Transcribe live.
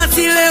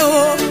basi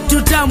leo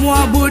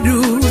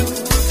tutamwabudu.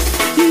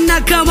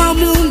 Na kama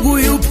Mungu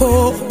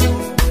yupo,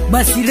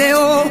 basi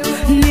leo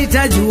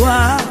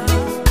nitajua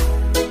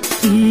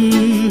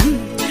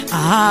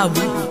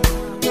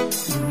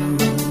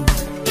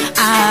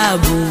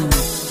Abu.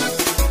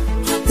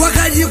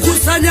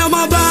 Wakajikusanya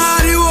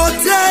mabari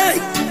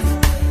wote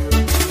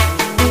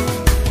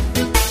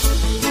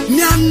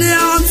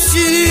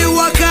 450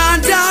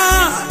 wakanda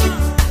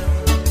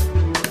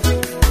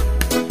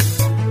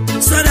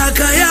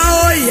sadaka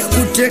yao ya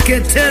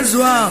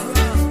kuteketezwa.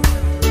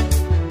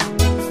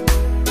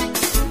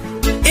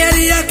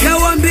 Eli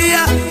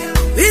akawaambia,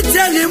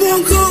 iteni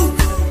Mungu.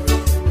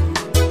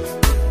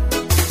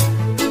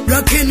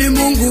 Lakini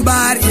Mungu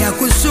baada ya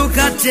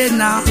kushuka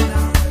tena,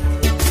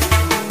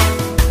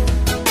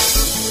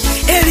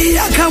 Eli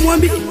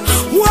akamwambia,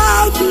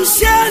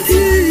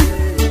 waamsheni.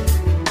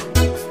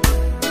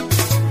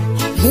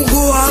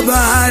 Mungu wa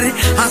bahari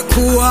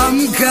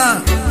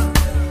hakuamka.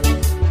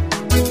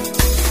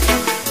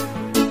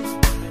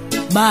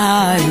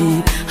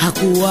 Bahari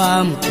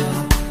hakuamka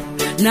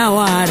na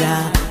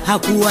wala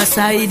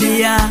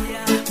hakuwasaidia.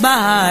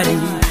 Bahari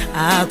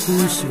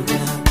hakushuka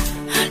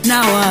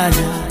na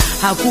wala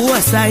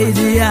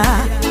hakuwasaidia.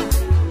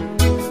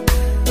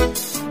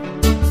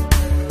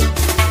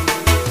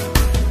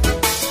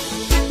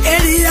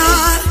 Elia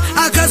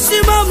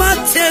akasimama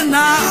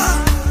tena,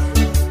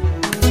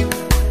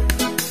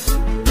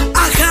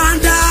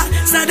 akaanda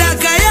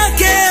sadaka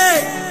yake,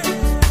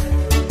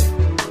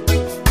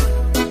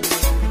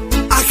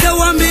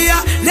 akawaambia,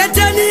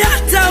 leteni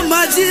hata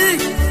maji,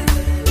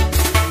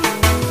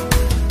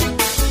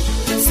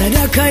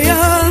 sadaka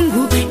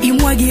yangu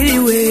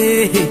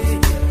imwagiliwe.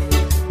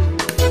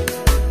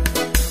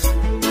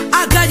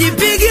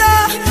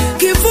 Akajipiga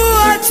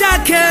kifua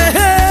chake,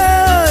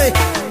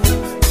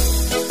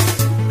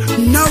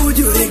 na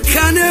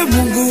ujulikane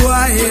Mungu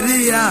wa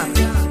Elia.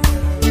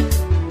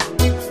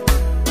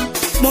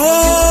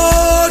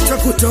 Moto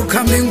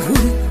kutoka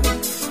mbinguni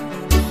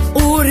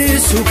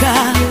ulishuka,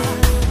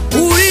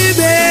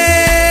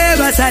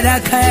 ulibeba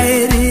sadaka ya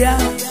Elia,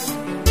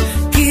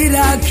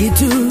 kila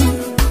kitu.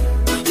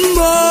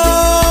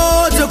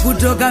 Moto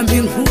kutoka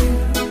mbinguni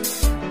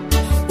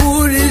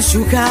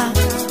ulishuka,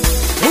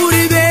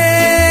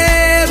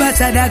 ulibeba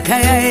sadaka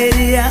ya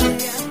Elia,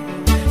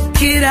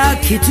 kila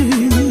kitu.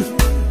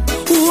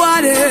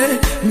 Wale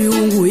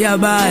miungu ya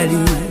Baali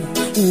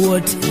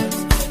wote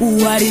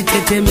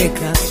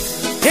walitetemeka.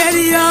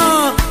 Elia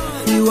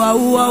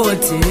aliwaua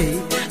wote,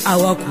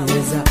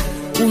 hawakuweza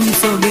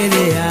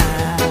kumsogelea.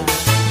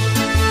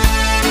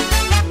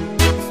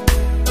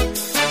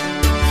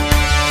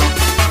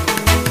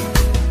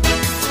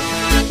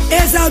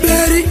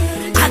 Yezabeli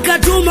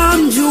akatuma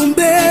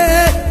mjumbe,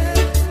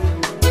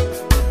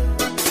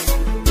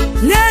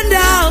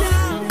 nenda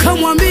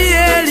kamwambie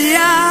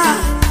Elia,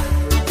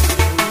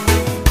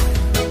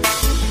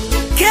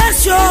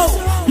 kesho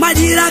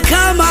majira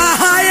kama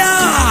haya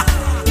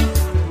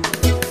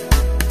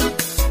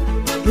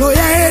roho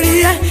ya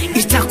Elia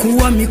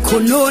itakuwa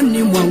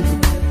mikononi mwangu.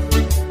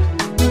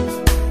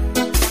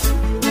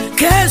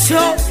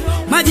 Kesho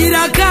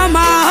majira kama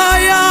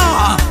haya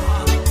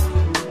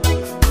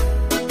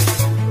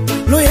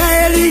roho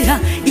ya Elia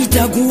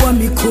itakuwa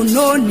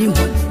mikononi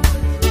mwangu.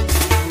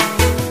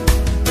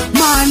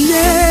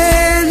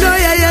 Maneno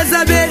ya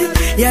Yezabeli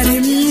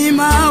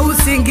yalimnyima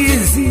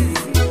usingizi.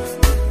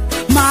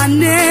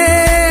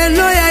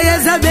 Maneno ya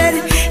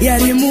Yezabeli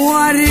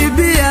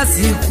yalimuharibia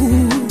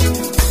siku.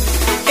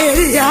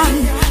 Elia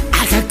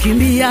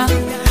akakimbia,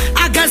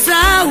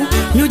 akasahau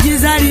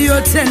miujiza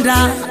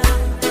aliyotenda.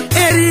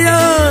 Elia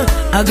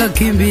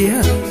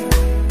akakimbia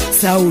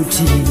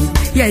sauti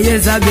ya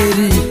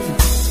Yezabeli.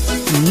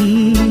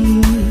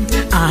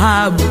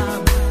 Ahabu.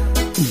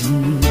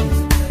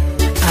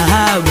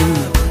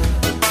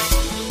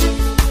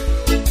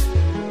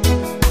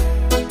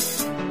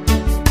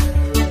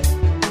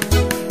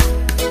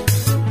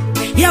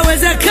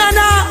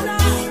 Yawezekana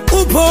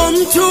upo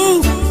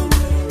mtu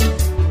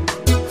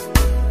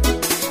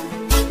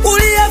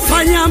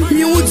uliyefanya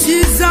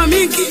miujiza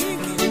mingi,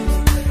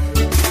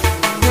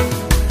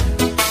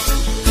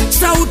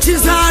 sauti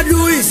za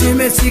adui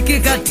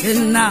zimesikika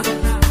tena,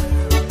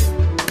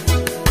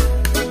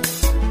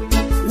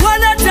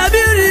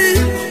 wanatabiri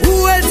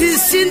huwezi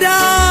shinda.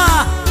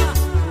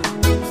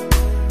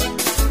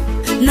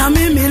 Na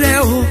mimi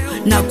leo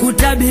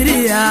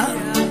nakutabiria,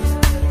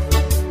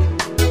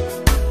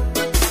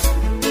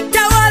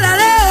 tawala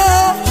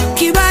leo,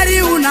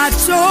 kibali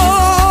unacho.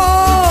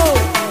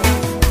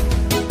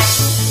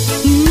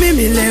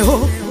 Mimi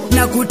leo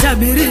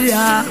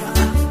nakutabiria,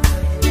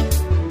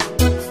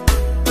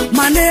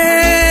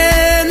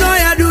 maneno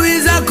ya adui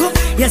zako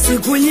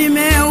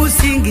yasikunyime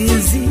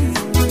usingizi.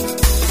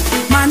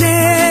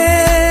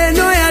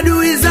 Maneno ya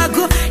adui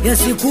zako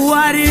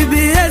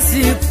yasikuharibie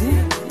siku.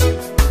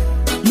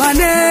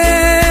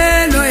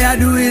 Maneno ya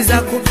adui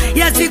zako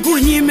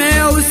yasikunyime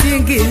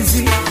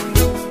usingizi.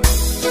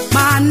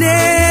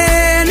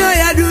 Maneno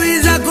ya adui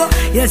zako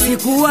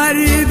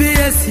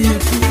yasikuharibie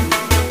siku.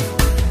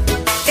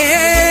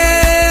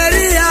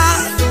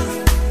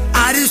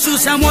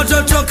 alishusha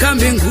moto toka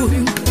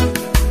mbinguni.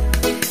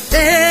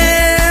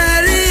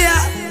 Elia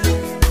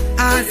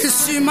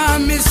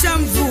alisimamisha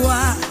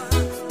mvua.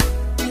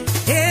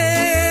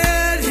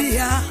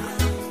 Elia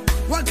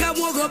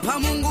wakamwogopa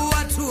Mungu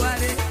watu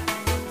wale.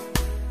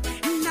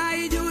 Na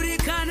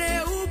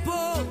ijulikane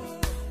upo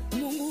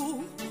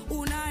Mungu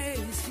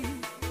unaishi.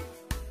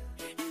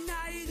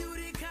 Na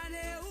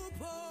ijulikane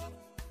upo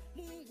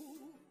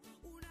Mungu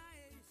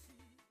unaishi.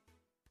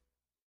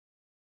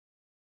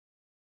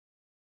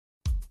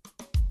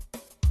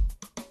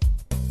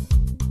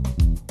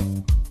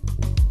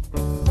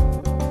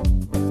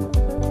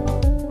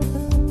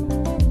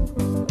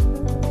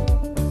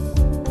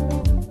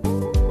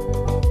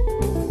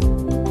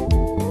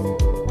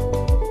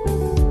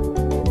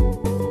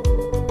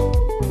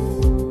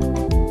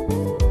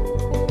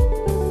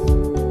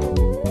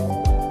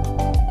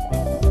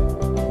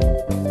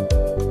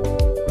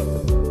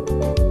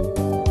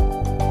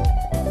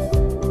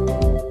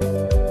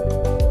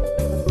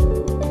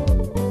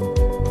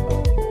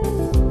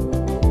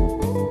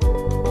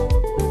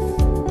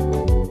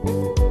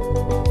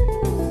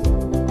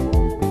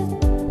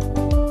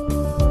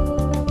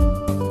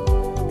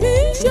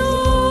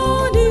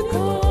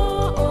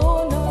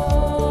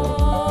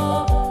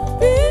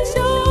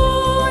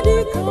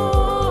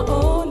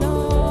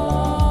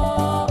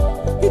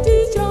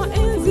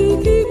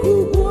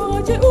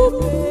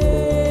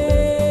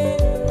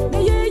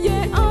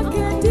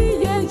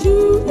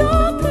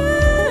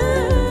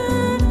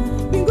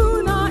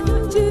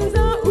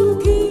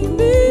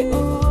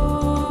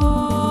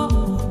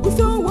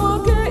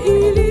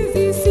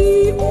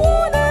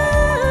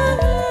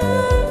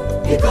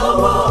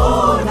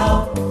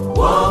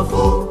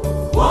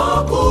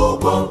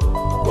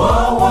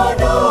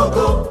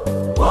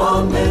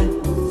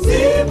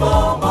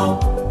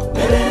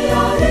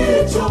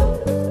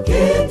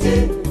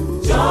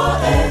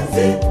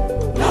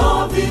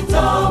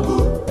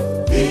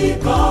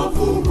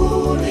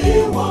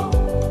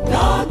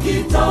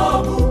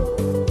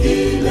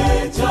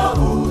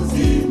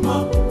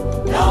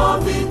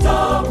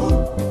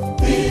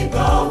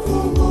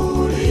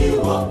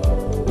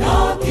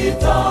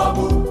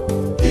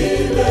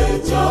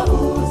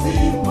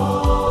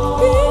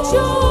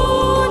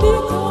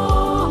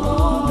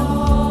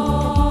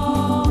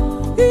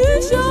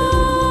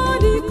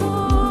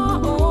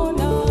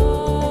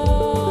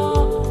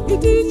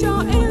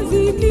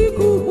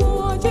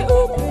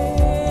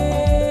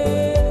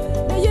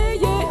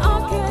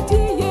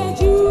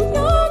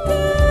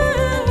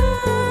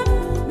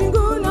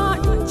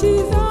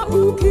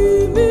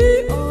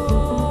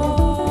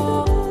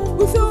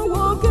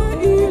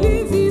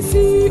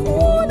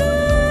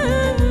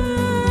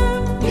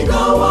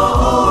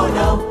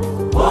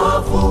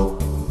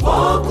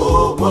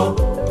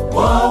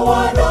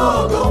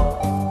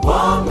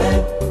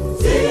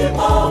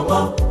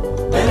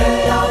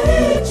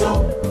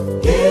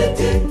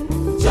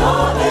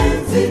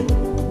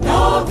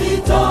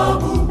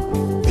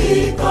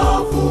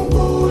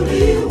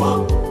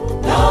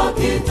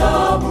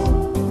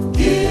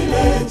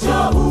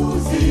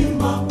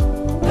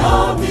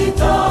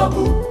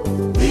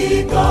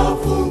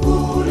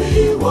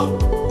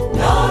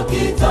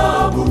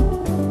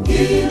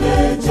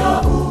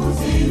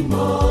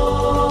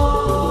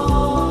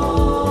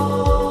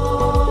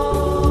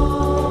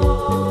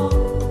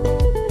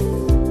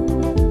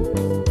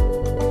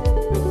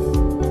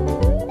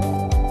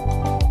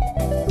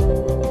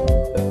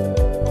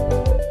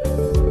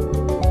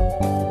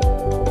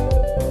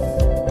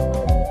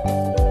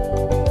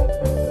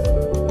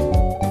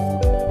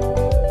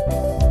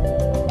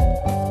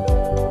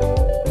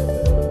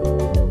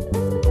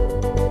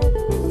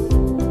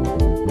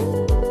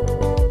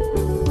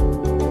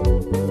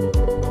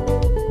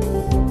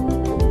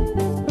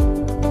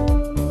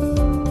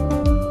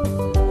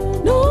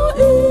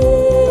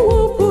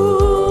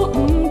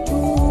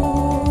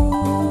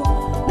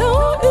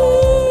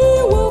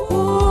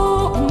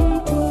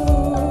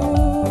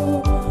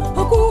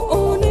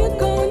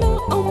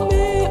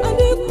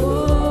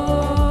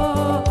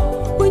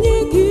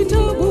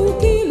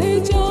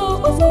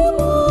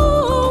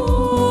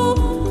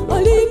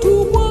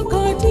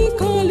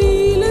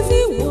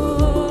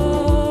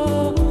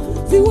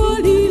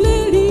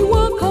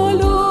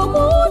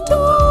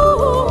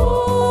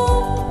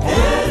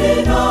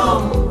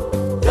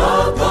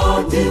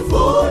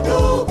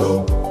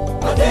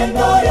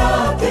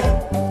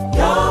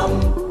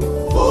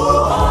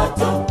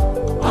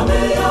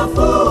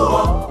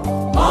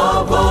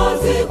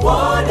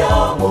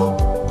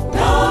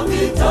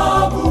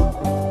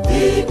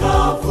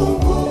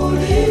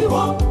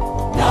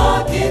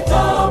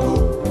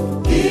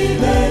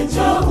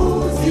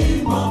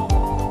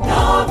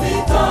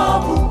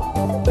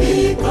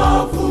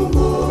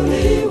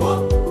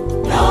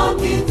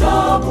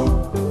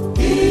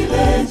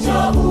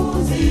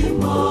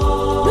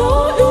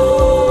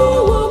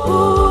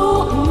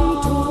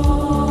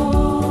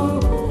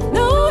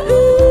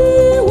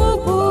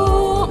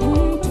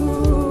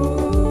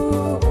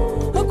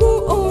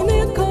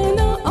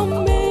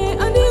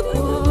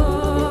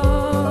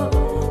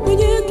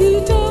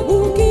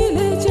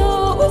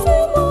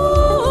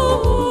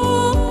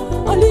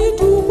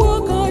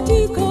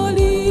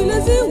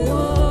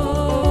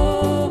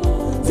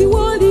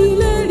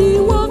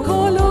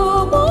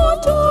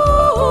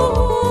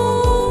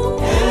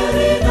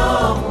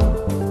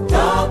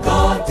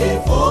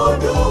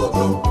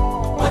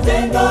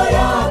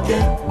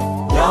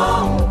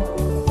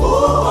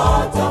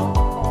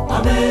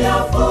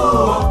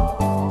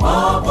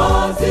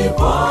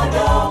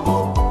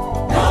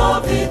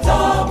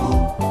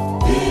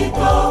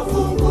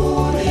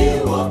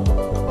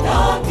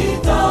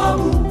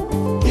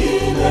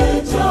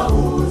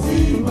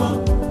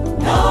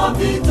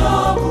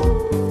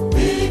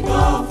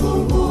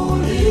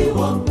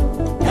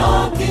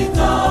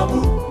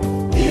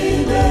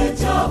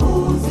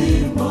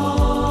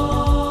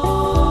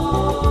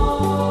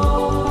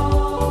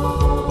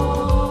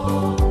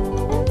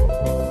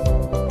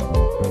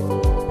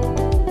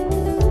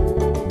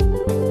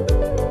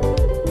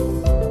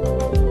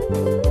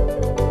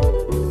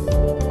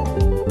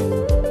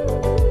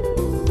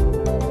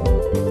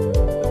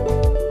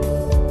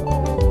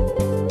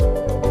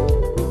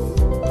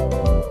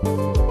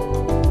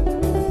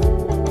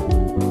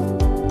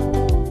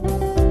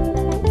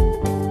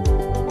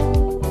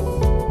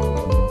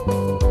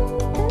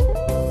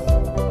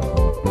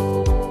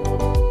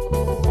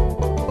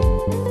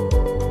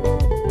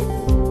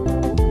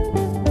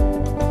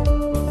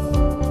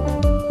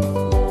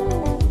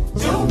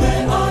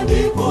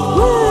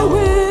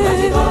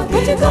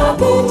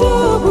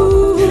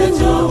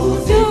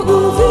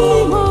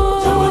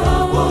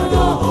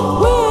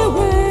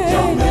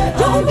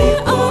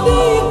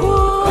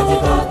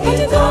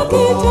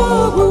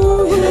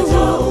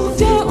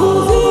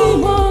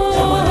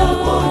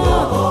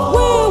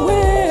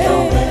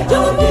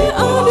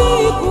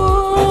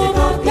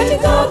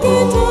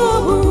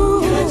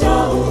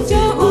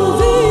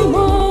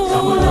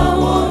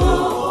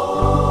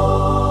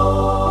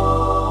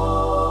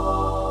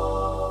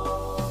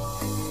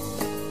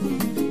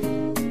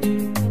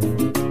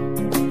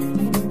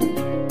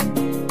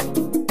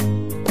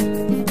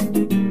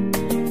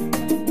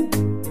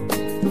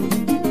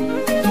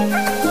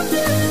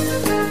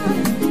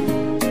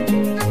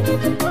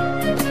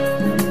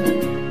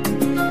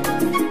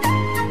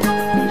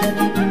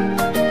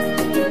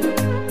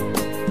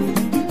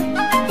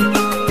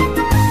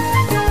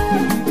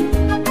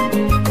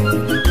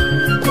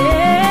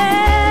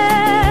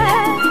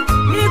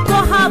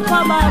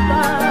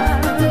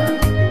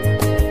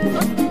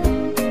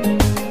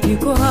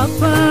 Niko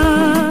hapa,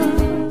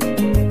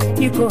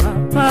 niko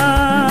hapa,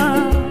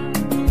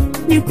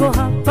 niko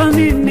hapa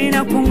mimi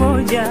na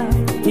kungoja,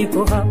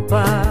 niko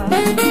hapa.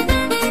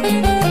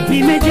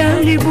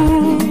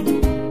 Nimejaribu,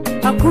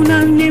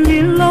 hakuna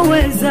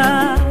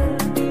nililoweza,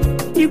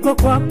 niko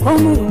kwako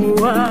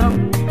Mungu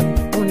wangu,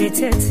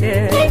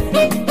 unitete.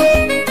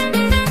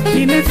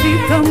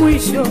 Nimefika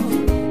mwisho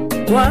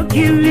wa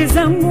akili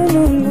zangu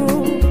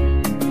Mungu,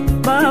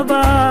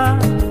 Baba,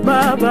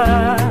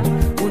 Baba,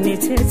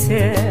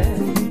 unitete.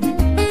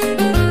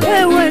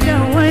 Wewe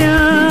dawa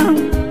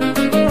yangu,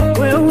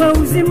 wewe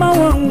uzima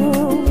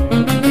wangu,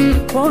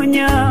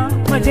 ponya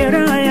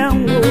majeraha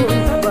yangu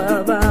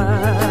Baba.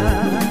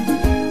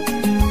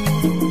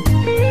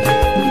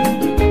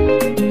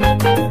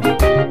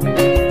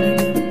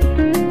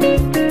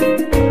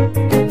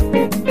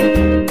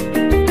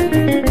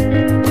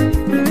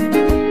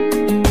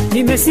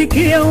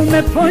 Nimesikia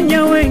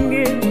umeponya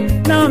wengi,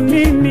 na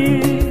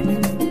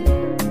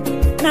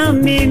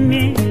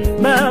mimi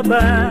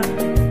Baba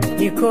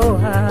niko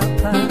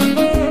hapa.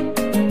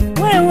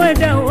 Wewe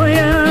dawa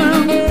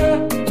yangu,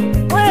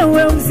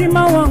 wewe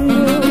uzima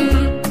wangu,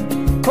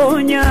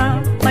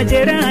 ponya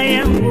majeraha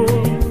yangu.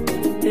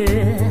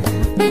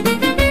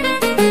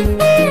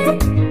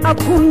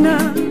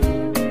 Hakuna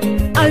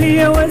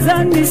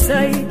aliyeweza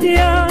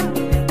nisaidia,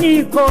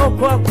 niko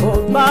kwako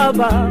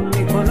Baba,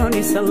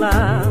 mikononi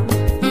salama.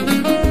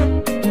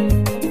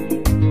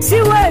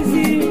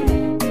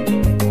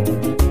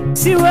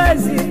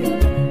 Siwezi,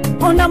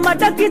 ona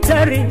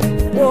madaktari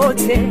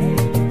wote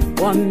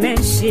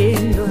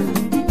wameshindwa.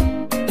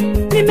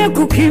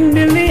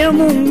 Nimekukimbilia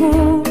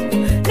Mungu,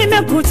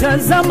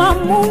 nimekutazama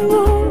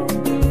Mungu,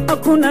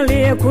 hakuna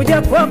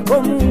aliyekuja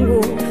kwako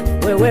Mungu,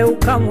 wewe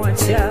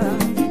ukamwacha.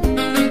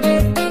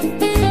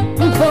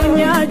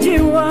 Mponyaji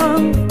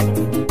wangu,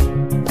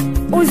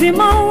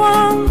 uzima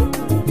wangu,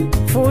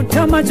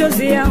 futa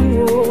machozi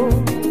yangu.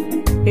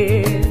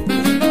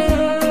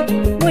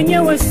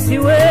 Mwenyewe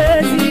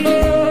siwezi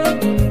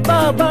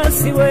Baba,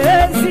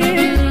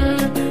 siwezi,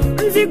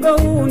 mzigo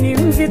huu ni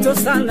mzito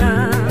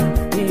sana,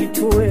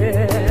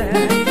 nitue.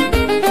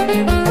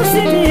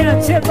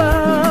 Usiniache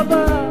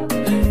Baba,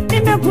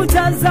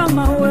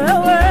 nimekutazama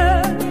wewe,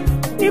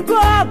 niko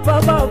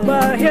hapa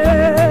Baba.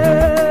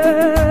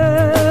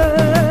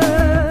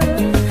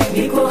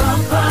 Niko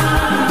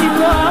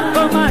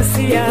hapa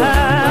Masia,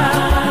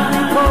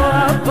 niko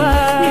hapa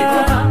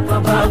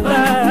Baba,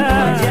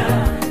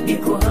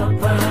 niko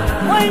hapa.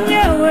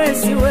 Mwenyewe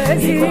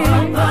siwezi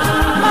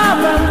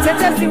Baba,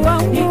 mtetezi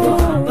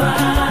wangu,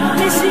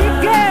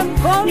 nishike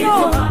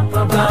mkono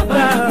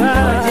Baba.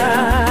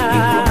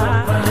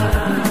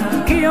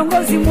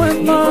 Kiongozi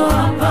mwema,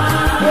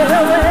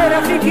 wewe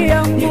rafiki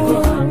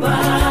yangu,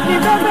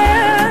 nibebe,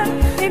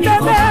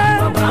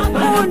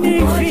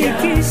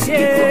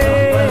 unifikishe.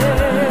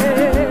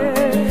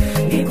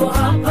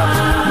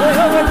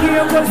 Wewe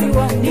kiongozi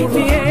wangu,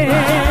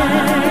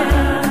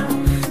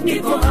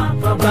 niko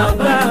hapa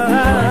Baba.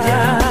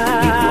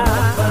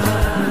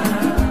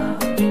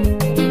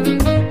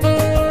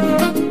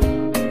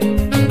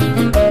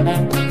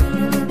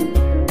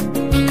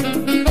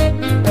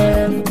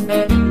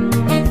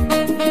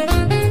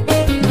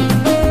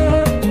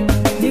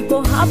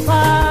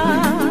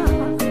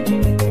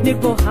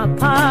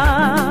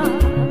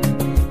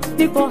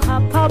 Niko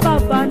hapa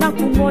Baba, na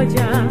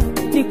kungoja,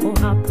 niko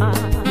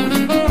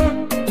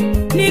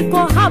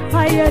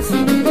hapa Yesu,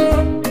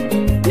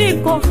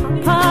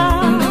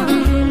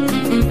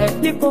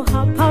 niko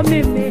hapa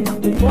mimi na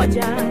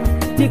kungoja,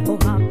 niko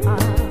hapa.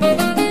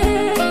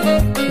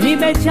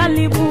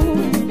 Nimejaribu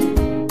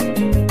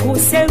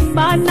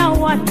kusema na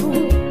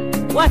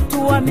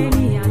watu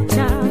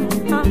wameniacha,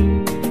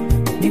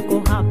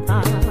 niko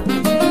hapa.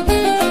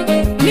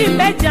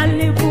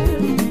 Nimejaribu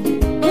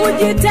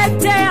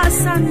kujitetea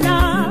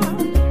sana,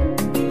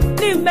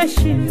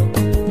 nimeshindwa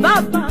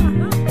Baba,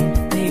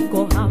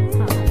 niko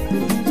hapa.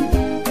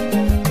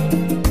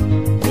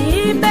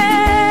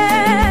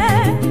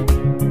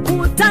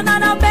 Nimekutana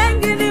na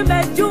mengi,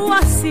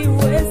 nimejua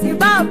siwezi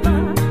Baba,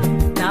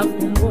 na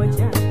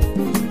kungoja.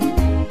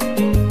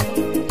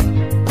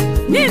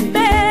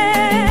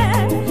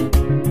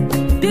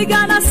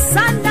 Nimepigana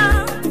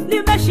sana,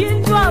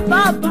 nimeshindwa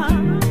Baba,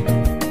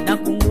 na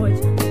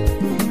kungoja.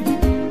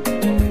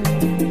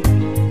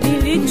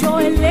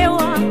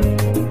 Nilichoelewa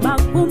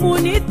magumu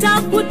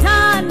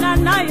nitakutana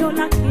nayo,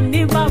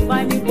 lakini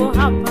Baba niko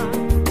hapa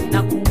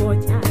na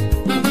kungoja.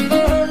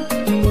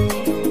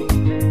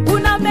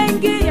 Kuna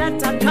mengi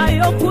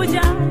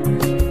yatakayokuja,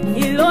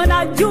 hilo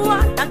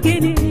najua,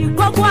 lakini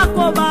niko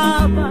kwako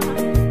Baba,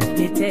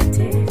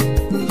 nitete.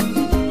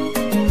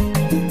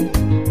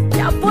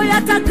 Yapo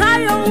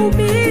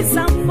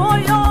yatakayoumiza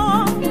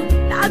moyo,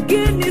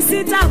 lakini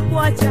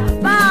sitakuacha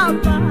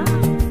Baba,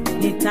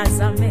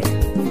 nitazame.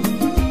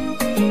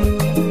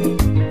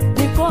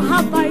 Niko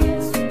hapa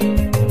Yesu,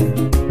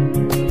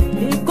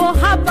 niko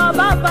hapa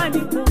Baba,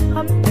 niko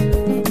hapa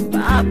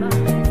Baba,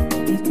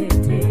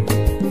 nitete.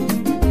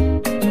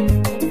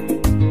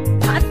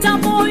 Hata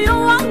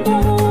moyo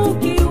wangu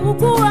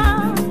ukiugua,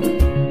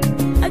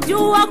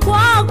 Nimejua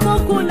kwako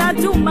kuna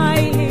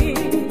tumaini,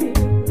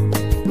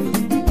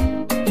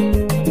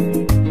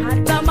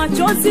 hata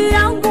machozi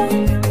yangu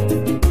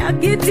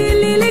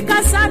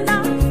yakitililika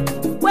sana,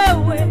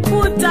 wewe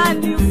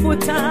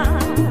utanifuta.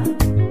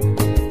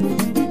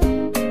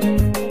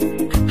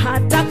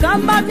 Hata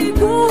kama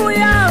miguu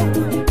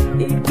yangu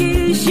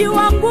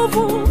ikiishiwa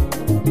nguvu,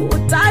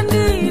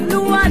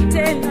 utaniinua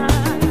tena.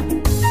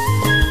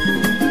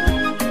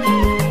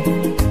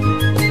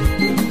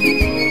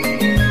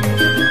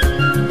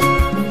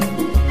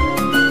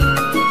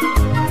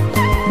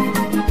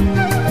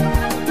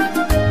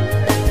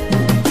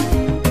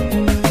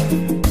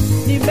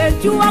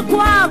 Nimejua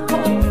kwako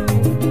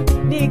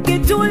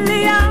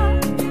nikitulia,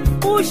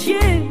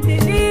 ushindi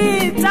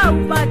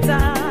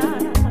nitaupata.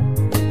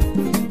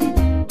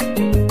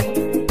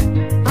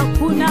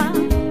 Hakuna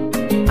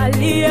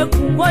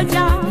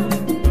aliyekungoja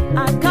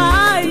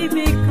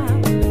akaibika,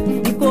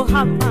 niko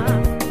hapa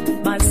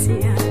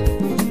Masia.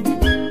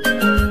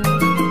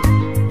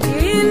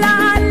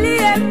 Ila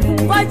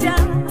aliyekungoja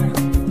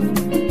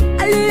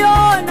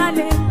aliona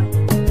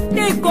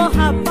niko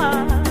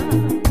hapa.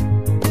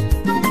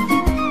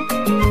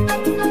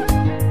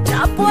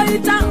 Japo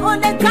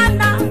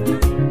itaonekana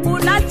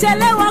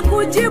unachelewa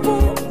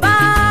kujibu,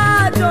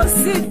 bado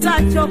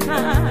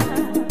sitachoka.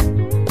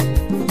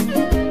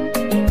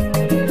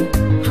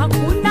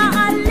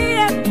 Hakuna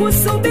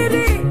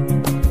aliyekusubiri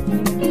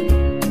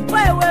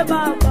wewe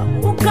Baba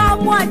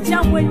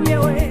ukamwacha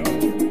mwenyewe.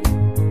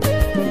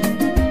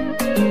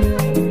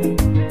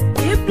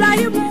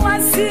 Ibrahimu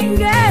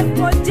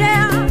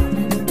asingengojea,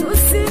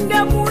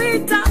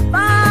 tusingemuita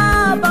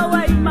baba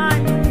wa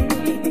imani.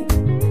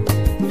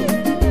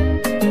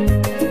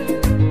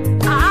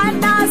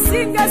 Ana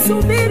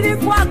asingesubiri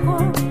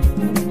kwako,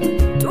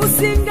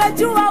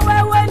 tusingejua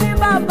wewe ni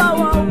baba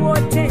wa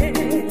wote.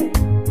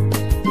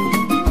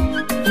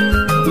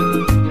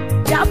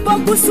 Japo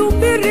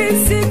kusubiri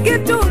si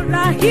kitu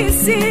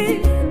rahisi,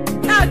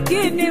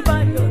 lakini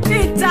bado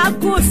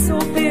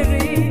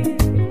nitakusubiri.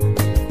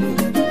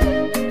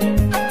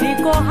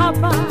 Niko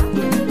hapa,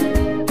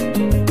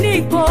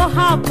 niko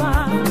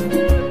hapa,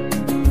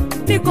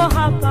 niko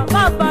hapa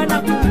Baba,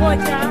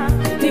 nakungoja.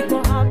 Niko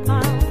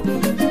hapa,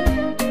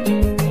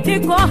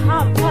 niko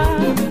hapa,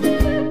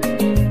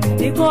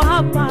 niko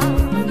hapa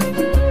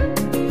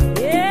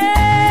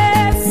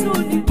Yesu,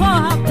 niko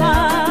hapa.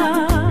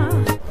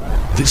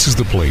 This is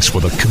the place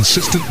for the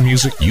consistent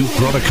music you've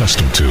grown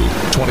accustomed to.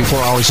 24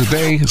 hours a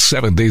day,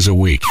 7 days a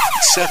week.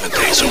 7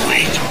 days a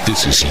week.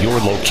 This is your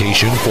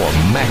location for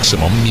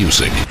maximum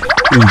music.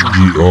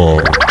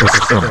 OGR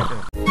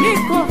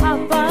Niko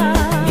hapa,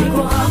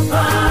 niko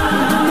hapa.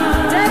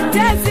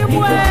 Tetezi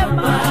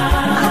mwema,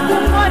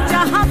 nakungoja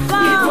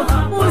hapa,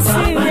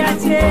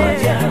 usiniache.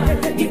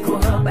 Niko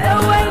hapa.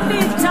 Wewe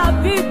ni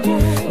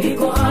tabibu,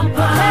 niko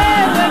hapa.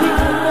 Wewe ni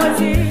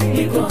mwokozi,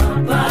 niko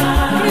hapa.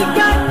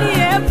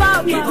 Niganie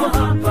Baba, niko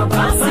hapa.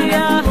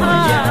 Masia,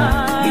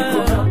 niko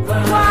hapa.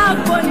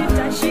 Kwako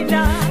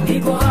nitashinda,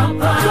 niko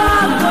hapa.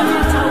 Kwako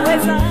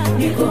nitaweza,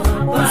 niko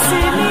hapa.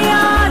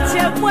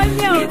 Usiniache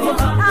mwenyewe,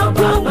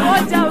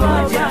 nakungoja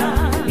Baba.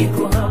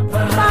 Niko hapa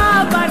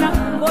Baba,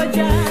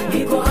 nakungoja.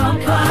 Niko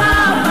hapa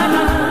Baba,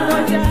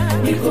 nakungoja.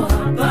 Niko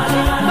hapa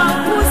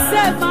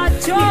nikakuse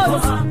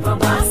machozi,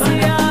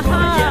 Masia.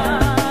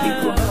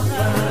 Niko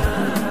hapa.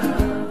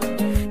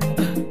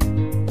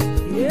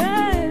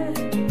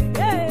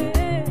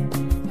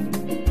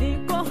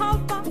 Niko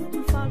hapa,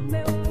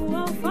 mfalme wa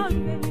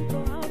wafalme, niko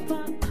hapa.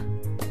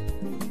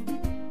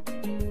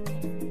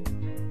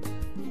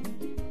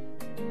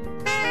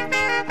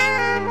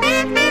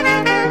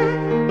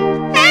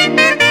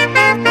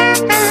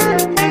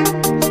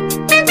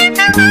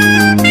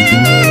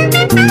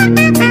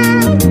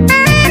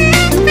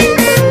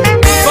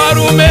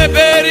 Farume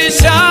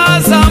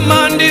Berishaza,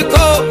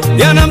 maandiko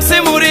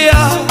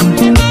yanamsimulia,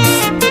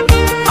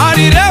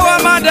 alilewa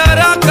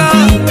madaraka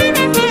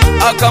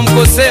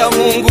akamkosea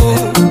Mungu.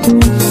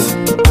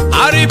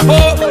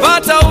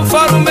 Alipopata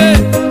ufarume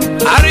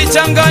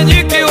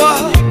alichanganyikiwa,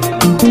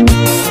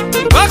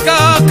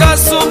 mpaka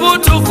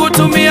akasubutu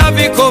kutumia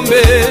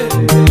vikombe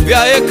vya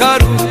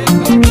hekalu.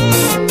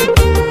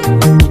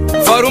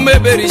 Farume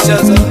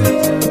Berishaza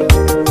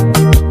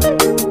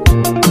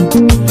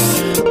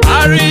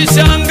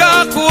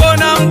alishanga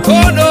kuona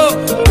mkono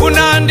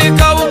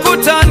unaandika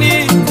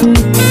ukutani,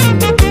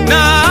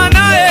 na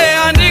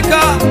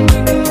anayeandika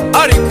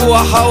alikuwa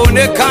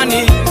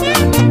haonekani.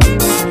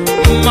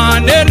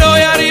 Maneno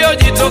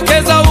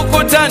yaliyojitokeza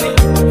ukutani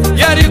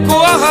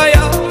yalikuwa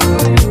haya: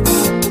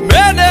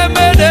 mene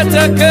mene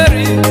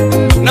tekeri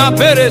na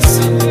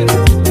peresi.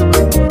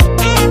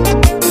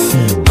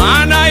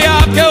 Maana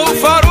yake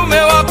ufarume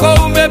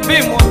wako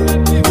umepimwa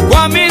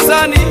kwa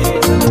mizani,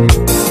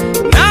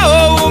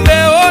 nao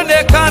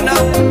umeonekana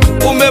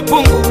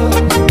umepungua.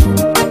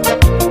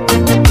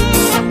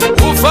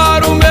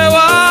 Ufarume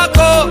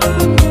wako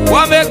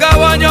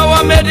wamegawanywa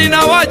Wamedi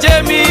na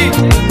Wajemi.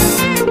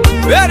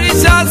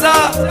 Berishaza,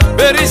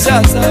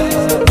 Berishaza,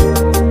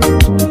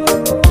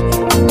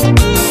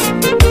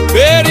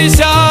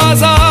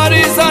 Berishaza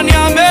alizani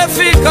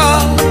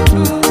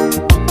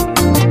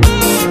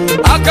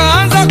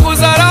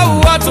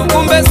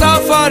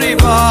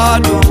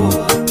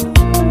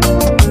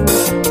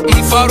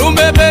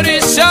Mfarume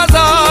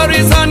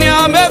Belishazari zani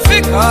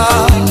amefika,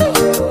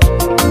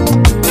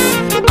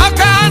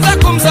 akaanza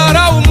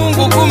kumdharau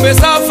Mungu, kumbe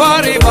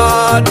safari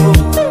bado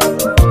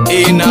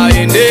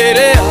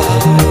inaendelea.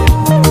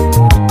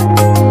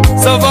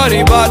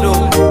 Safari bado,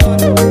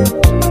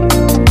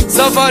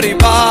 safari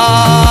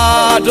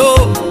bado,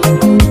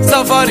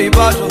 safari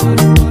bado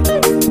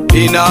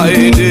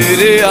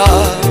inaendelea.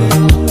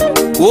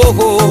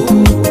 Woho,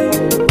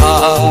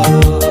 ah.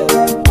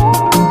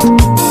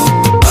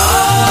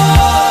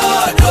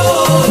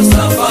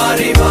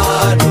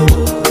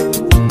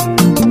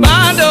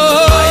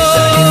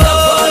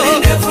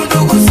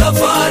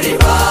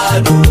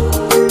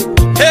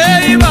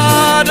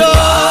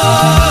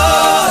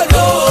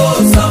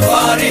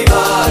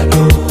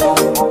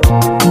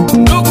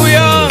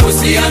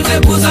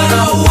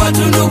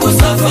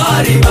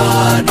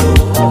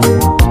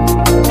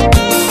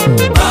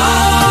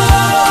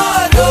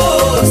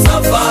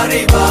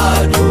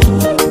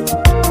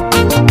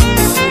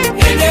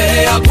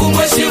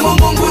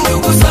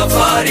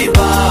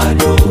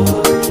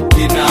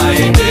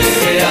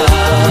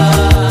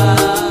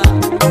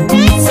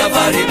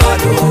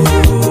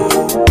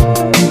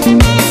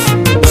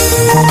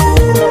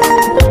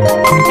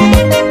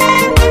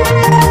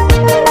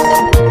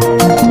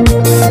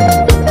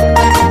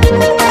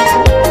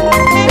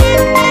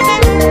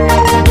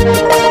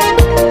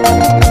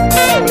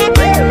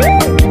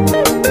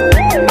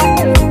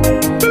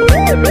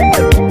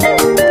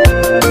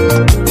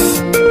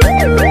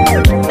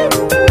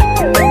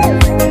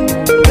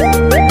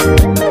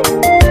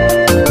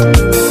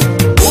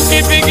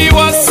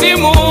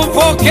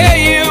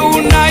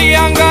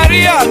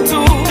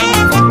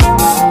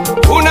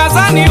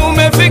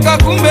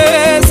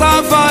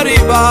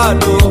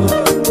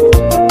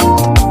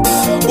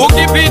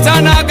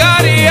 Ukipita na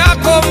gari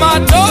yako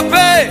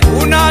matope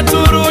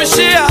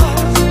unaturushia,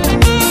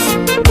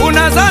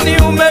 unadhani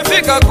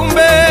umefika,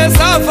 kumbe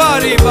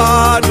safari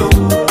bado.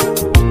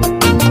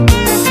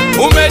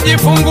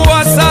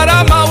 Umejifungua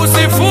salama,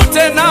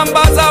 usifute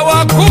namba za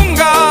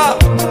wakunga.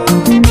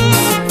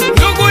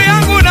 Ndugu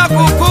yangu,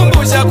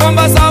 nakukumbusha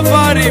kwamba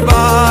safari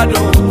bado,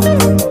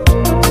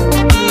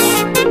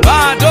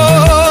 bado,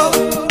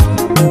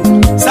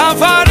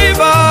 safari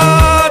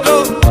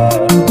bado.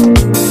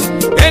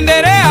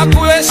 Endelea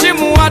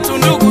kuheshimu watu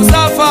ndugu,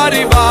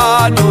 safari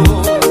bado,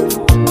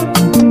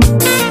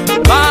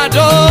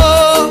 bado,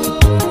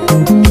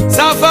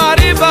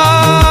 safari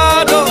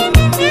bado.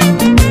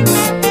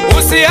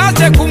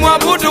 Usiache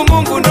kumwabudu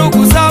Mungu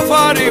ndugu,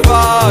 safari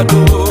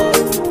bado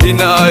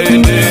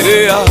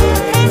inaendelea,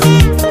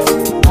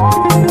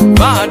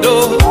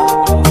 bado.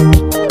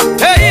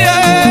 Hey,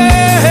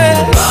 yeah.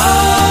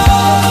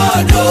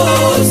 Bado,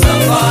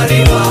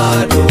 safari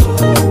bado.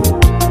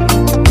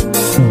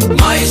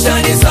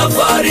 Maisha ni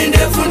safari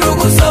ndefu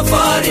ndugu,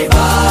 safari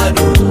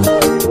bado,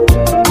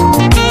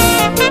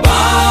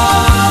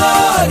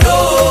 bado,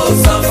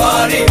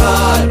 safari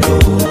bado.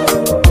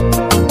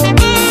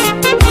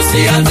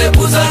 Usianze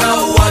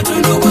kudharau watu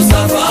ndugu,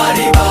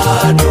 safari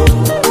bado,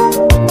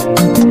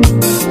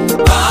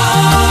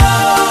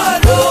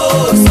 bado,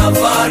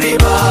 safari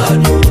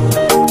bado.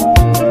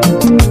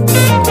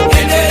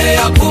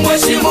 Endelea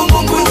kumheshimu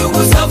Mungu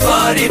ndugu,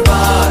 safari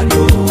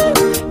bado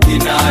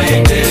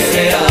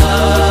inaendelea,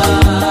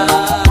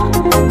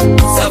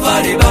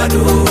 safari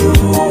bado.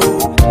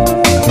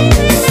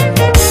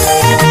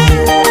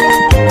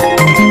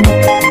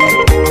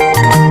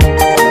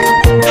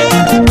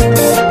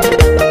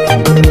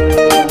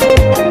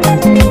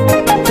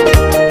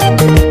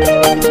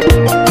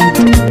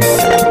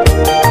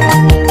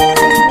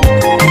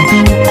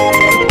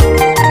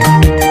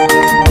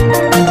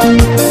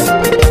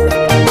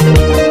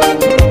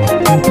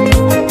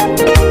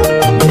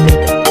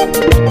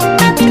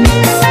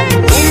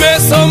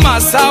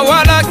 Umesoma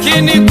sawa,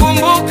 lakini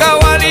kumbuka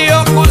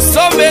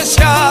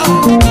waliokusomesha.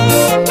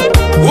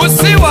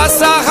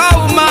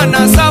 Usiwasahau,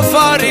 maana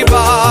safari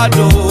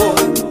bado.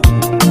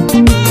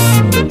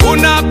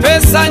 Una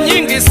pesa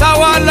nyingi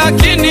sawa,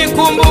 lakini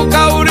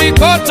kumbuka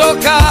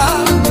ulikotoka.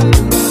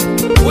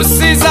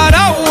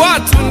 Usidharau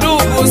watu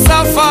ndugu,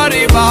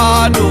 safari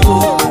bado,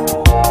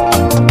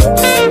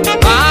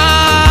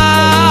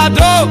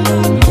 bado,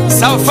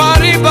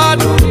 safari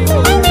bado.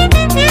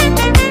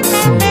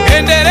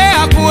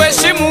 Endelea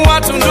kuheshimu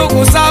watu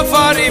ndugu,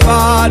 safari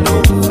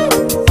bado,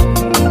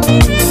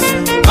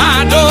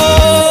 bado,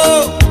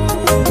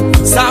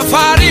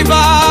 safari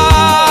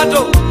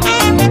bado.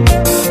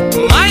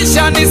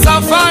 Maisha ni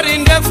safari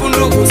ndefu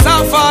ndugu,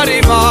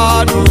 safari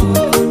bado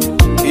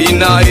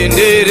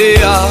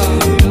inaendelea,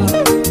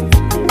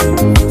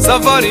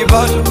 safari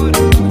bado.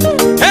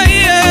 Hey,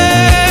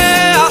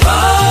 yeah.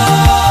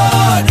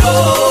 Bado,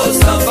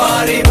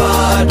 safari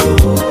bado.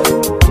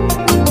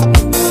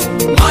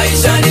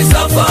 Maisha ni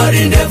safari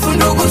ndefu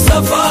ndugu,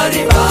 safari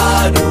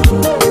bado,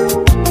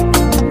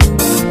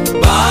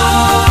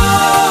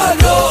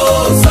 bado,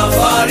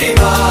 safari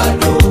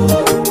bado.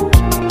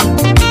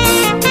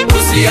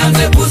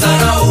 Usianze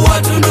kudharau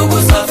watu ndugu,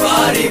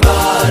 safari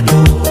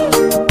bado,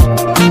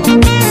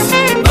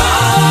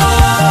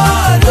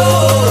 bado.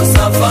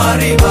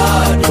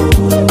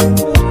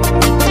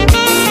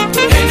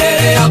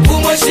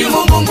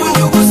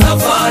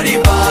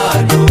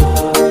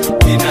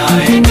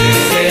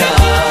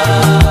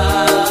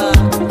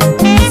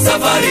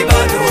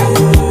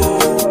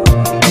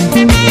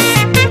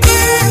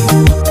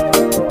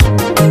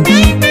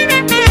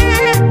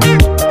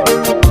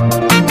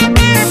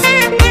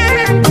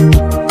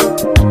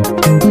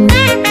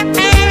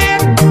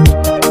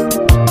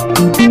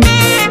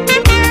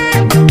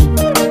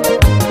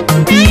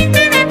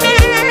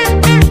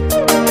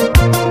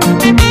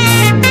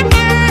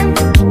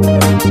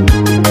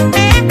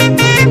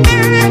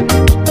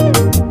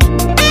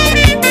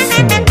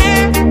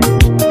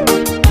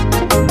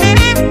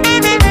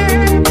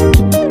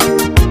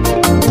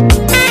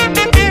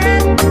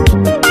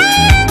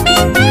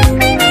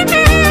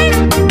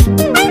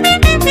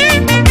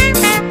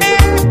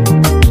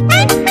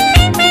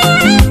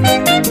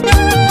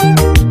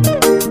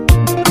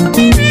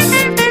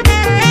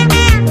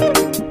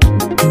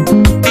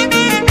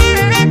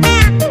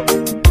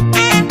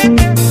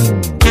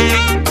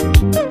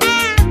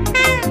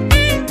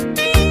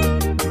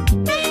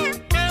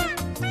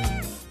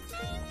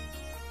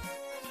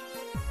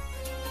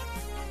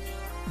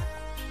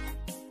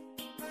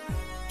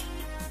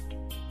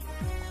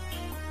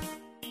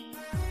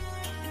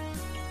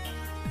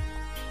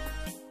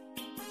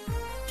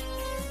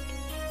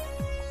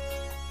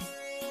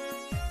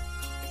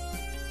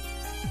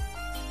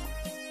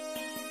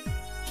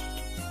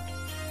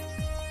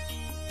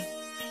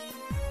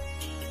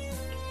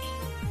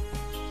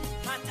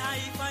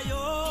 mataifa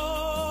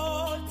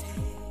yote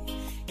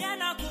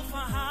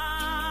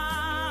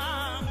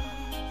yanakufahamu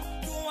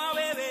kuwa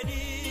wewe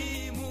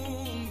ni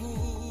Mungu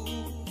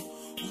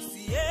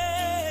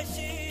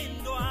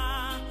usiyeshindwa.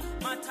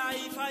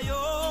 Mataifa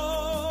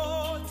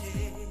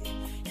yote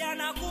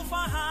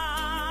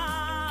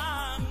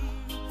yanakufahamu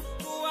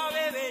kuwa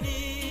wewe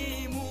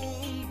ni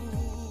Mungu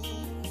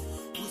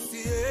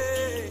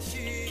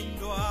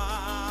usiyeshindwa.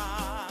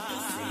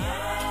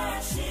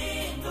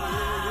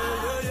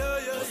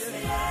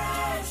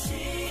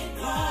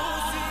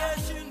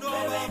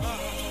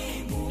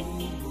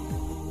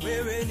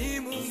 Wewe ni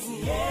Mungu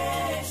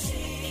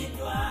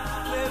usiyeshindwa.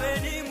 Wewe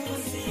ni Mungu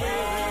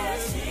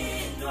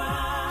usiyeshindwa.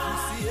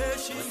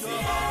 Usiyeshindwa.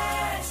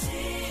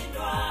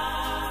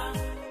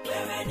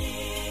 Wewe ni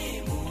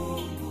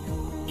Mungu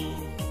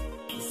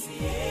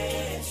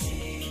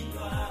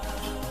usiyeshindwa.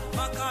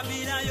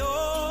 Makabila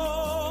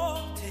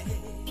yote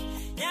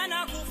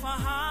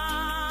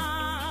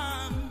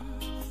yanakufahamu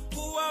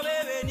kuwa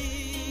wewe ni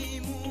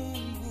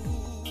Mungu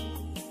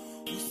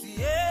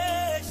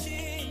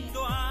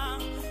usiyeshindwa.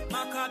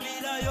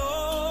 Makabila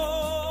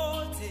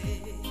yote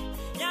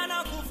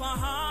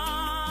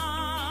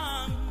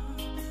yanakufahamu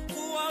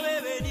kuwa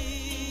wewe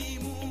ni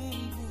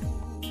Mungu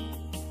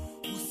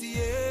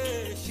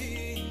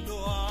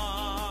usiyeshindwa.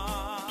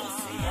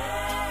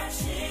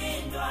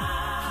 Usiyeshindwa.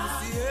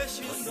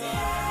 Usiyeshindwa.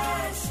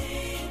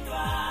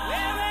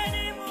 Wewe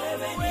ni Mungu.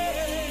 Wewe ni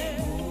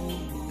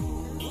Mungu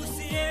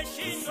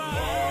usiyeshindwa.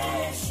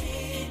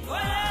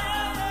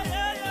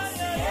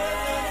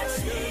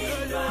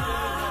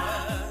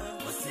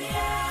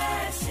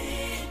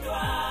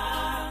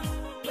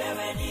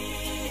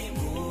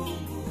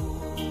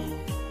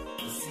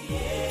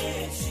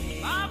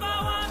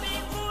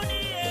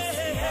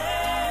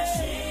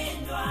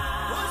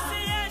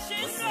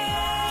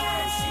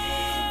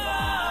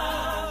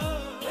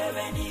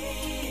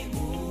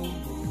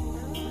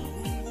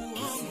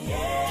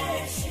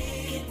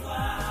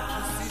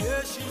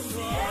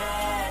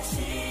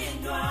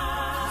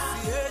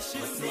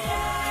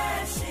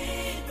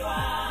 Usiyeshindwa.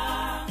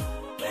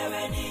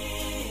 Wewe ni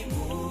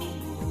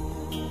Mungu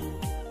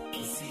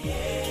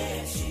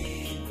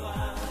usiyeshindwa.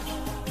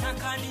 Na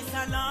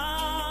kanisa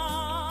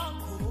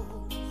lako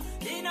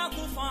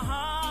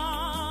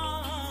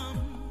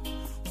linakufahamu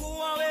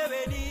kuwa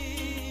wewe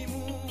ni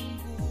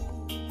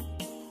Mungu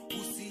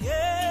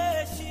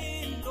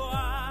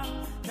usiyeshindwa.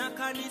 Na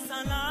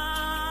kanisa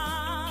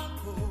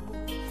lako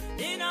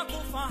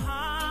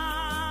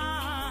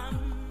linakufahamu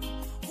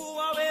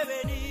kuwa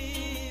wewe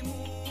ni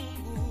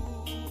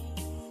Mungu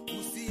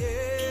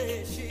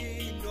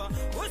usiyeshindwa.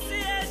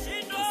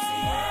 Usiyeshindwa.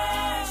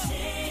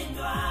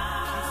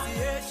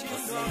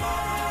 Usiyeshindwa.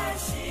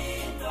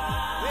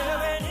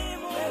 Wewe ni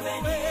Mungu. Wewe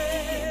ni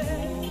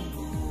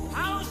Mungu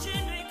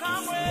haushindwi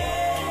kamwe.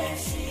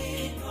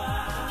 Usiyeshindwa.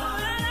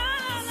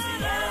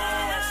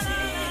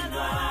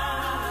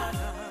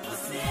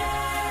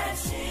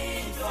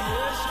 Usiyeshindwa.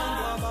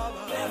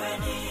 Wewe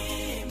ni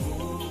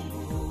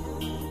Mungu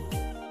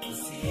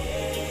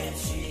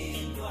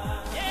usiyeshindwa.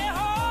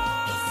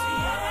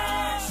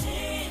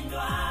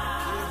 Usiyeshindwa.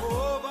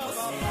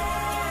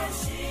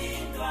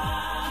 Usiyeshindwa.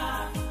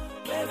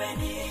 Wewe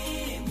ni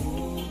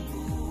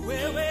Mungu.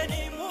 Wewe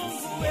ni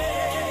Mungu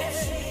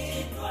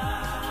usiyeshindwa.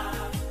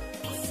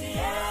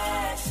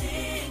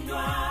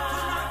 Usiyeshindwa.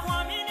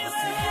 Tunakuamini wewe.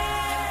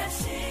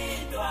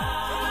 Usiyeshindwa.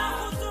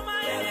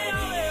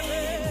 Tunakutumaini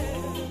wewe.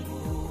 Mungu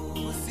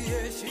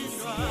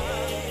usiyeshindwa.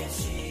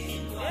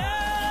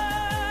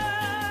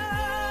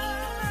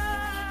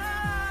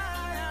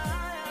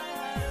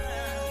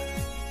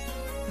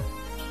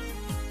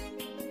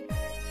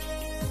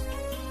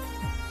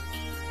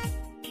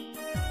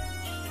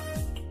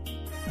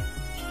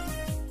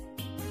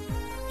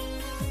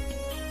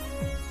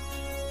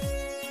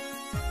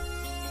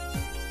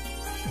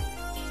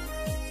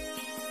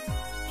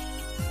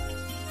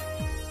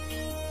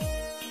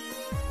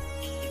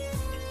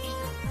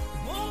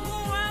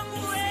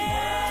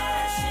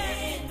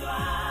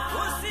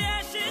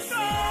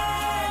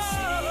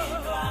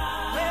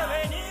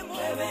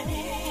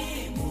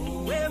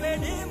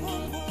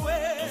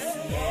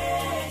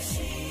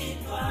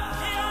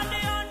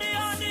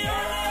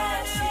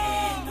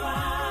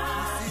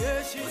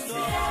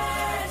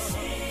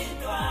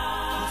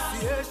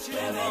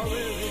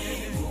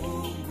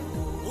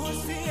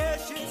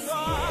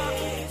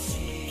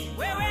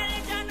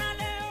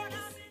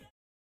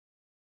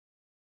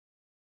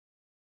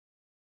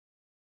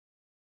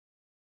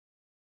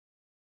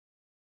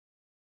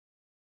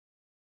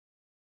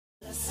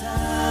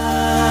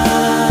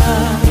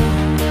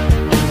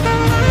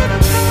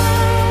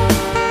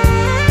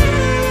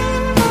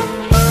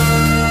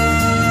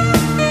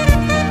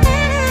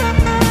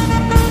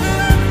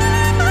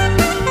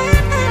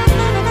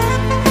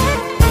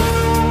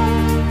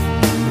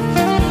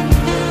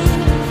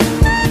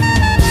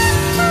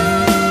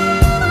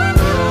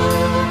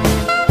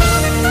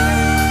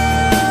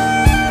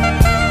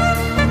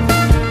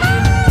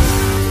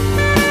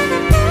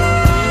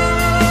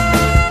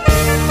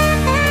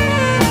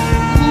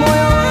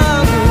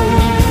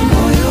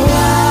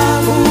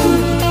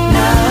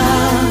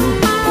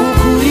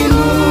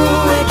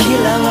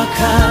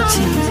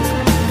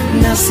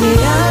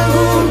 nafsi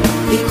yangu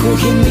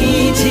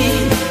ikuhimidi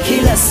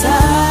kila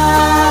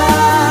saa,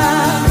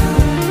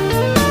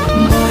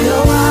 moyo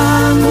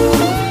wangu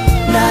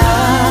na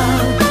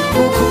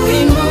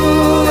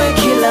ukuinue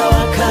kila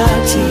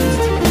wakati,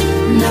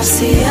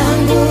 nafsi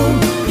yangu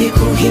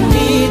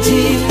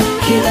ikuhimidi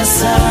kila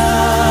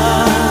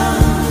saa.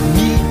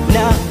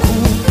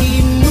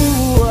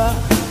 Ninakuinua,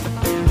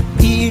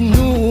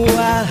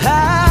 inua,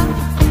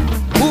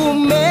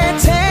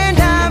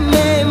 umetenda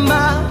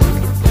mema,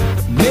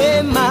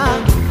 mema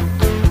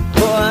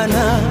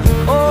Bwana.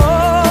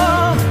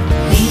 Oh,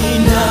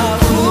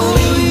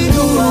 ninakuinua,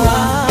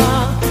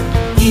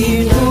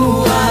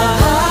 inua,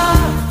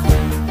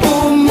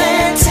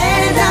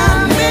 umetenda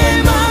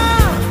mema,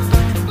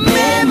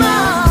 mema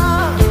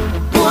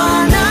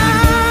Bwana.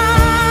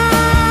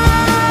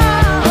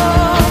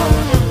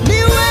 Ni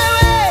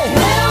wewe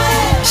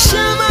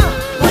Shama,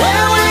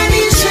 wewe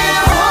ni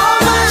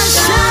Jehova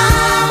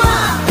Shama.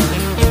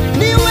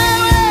 Ni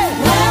wewe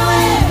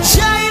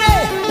Jaire,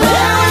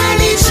 wewe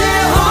ni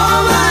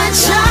Jehova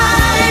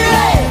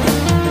Jaire.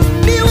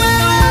 Ni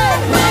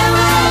wewe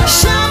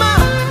Shama,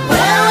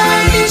 wewe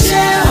ni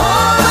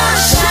Jehova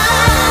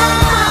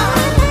Shama.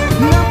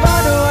 Na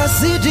bado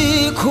wazidi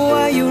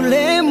kuwa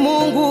yule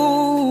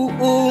Mungu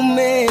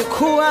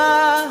umekuwa,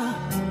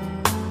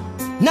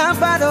 na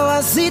bado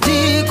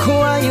wazidi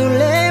kuwa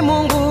yule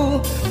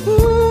Mungu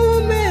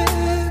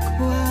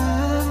umekuwa.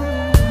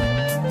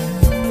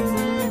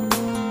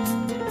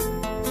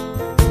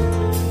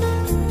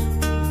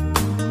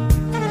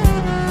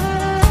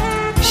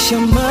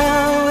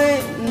 Shamawe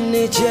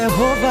ni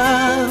Jehova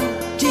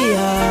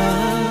dia.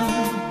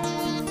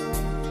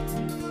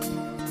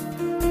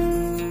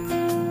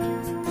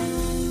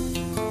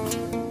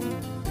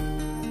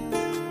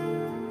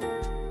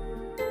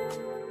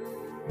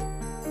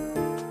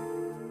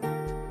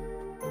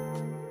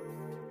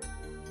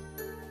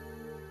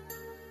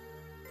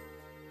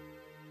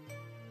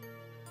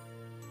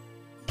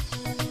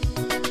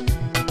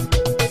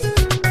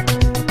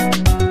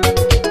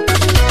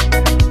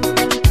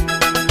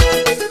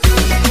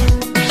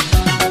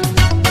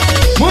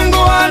 Mungu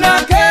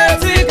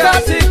anaketi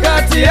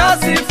katikati ya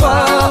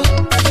sifa,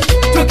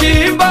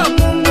 tukiimba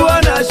Mungu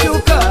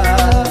anashuka.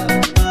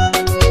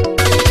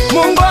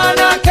 Mungu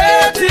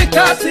anaketi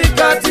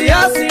katikati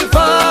ya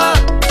sifa,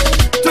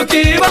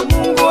 tukiimba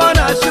Mungu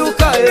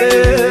anashuka.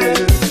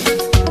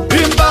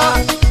 Imba,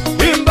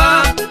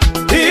 imba,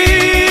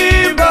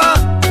 imba,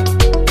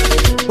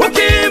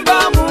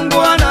 ukiimba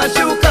Mungu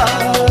anashuka.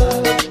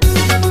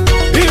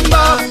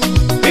 Imba,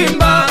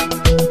 imba,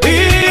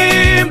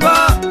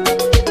 imba,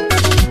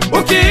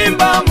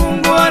 ukiimba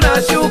Mungu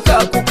anashuka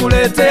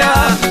kukuletea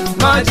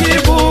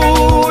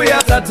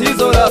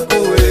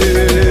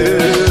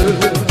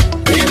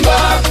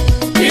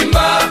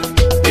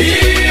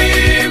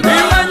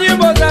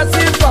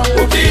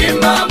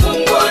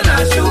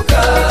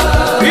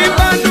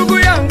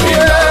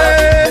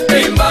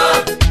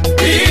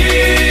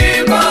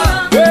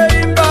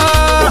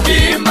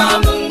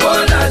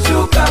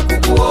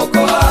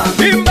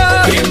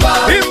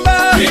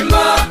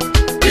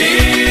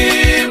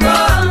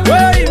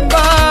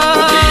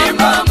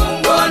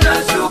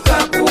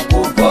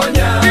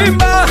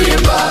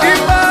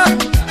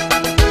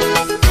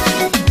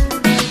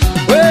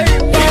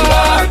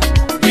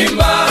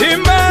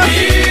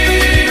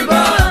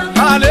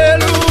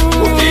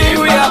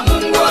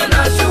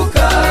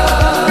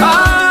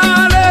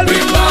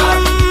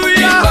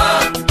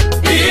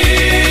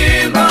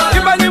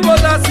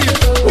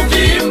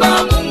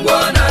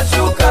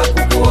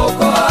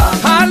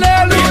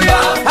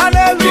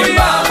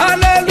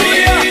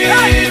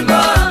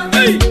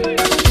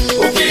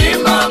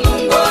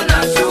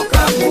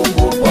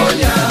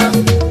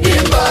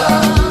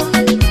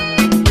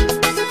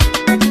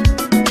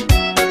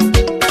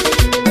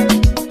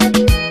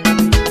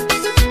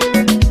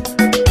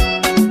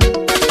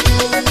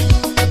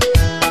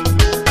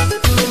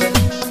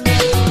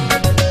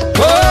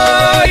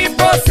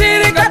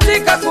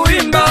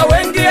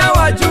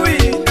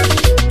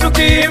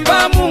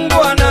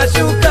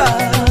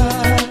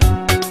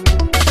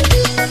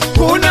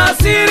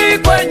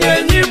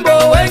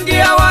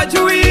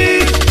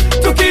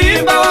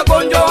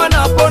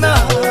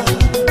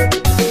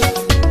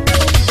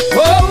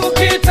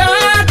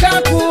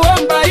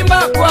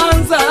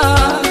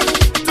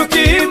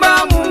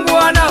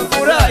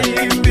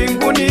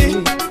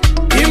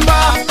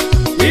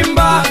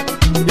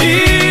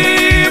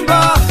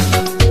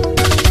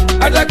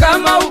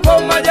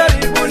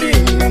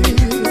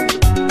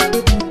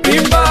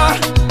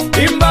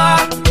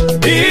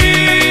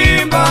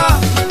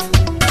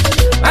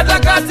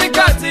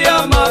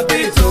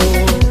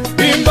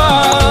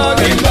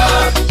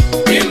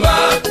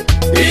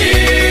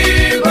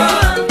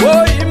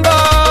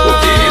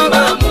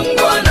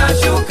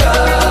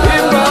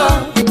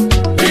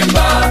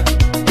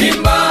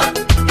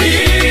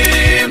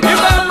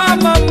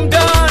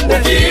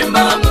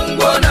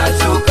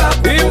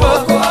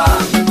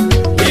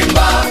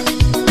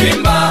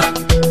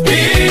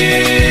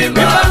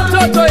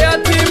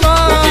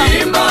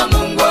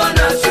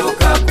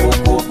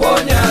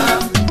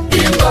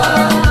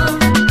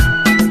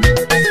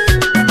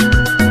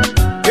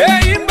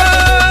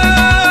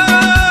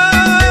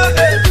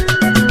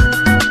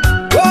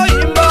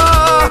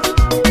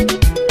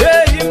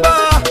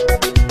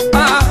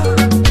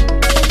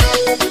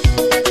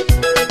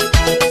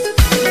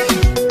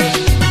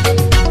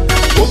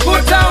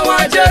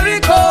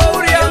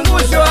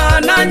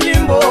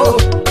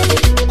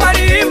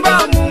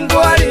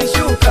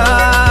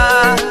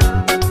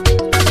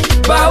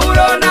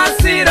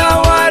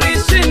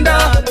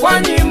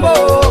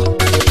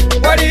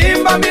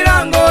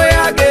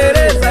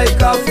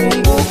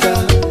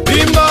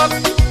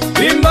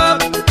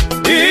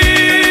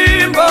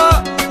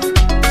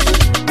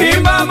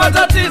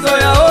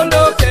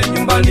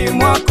kinywani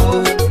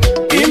mwako.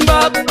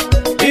 Imba,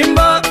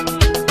 imba,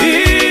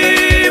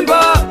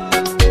 imba.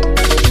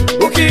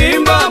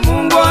 Ukiimba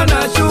Mungu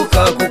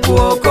anashuka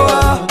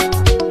kukuokoa.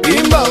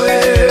 Imba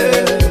we.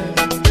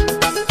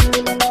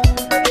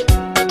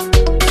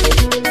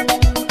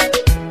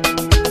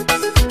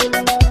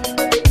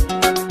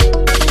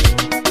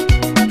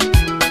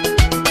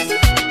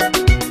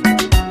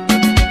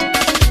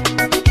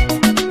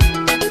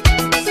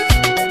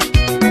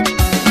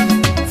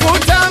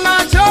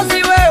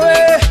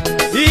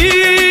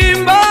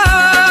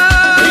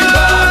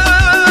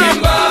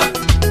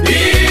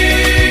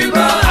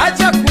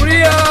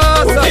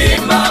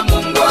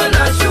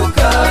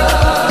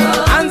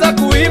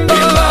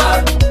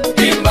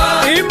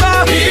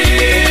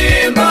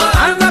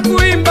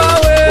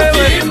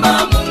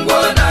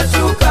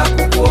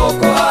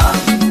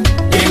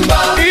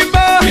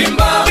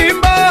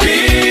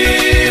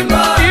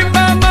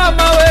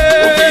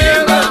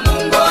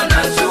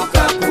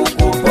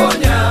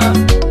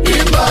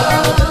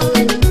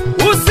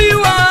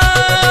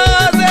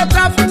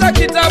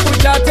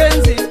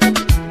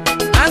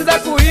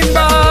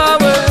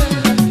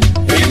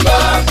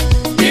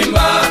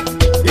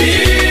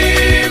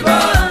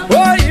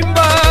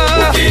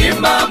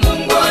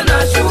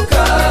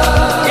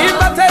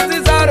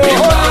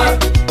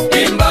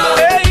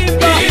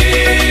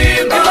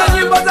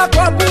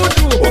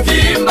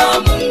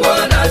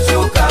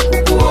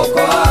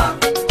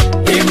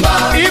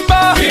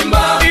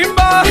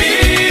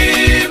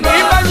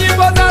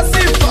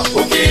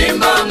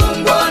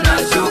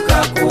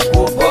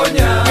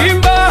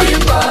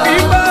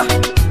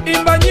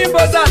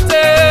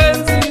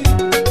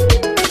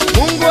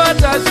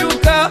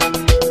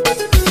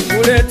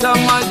 Kuleta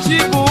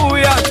majibu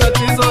ya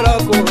tatizo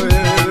lako wewe.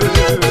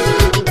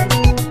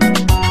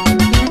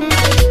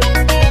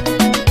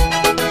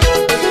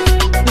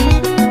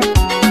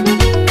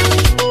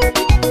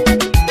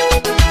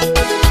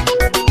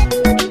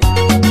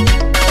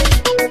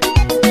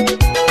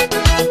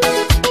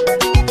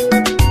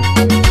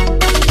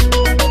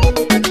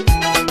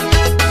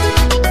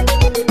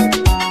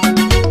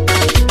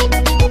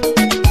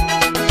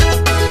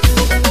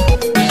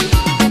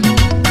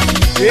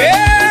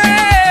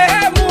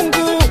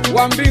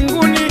 Wa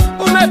mbinguni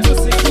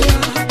umetusikia,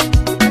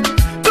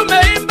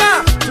 tumeimba,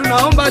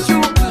 tunaomba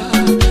shuka,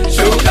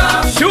 shuka,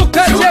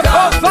 shuka,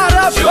 Jehova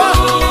Rafa,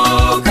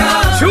 shuka,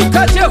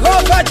 shuka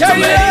Jehova Jireh,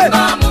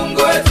 tumeimba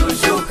Mungu wetu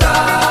shuka,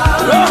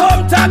 Roho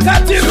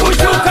Mtakatifu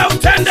shuka,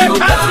 utende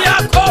kazi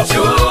yako,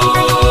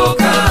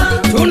 shuka,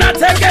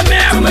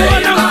 tunategemea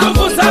kuona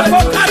nguvu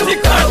zako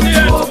katikati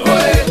yetu,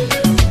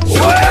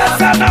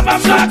 uweza na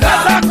mamlaka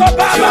zako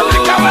Baba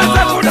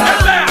vikaweza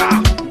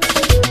kutembea,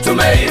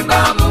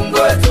 tumeimba Mungu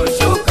wetu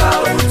shuka,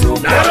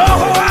 utupe na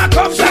Roho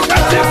wako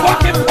Mtakatifu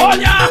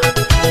akiponya,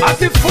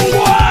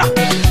 akifungua,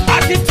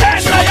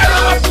 akitenda yale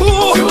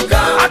makuu,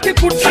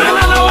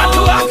 akikutana na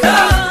watu wake,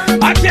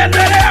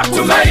 akiendelea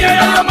kufanya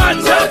yale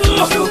maajabu.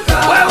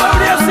 Wewe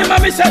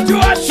uliyesimamisha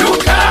jua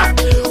shuka,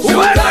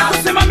 uweze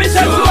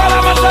kusimamisha jua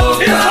la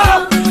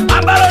matatizo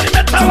ambalo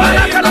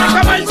limetawala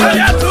katika maisha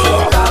yetu.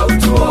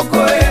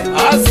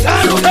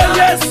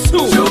 Asante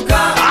Yesu,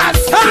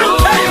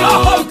 asante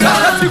Roho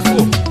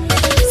Mtakatifu,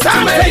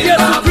 asante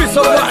Yesu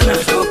Kristo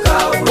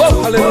Bwana.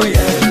 Oh,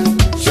 haleluya.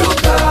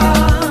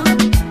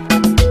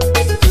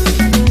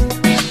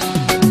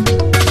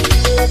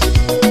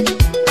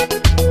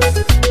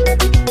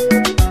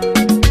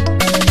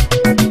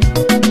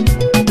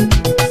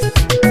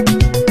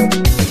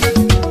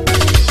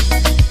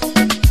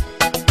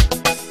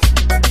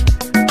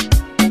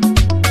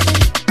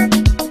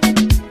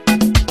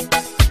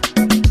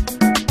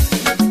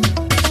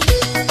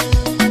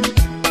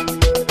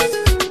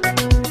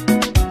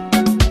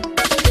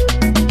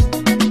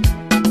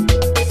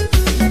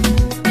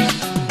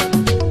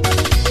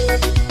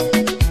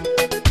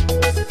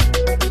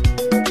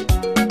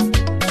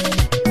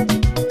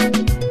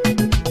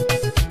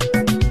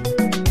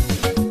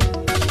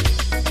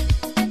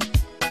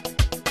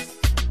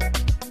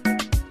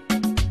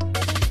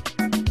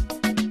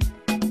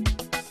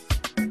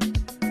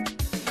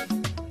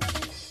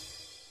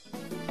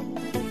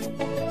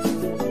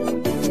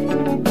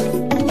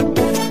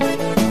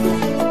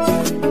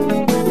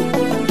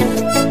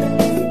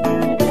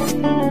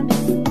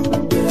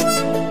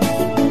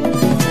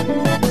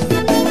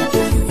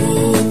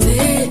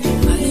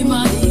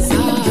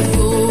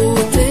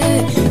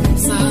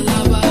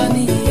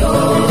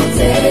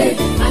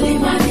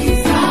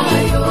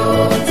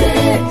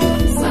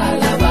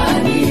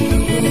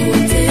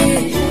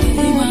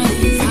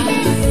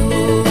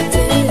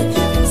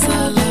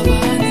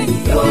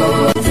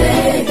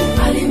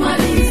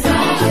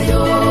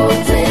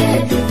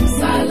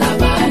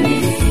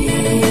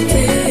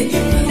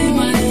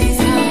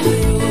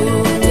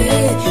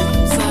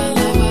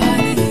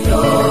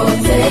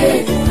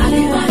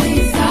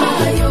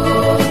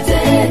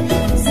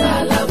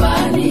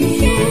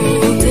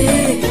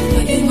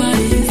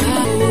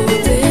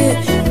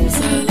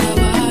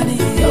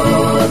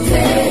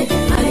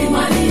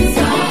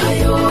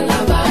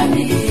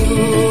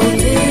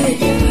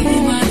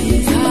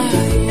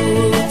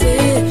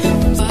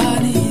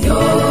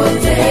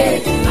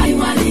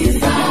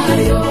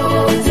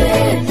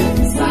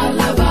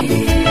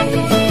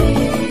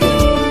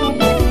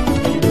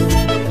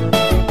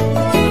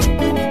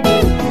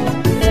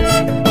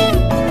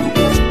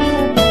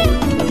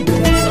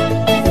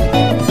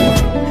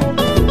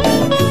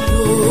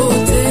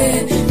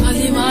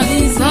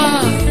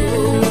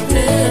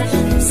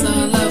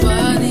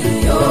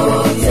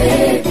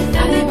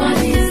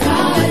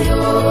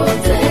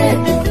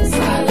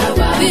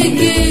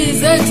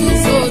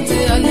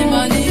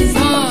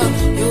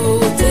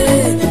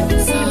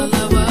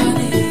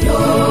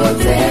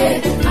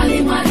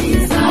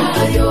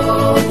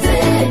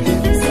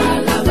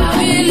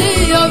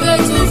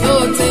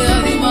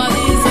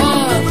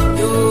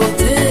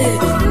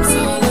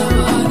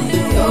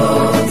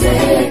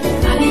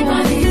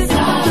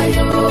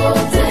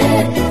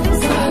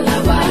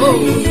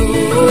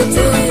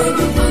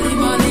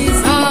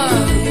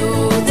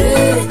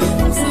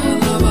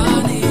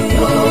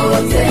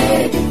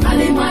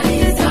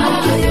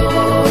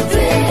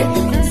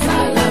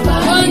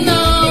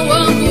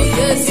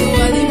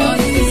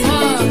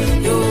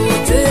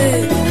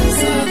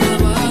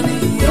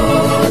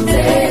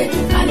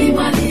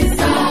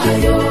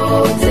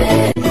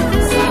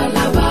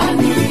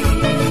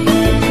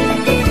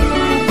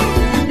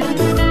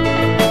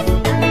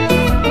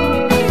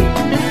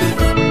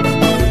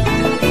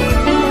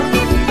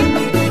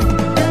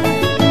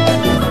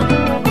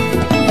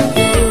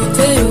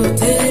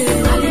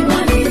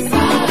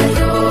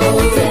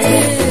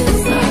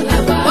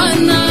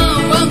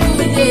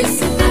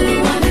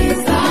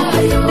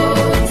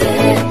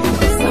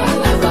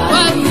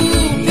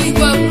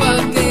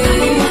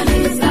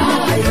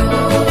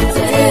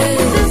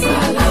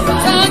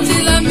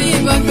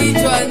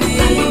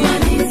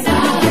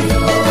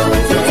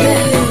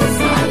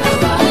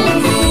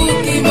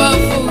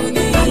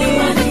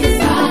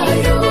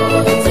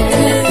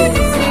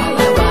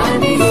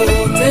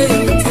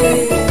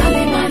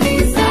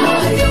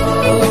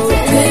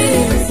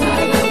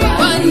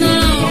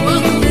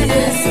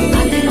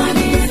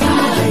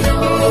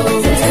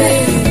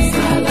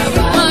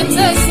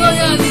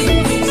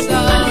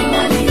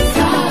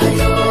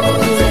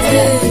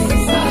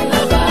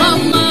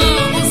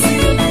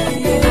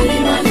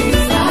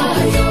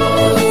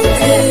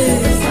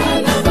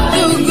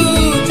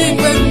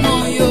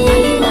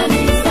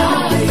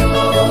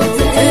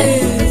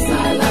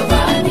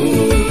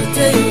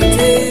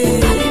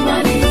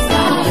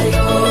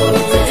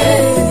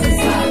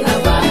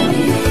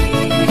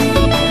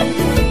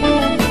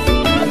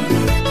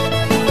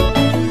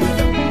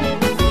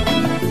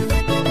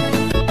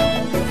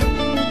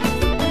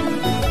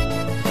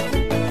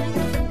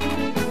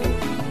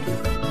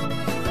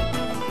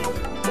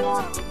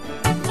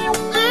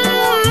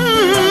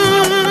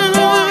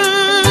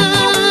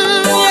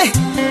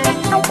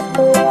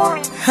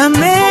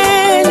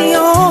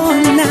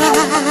 Ameniona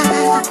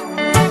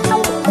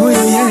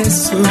huyu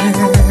Yesu.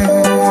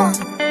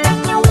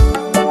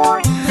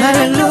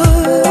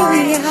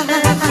 Hallelujah.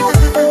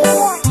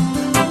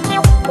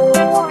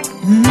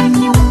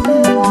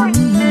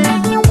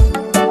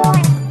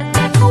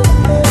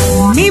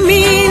 Mimi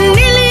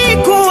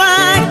nilikuwa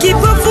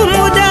kipofu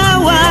muda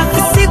wa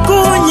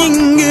siku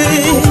nyingi,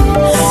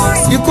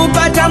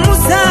 sikupata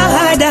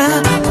msaada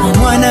wa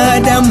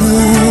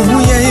mwanadamu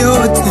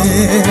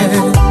yeyote.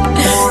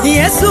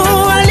 Yesu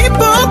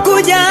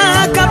alipokuja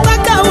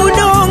kapaka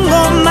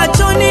udongo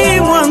machoni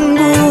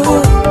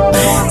mwangu,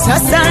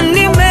 sasa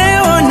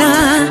nimeona,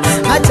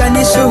 acha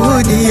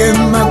nishuhudie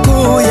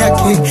makuu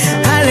yake.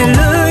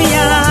 Hallelujah.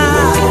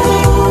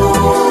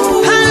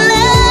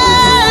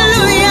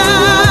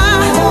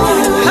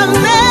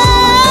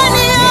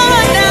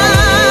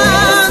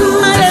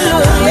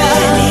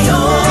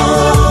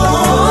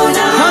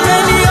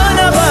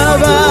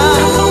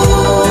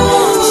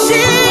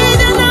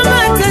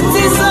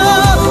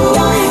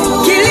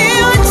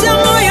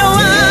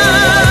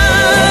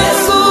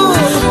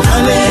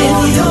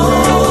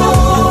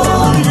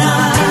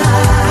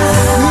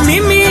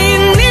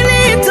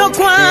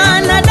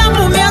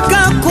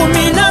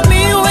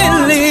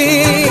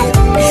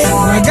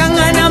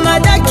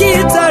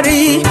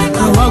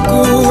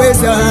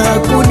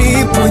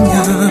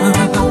 Kuniponya.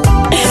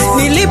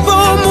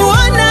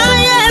 Nilipomuona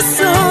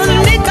Yesu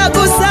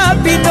nikagusa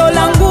pindo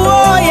la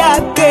nguo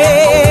yake,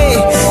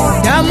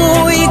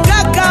 damu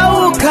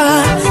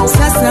ikakauka,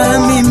 sasa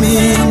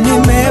mimi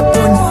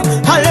nimepona.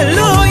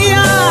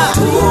 Hallelujah.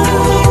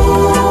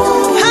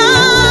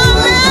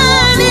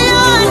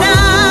 Ameniona,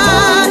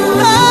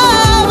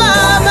 oh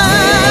Baba,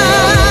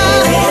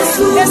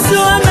 Yesu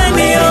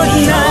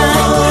ameniona.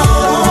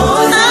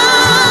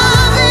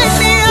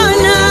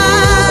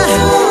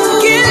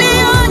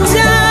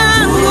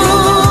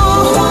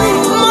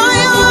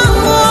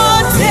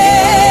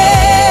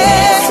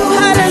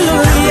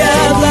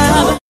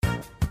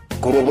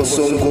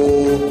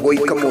 Kurobosongo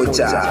goika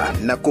moja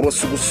na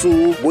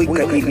kurosugusu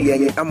goika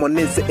irianye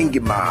amonese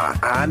engima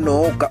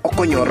ano ka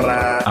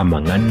okonyora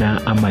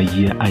amangana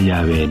amaye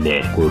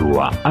ayabene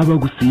kurwa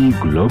abagusi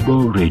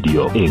Global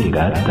Radio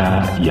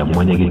engata ya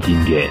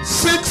Mwanyagetinge. 6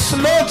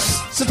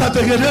 slots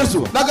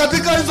zitatengenezwa, na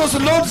katika hizo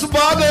slots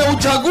baada ya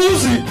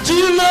uchaguzi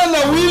jina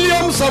la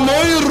William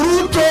Samoei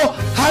Ruto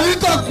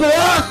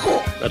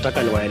halitakuwako.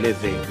 Nataka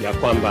niwaeleze ya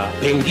kwamba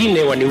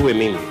pengine waniue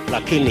mimi,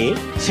 lakini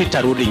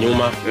sitarudi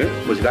nyuma.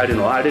 Muzikali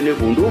no hali ni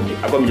bunduki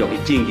akomyo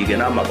kitingi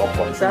gena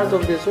maboko. Sasa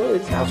of the soul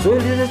is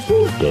absolutely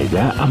true.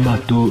 Tega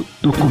amato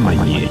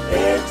tukumanye.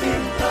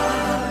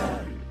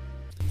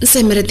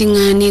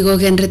 Semeretinga ni go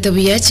genreta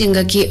biya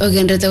chingaki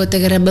ogenreta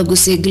gotegera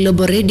bagusi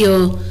Global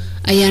Radio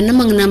ayana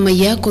mangna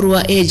maya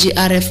kurwa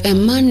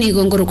AGRFM ni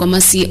gongoro kwa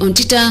masi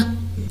ontita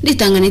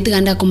ditangani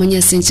tiganda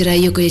kumanya senchira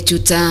yoko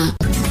yechuta.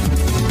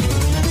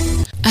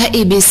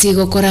 IEBC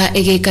gokora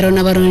egeikaro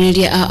na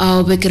baroneria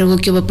ao bekero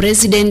kyoba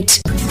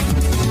president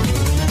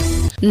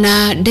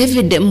na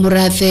David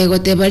Murathe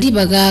gotebali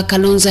baga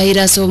Kalonzo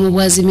Iraso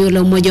mubwazimio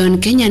la umoja wa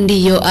Kenya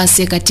ndiyo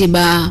ase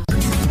katiba.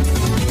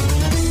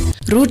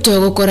 Ruto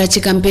gokora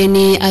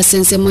chikampeni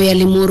asensemo ya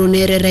Limuru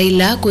nere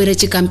Raila kuire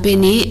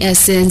chikampeni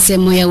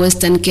asensemo ya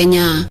Western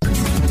Kenya.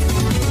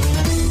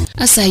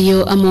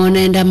 Asayo amona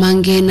enda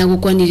mange na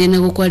gukwanire na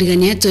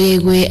gukwarigania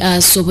toyegwe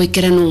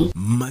asobokerano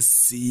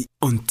masi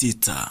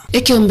ontita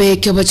ekiombe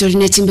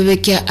kyobacholine chimbebe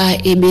kya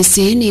IEBC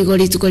ni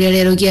goli tukolia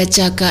lero gya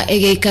chaka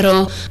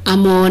egeikaro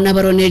amona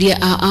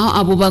baroneria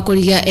abo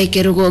bakoliga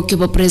ekerogo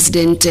kyoba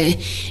president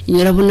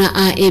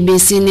nyorabuna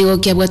IEBC ni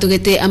gokya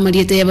bwatogete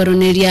amariete ya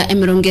baroneria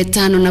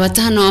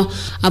 55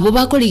 abo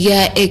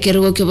bakoliga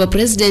ekerogo kyoba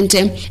president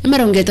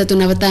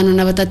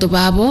 35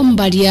 babo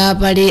mbalia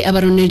bale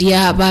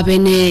abaroneria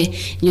babene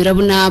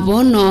nyorabuna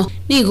bono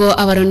nigo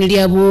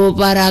abaroneria bo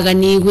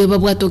baraganigwe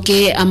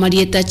babwatoke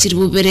amarieta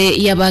chiribubere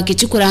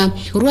yabakichukura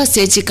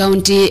Ruasechi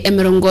County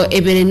emerongo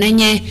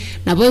eberenanye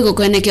naboigo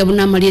kweneke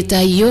buna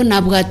amarieta yo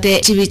nabwate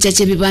chibicha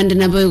chebibande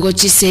naboigo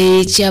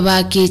chisei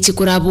chabaki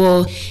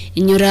chikurabo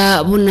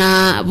inyura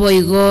buna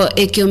boigo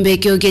ekiombe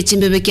kyoge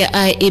chimbebe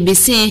kya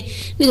IEBC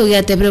nigo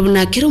gyatebere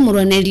buna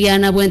kirumurwaneria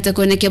nabwente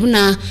kweneke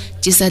buna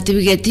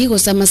chisatifigeti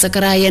gosama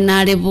sakaraya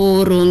nare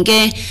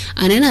burunge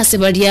anena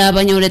sebalia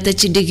banyorete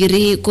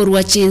chidigiri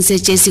korwa chinse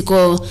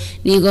chesiko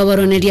nigo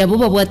baroneria bo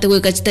babwate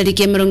gweka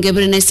chitariki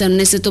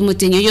 25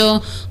 mutinyo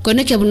yo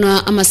koneke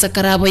buna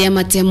amasakarabo ya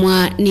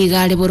matemwa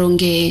nigale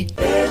burunge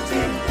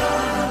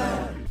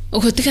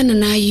ukotikana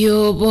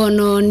nayo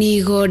bono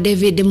nigo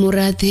David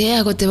Murathe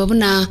agoteba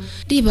buna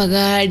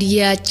libaga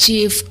lia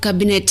Chief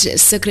Cabinet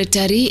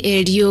Secretary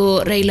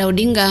Elio Raila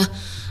Odinga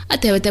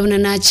atebetebuna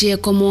nache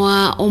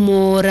komoa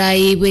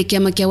omorai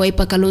bwekiama kia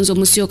Wiper Kalonzo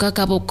Musyoka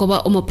kabokoba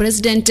omo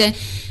president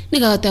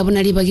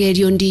nigagotabuna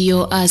libagerio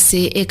ndiyo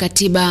ase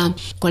ekatiba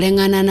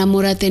kolengana na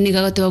murate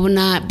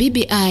nigagotabuna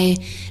BBI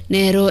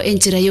nero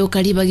enchira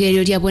yoka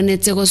libagerio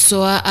lyabonetse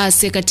gosoa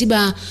ase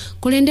katiba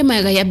kulende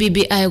maega ya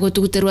BBI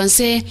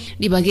gotuguterwanse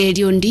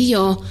libagerio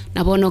ndiyo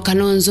nabono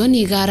Kalonzo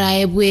nigara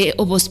ebwe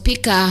obo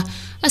speaker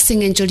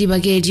asengencho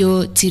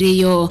libagerio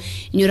tiriyo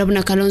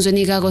nyorabuna Kalonzo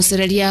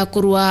nigagosereria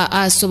kurwa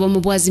asobo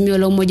mubwazi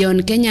miolo umoja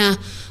wa Kenya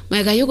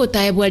maega yugo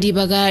taebwa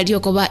libaga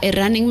lyokoba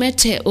running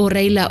mate o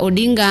Raila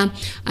Odinga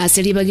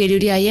aselibagerio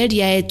lya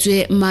yeria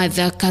etwe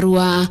Martha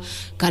Karua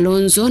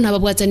Kalonzo na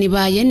babwatani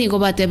baye nigo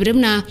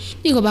batebiremna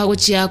nigo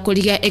baguchia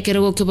koliga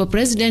ekerogo kyo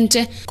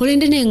president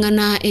kulinde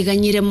nengana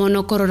eganyire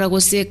mono korora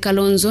gose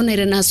Kalonzo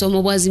nere naso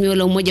mubwazi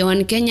miolo umoja wa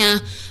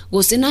Kenya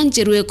gose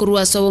nancherwe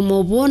kurwa sobo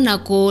mobona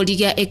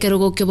koliga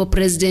ekerogo kyo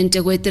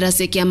president gwetera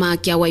sekiama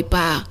kya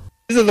Wiper.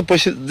 These are the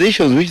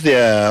positions which they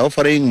are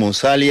offering.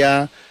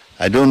 Musalia,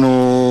 I don't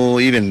know,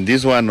 even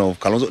this one of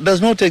Kalonzo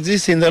does not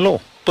exist in the law.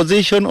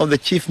 Position of the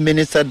chief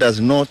minister does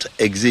not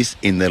exist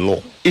in the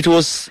law. It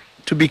was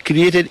to be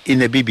created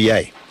in a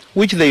BBI,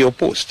 which they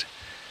opposed.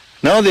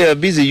 Now they are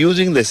busy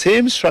using the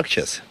same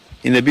structures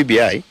in the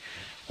BBI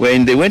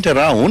when they went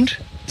around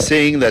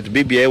saying that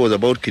BBI was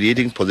about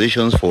creating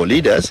positions for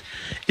leaders.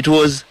 It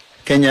was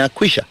Kenya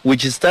Kwisha,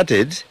 which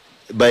started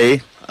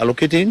by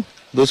allocating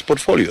those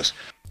portfolios.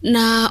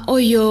 Na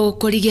oyo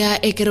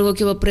koliga ekerogo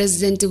kiwa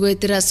president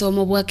gwetera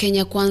somo bwa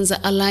Kenya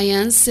Kwanza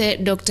Alliance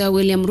Dr.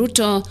 William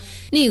Ruto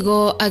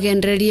nigo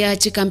agenderia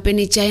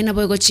chikampeni chaina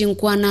boygo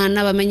chinkwana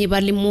na bamenyi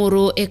bali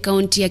muru e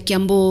county ya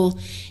Kiambu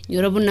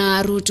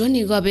nyorobuna Ruto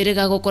nigo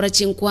aberega gokora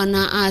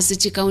chinkwana ase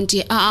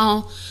chikaunti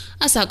ao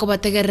asa ko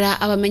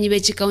bategera abamenyi be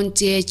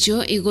chikaunti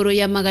echo igoro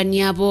ya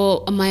magani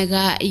abo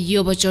maega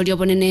yobo chorio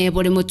bonene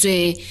bole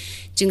mutwe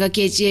chinga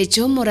kechi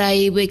echo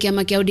murai bwe kya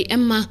makiaudi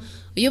emma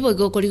yobo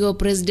gokoligo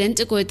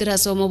president koetera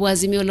somo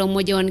bwazimio lo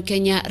umoja wa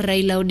Kenya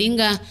Raila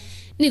Odinga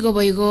nigo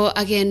boigo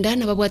agenda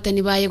na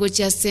babwatani baye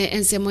gochase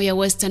ensemo ya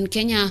Western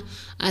Kenya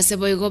ase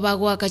boigo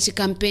bagwa kachi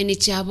kampeni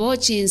chabo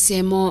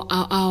chinsemo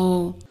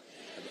ao.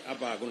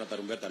 Hapa hakuna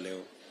tarumbeta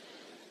leo.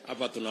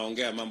 Hapa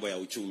tunaongea mambo ya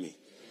uchumi.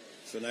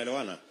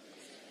 Tunaelewana?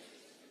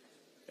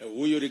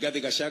 Huyu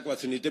Rigathi Gachagua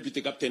ni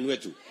deputy captain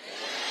wetu.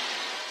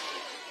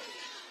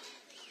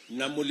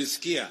 Na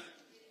mulisikia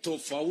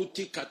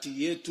tofauti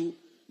kati yetu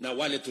na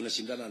wale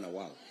tunashindana na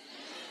wao.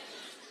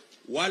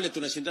 Wale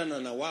tunashindana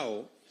na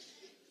wao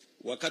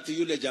wakati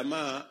yule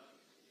jamaa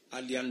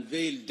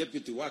aliunveil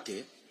deputy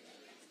wake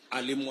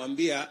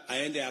alimwambia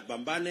aende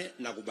apambane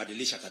na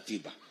kubadilisha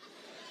katiba.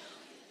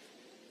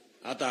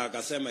 Hata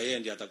akasema yeye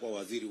ndiye atakuwa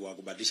waziri wa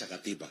kubadilisha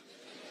katiba.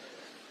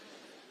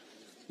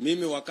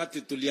 Mimi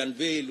wakati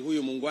tuliunveil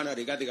huyu mungwana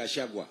Rigathi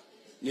Gachagua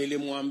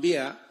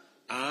nilimwambia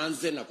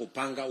aanze na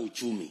kupanga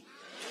uchumi.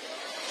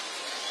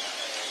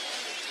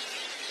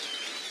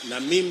 Na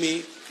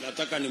mimi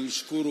nataka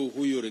nimshukuru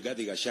huyu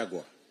Rigathi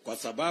Gachagua kwa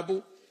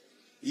sababu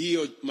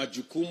hiyo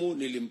majukumu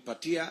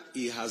nilimpatia,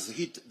 he has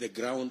hit the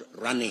ground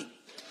running.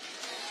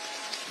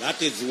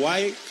 That is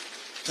why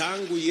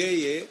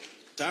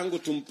tangu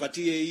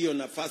tumpatie hiyo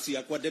nafasi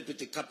ya kuwa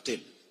deputy captain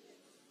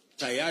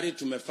tayari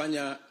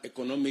tumefanya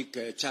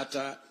economic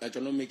charter,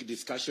 economic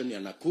discussion ya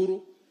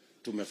Nakuru,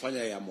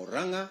 tumefanya ya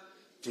Murang'a,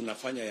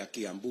 tunafanya ya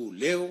Kiambu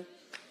leo,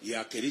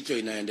 ya Kericho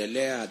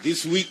inaendelea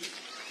this week,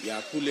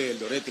 ya kule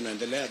Eldoret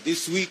inaendelea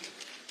this week,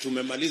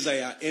 tumemaliza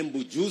ya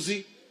Embu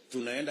juzi,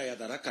 tunaenda ya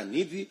Tharaka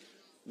Nithi.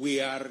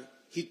 We are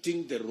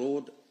hitting the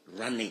road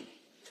running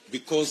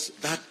because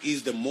that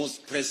is the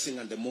most pressing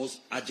and the most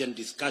urgent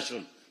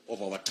discussion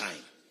of our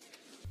time.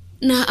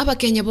 Na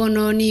abakenya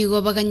bono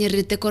nigo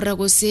baganyerite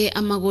koragose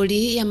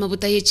amagori ya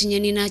mabuta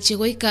yechinyeni na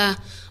chigoika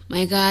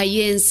maiga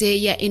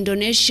yense ya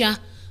Indonesia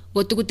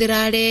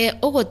gotuguterare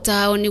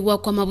ogotao nigwa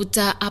kwa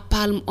mabuta a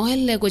palm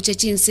oil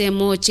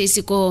gochechinsemo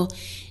cheisiko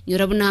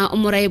nyorabuna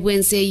omurai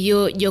bwense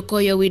yo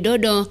Jokoyo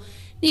Widodo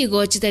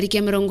nigo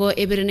chitariki mirongo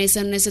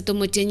 27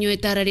 motenyo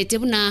etararete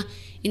buna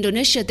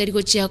Indonesia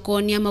tariko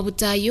chiako ni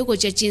amabuta yo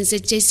gochechinse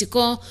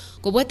cheisiko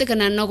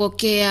kobwatekana nogo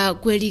kea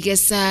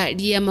kweligesa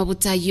lia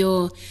mabuta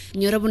yo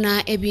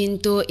nyorabuna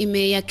ebinto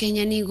ime ya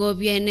Kenya nigo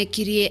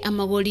byenekirie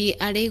amagori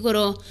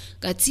alegoro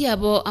kati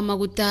abo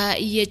amaguta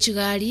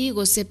yechigari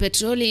gose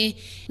petroli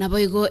na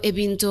boigo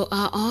ebinto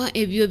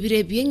ebyo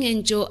bire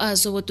byengenjo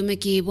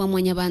asobotumeki bwa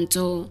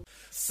mwanyabanto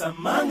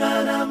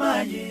Samangana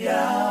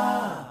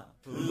magia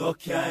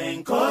Lokia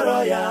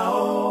enkoro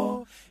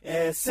yao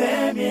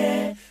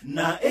Esemie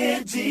na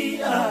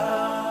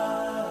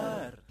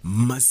AGR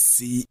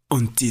Masi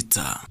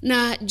Ontita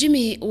na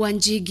Jimmy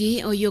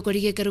Wanjigi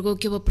oyokorige karugo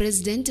kyo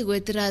president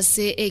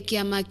gweterase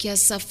ekiama kya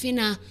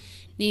Safina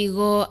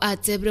nigo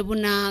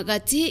atebrebuna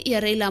gati ya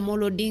Raila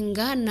Amolo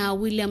Odinga na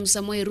William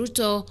Samoei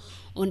Ruto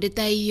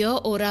ondeta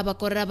iyo oraba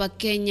koraba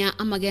Kenya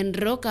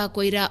amagendro ka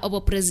koira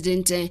obo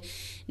president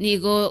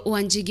nigo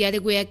wanjigi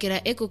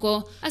aligweyakira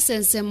ekoko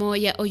asensemo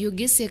ya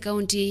Oyugisi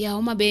county ya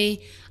Homa Bay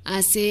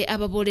ase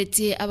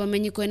ababoleti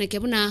abamenyi kweneke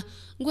buna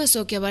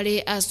ngwesoke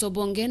bale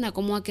asobonge na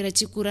komwakira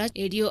chikura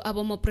elio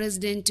abomo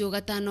president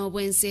ogatano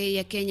bwense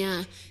ya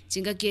Kenya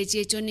chinga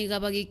kiecho niga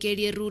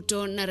bagikerie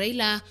Ruto na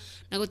Raila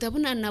na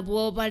gotabuna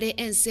nabwo bale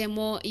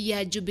ensemo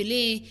ya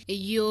Jubilee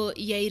iyo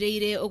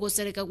yaireire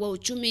ogosereka gwa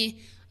uchumi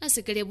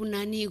asekere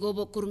bunani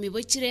gobokurumi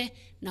bochire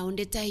na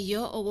ondeta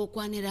iyo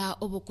ogokwanira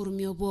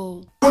obokurumi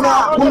obo.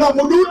 Kuna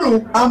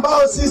mududu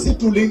ambao sisi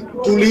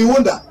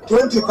tuliunda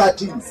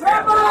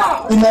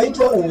 2013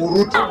 inaitwa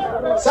uhurutu.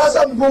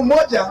 Sasa mguu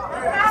mmoja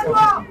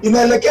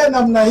inaelekea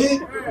namna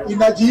hii,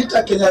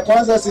 inajiita Kenya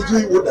Kwanza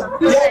sijui UDA. Ya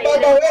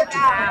baba wetu.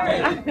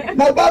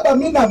 Na baba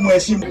mimi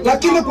namheshimu,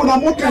 lakini kuna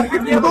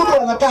mdudu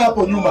anakaa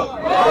hapo nyuma.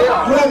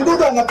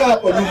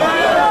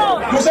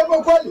 Kusema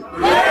kweli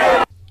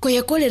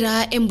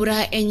Koyekolera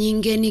embura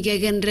enyinge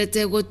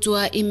nigegendrete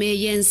gotua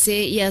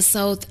imeyense ya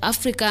South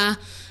Africa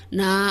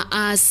na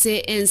ase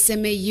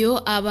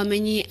ensemeyo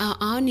abamenyi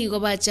nigo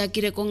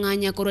bachakire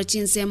konganya koro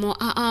chinsemo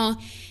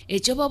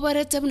echo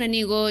babarete buna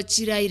nigo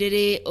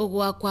chirairere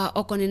ogwa kwa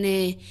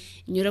okonene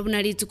nyora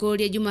buna rituko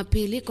lya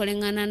Jumapili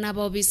kolengana na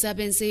babisa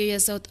benseyo ya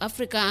South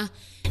Africa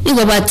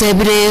nigo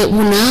batebire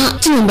buna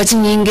chinyumba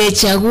chinyinge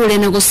chagule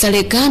na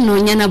gusareka no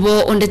nyana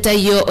bo ondeta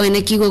yo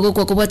onekiwe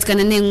gokwa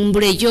kubatikana ne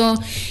ngumbure yo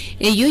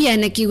eyo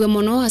yanekiwe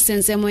mono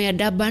asensemo ya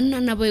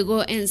Durban na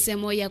boigo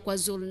ensemo ya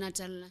KwaZulu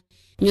Natal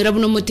nyora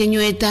buno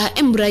mutenyo eta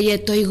embura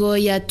yeto igo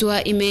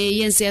yatua ime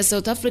yense ya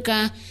South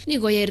Africa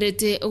nigo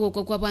yerete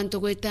ogoko kwa bantu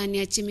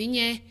gwetania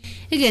chiminye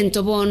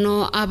egento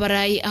bono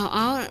abarai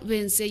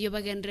bense yo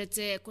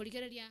bagendrete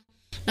koligereria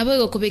nabo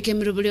igo kubike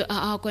mirubulyo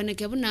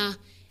kweneke buna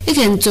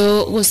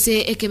egento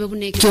gose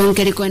ekebebune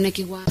kyonkeri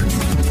kweneke gwa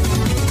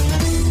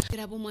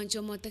kirabu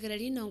mwancho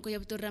motegereri nonko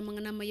yabutora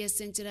mangana maya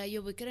senchira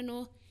yo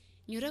bukereno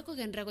nyora ko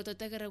gendra ko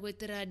totegera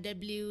gwetera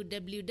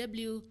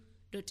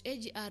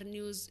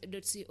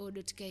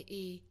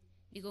www.agrnews.co.ke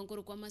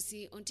nikonkuru kwa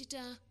masi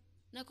ontita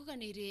na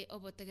kukanire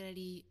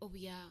obotegereri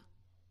obuya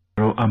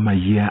ro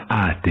amaya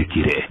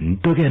atekire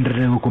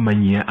ntogendere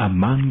kumanyia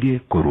amange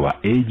korwa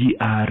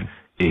AGR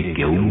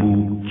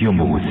ekeumbu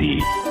kyomugusi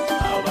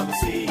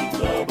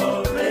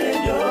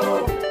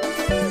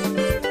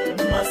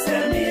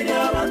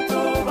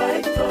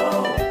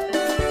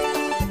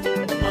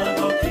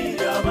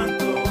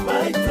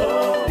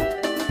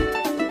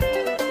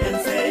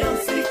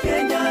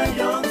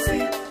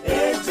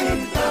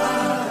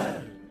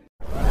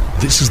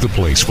This is the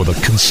place for the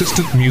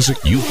consistent music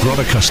you've grown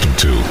accustomed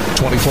to.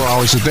 24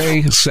 hours a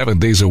day, 7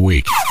 days a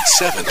week.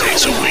 7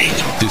 days a week.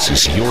 This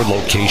is your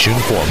location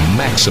for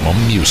maximum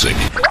music.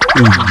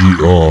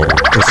 AGR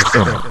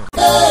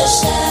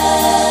FM.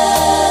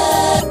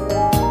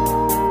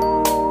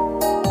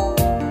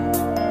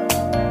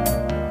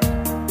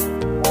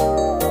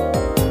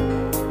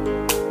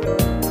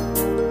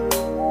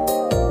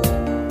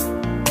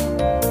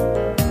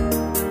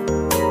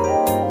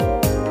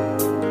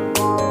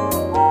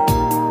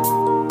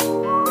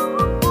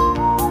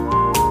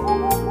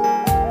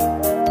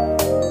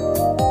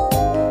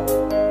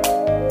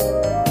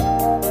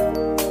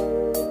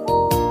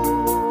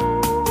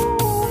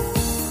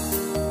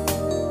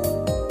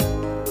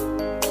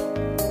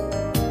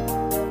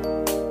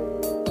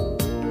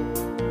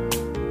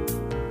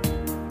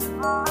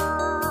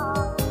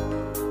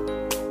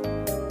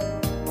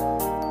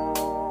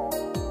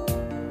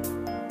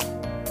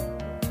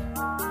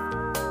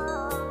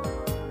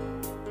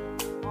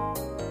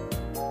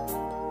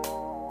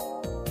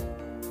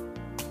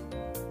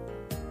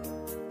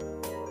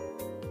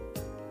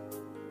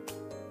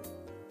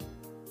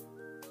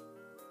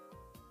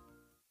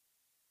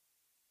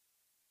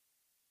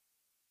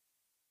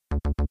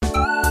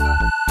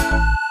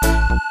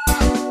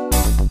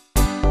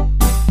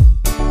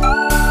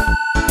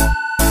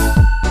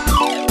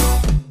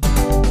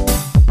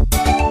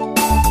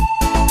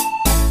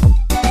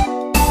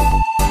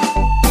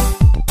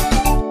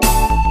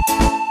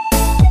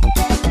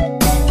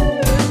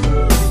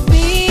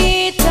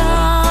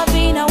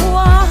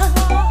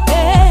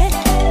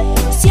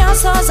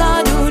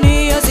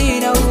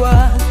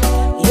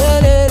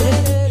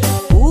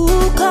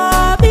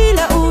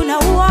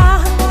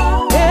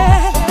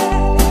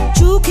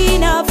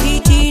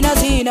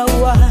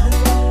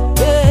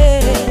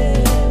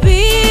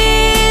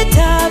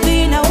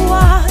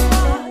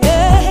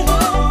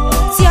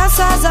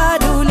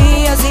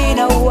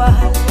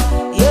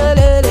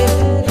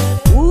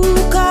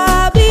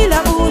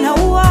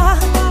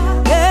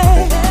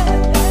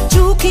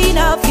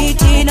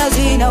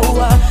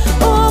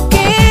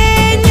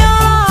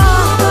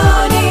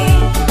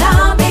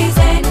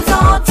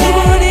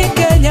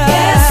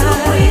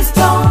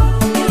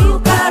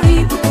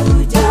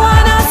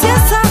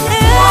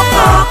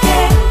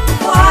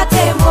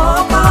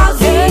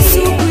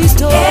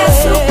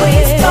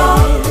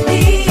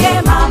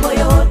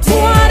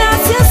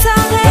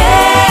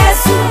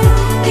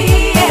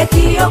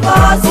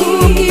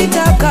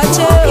 Ukitaka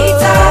cheo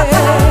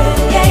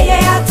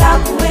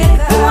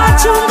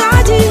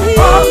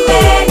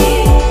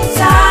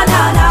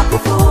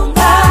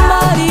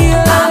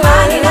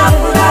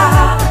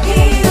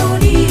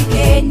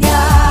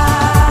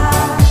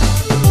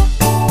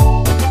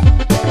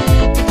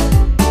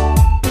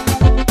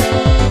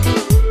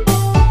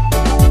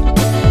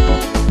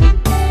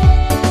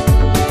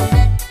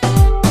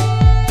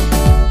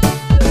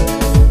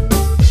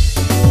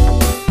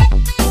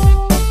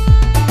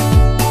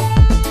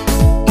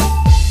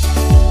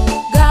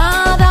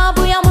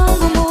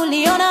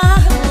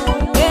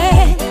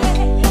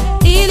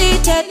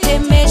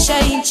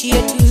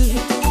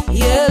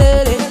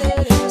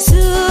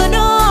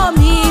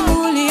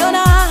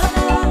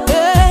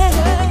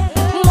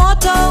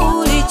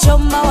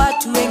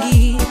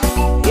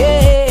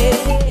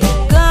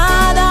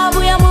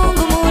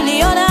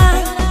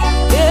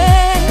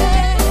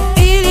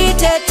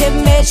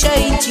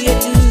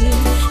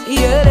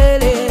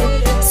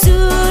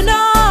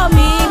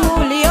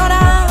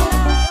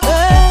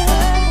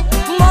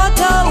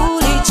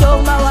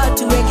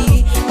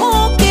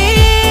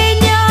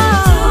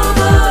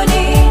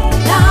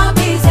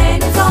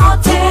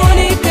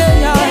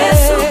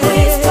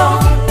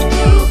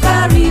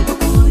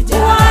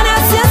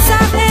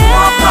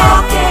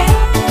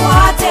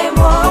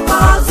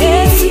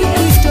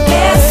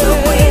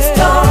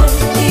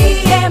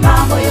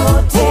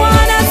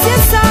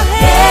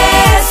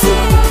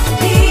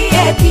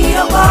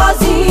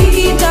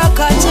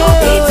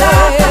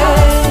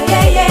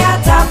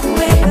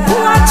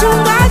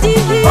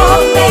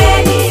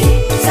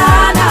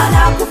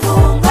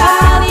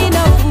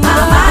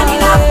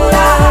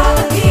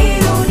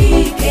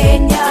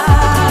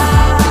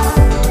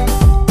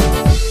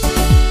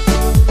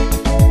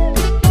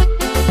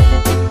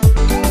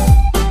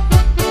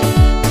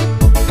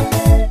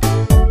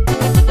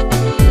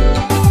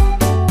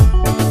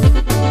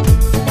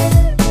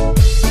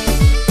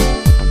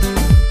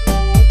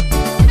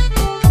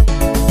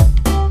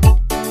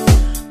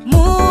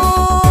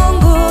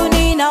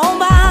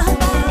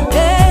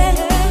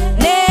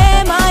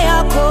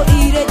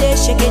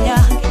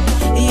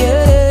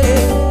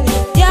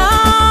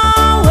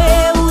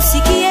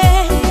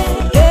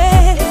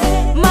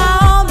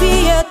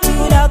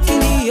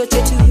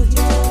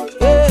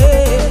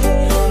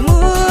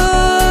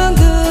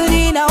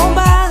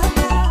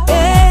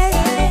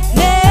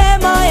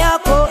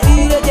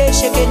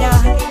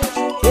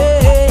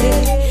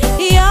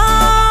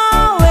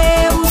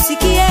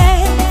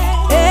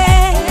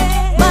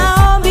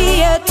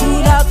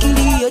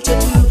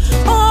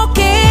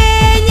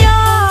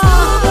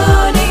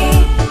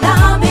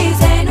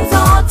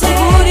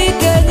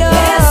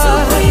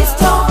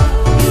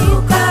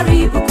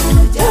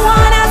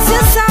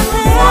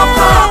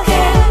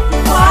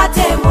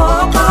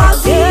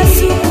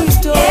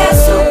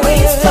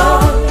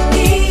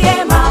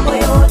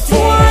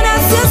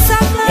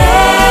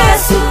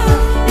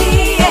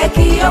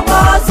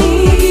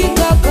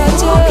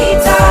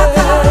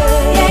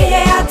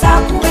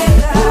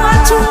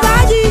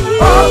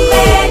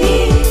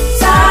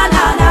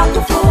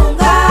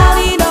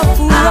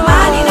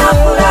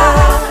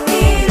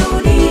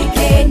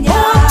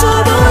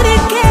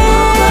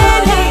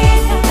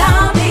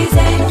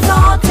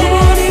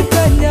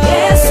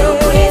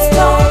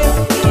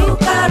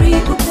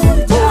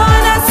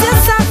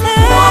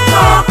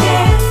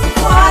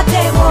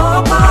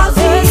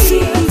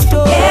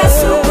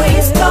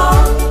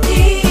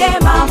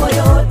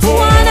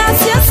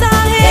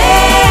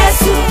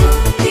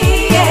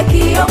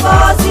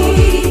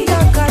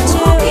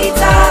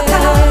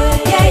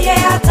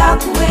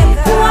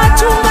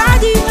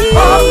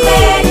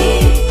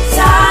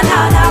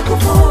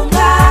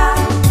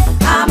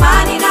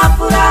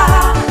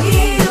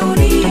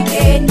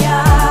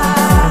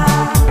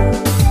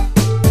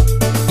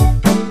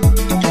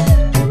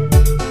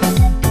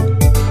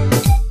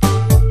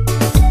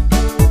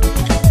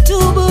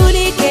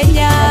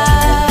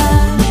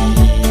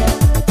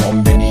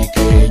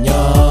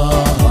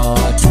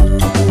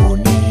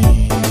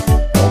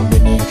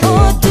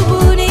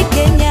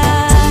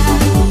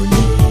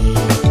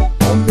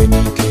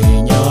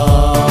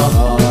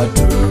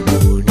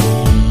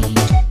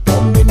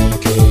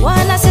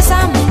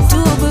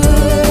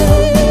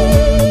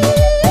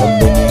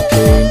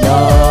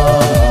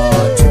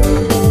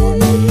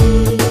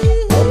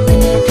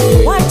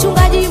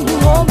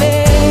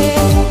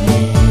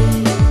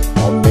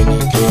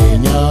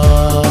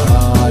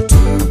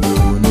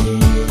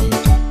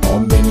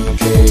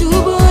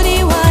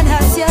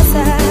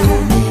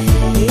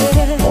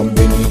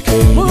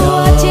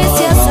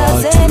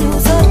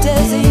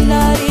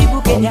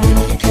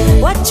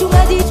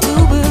wachungaji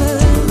tubu,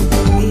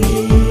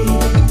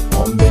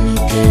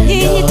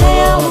 hii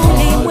taya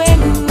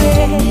ulimwengu.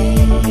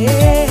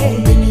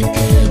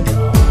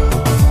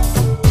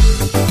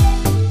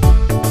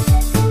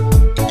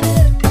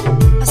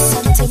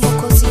 Asante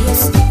Mwokozi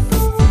Yesu,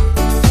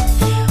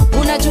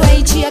 unajua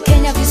nchi ya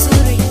Kenya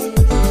vizuri,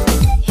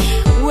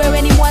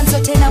 wewe ni mwanzo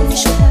tena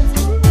mwisho.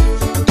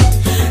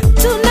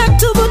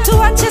 Tunatubu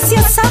tuache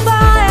siasa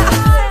mbaya,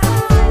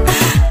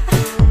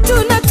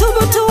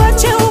 tunatubu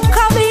tuache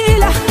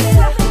ukabila,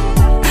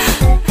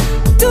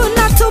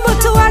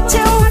 tunatubu tuache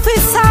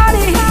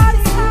ufisadi.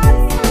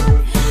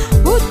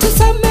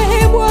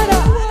 Utusamehe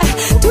Bwana,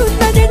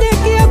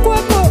 tunanyenyekea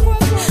kwako,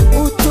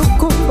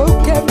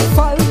 utukumbuke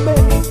Mfalme.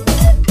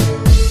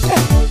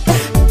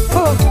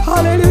 Oh,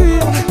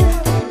 haleluya.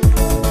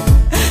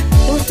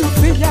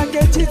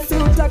 Utufinyange jinsi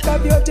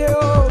utakavyo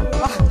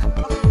Jehova,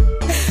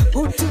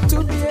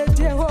 ututumie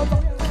Jehova.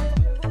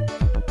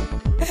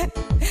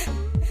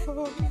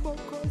 Oh,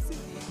 Mwokozi.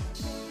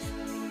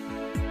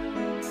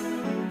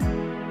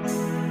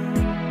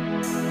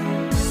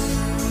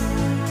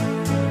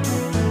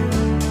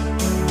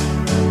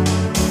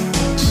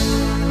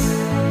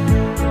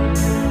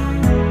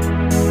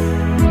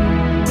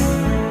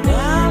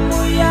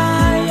 Damu ya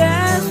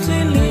Yesu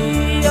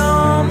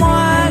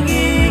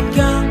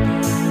iliyomwagika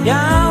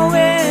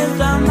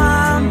yaweza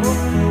mambo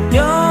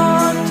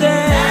yote.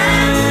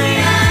 Damu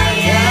ya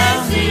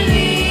Yesu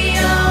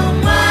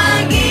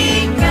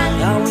iliyomwagika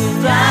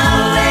yaweza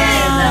mambo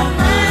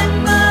yote.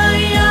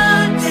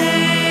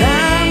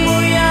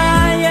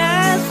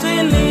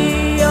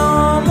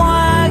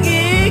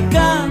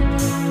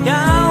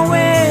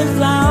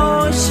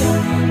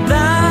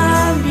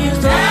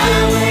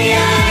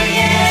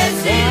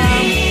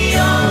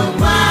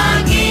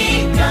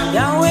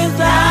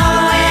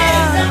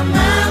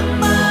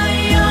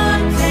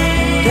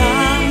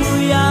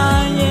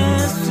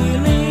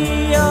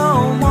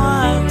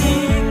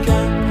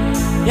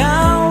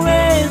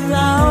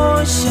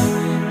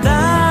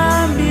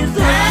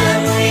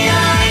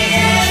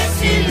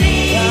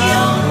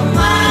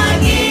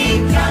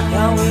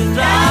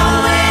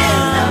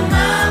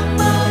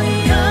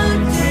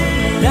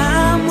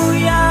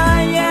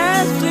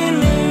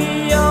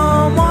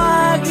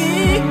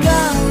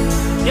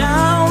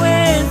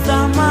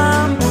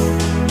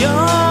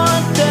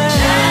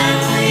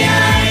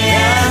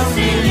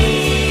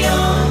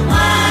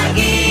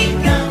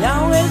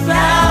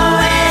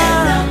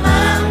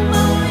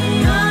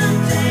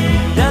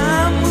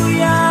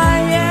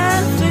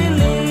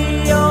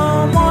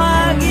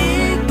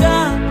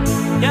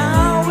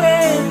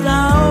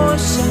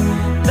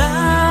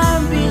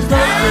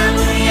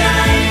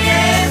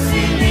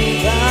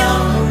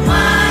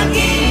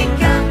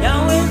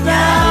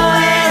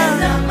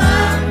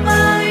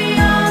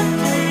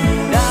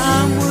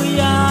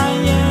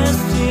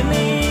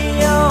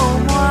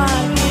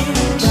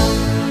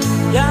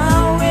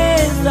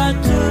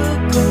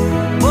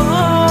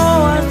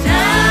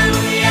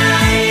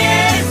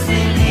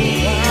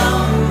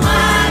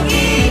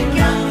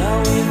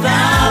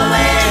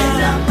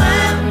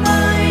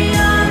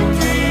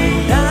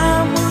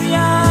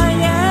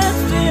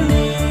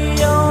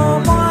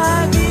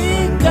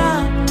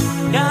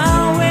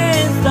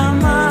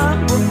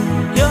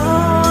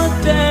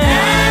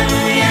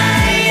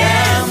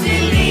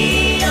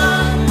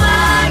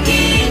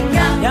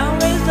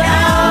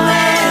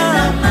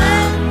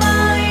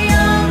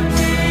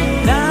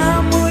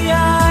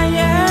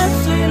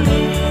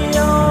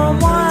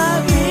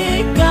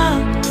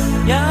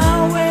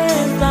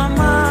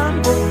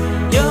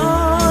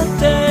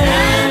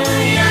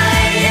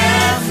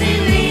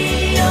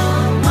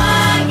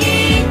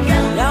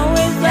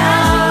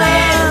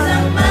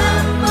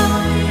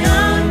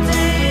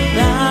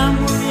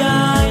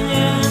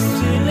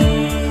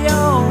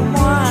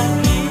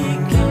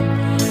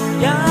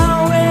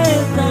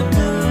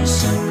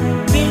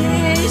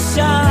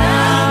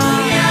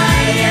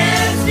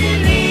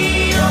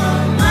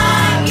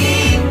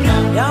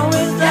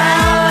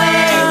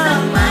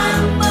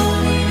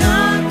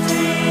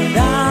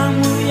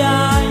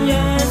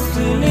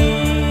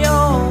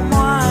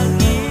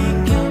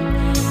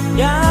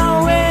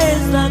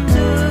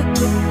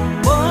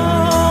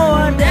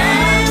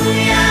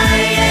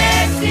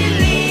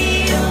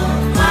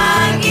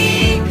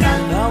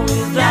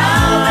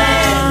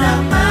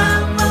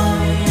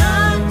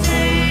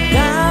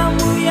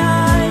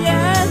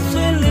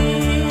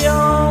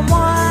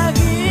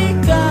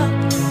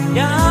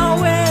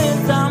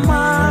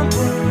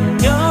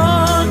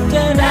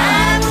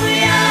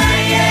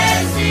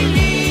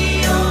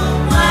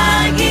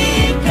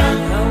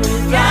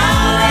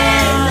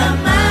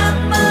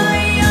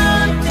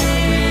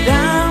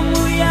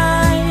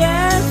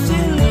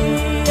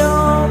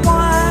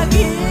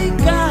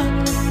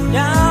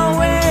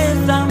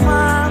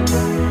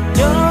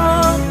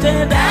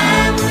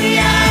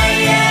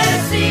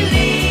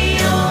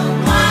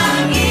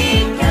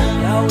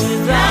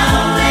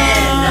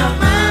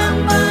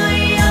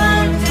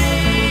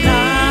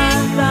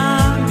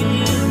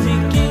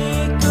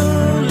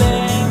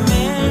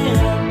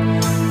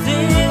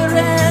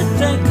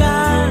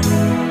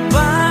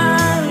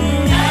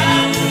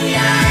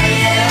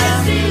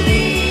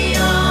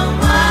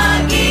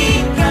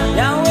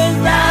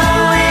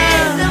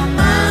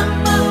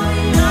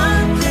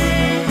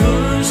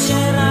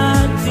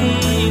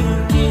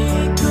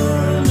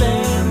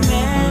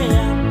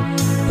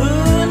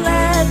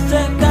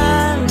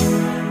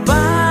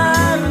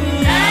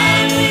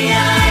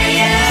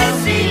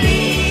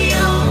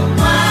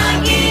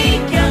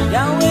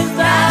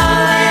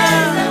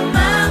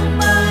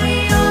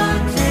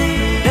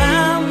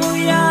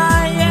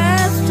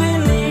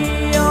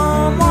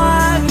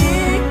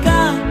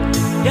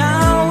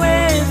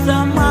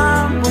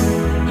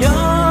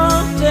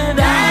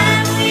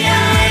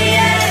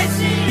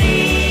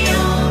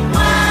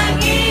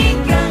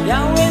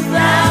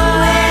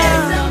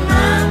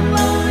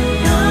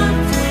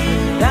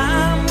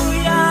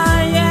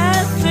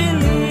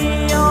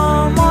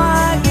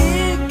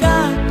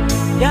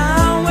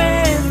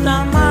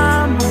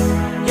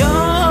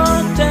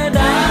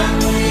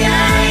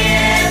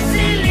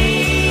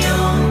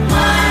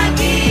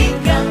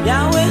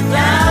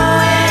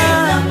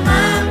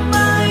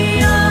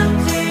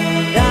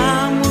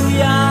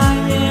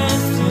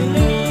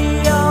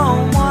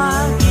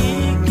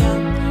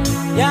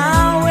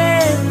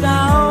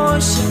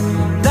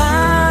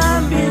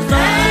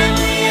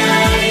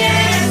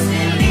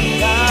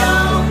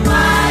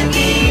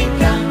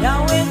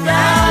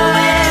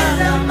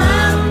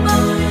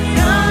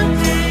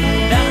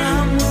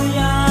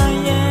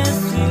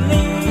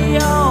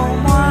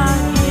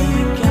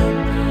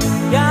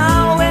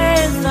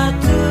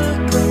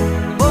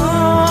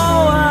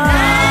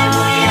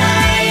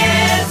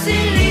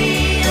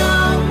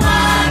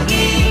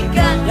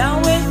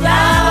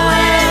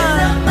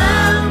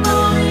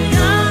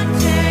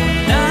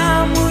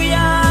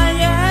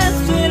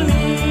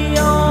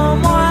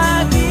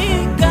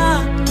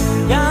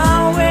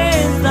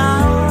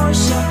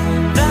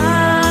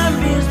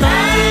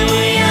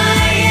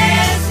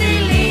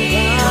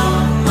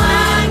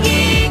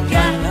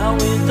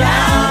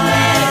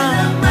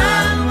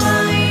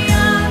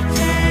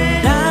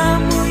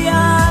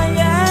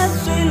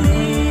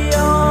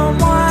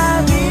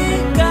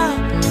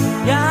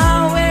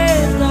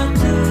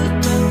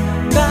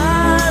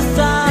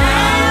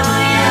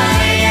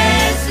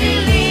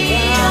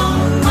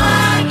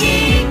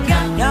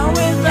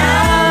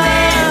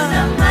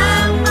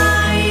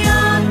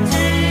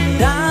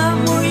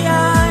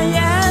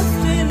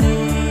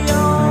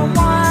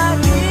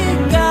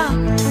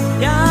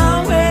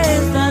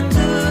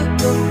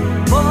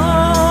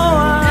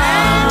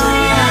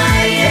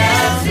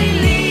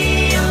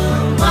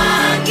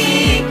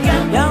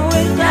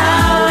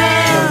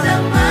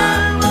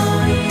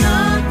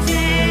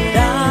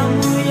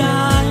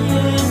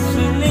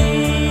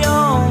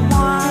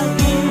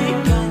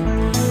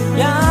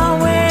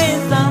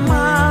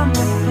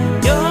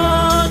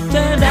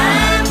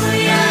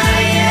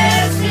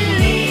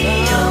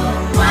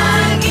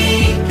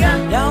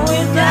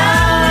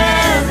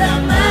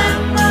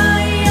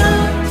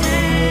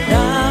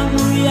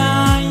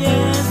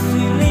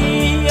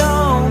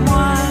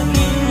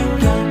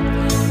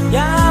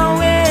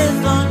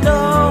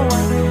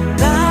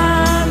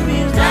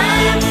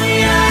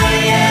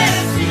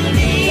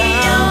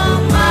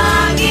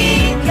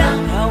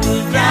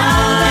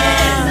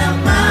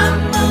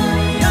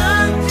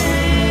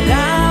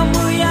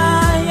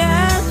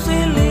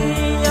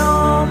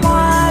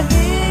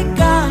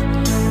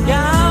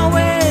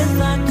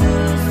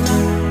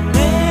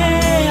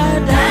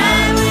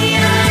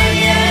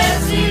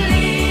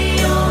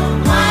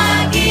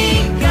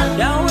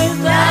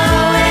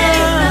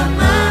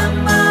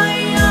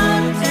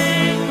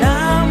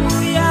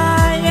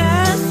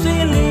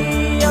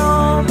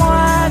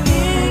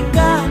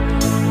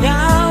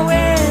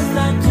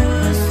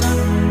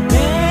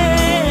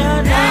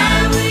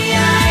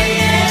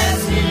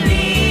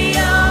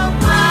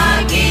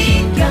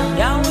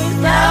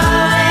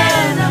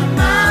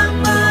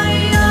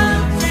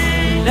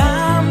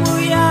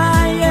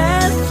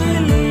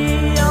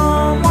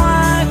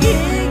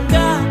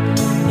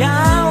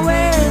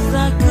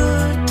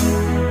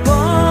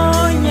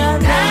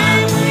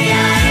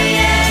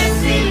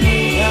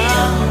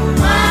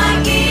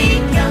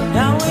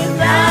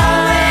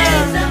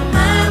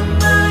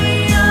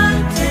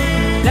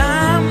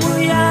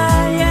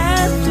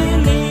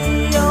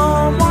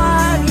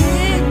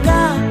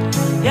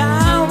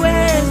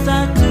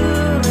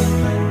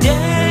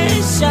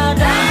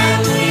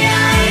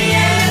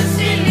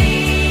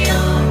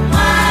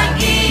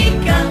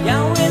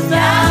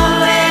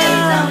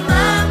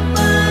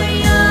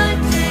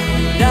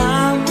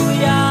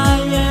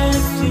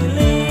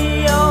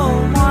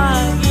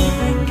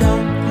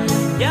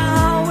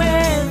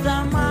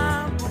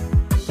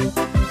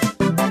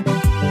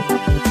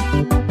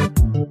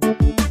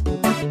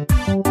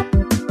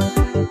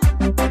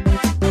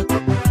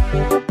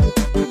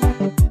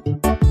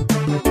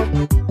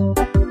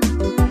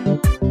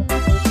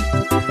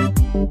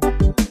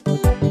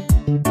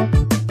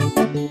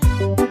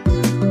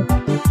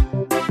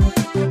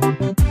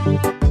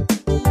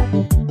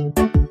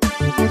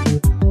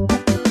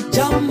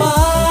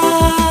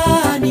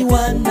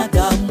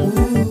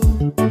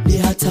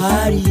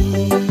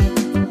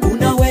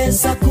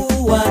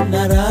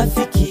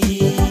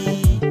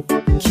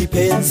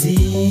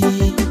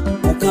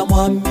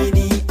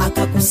 ukamwamini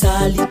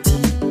akakusaliti,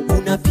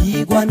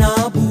 unapigwa na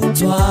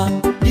butwa.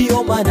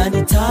 Ndio maana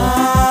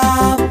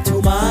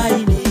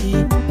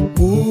nitamtumaini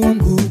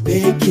Mungu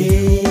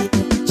pekee.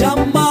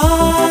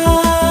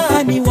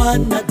 Jamani,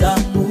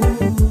 wanadamu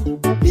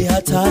ni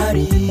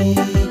hatari.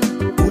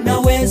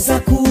 Unaweza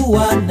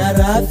kuwa na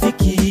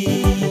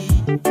rafiki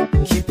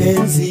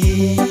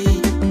kipenzi,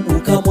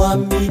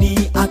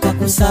 ukamwamini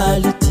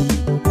akakusaliti,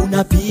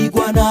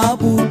 unapigwa na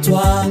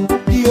butwa.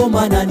 Ndio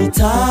maana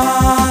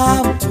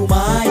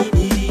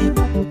nitamtumaini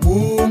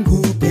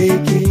Mungu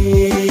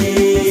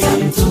pekee.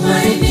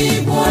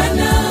 Nitamtumaini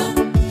Bwana,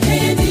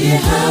 yeye ndiye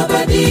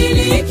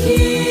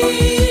habadiliki.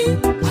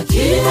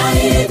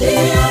 Akiahidi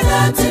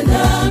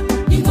anatenda,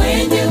 ni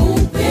mwenye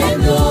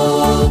upendo.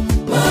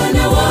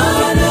 Maana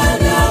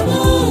wanadamu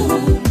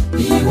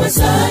ni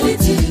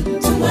wasaliti,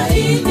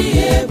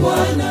 tumainie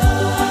Bwana.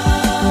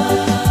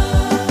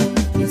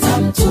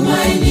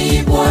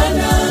 Nitamtumaini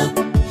Bwana,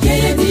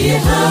 yeye ndiye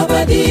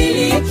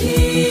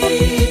habadiliki.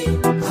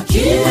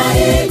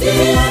 Akiahidi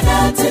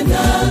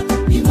anatenda,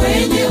 ni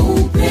mwenye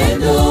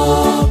upendo.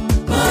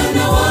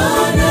 Maana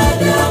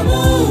wanadamu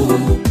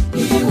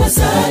ni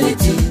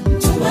wasaliti,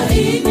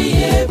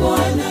 tumainie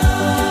Bwana.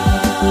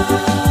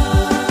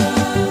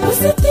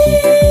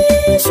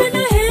 Usitishwe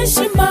na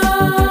heshima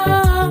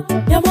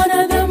ya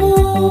mwanadamu,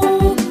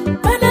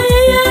 maana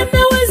yeye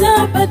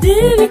anaweza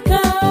badilika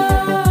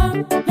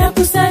na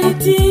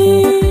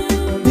kusaliti.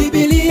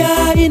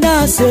 Biblia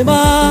inasema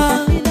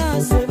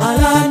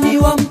alani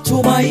wa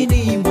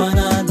mtumaini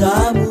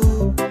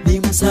mwanadamu ni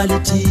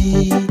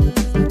msaliti,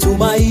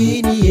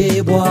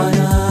 mtumaini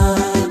Bwana.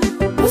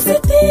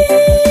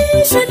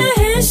 Usitishwe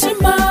na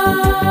heshima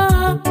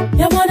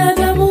ya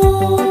mwanadamu,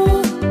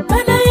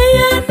 maana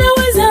yeye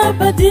anaweza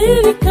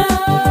badilika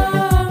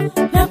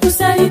na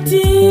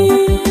kusaliti.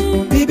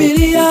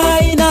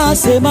 Biblia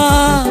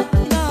inasema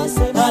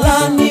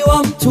alani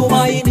wa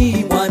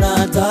mtumaini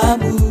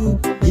mwanadamu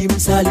ni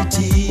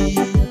msaliti,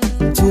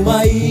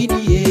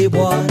 mtumaini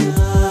Bwana.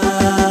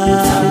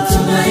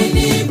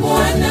 Nitamtumaini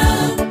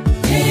Bwana,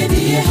 yeye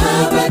ndiye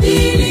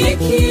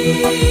habadiliki.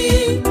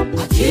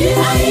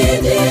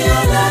 Akiahidi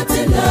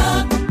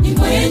anatenda, ni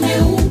mwenye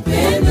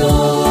upendo.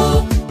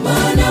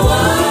 Maana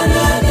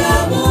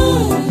wanadamu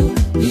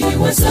ni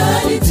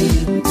wasaliti,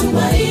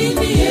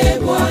 tumainie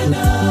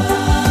Bwana.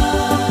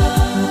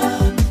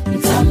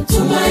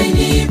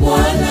 Nitamtumaini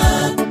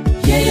Bwana,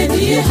 yeye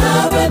ndiye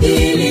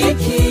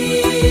habadiliki.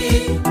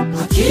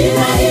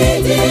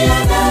 Akiahidi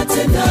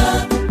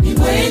anatenda, ni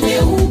mwenye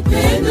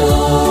upendo.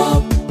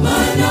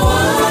 Maana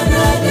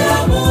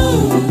wanadamu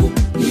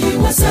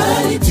ni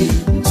wasaliti,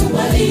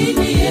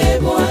 tumainie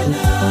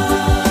Bwana.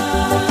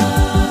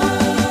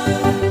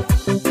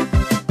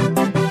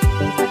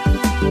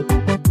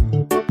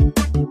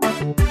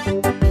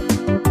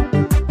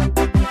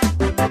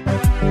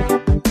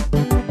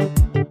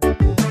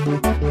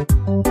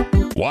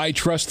 Why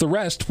trust the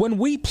rest when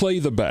we play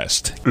the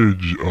best?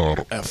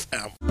 AGR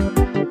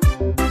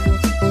FM.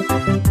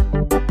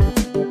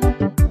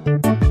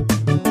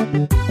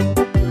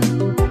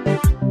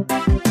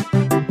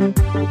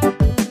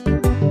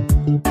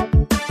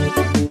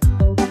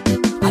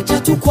 Acha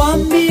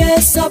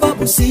tukwambie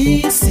sababu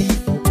sisi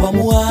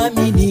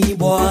twamuamini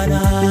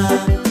Bwana.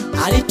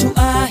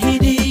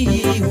 Alituahidi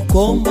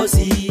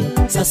ukombozi,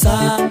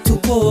 sasa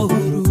tuko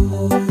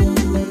huru.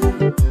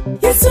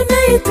 Yesu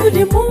naye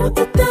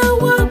tulimuita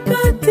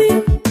wakati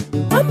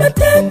wa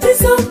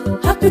matatizo,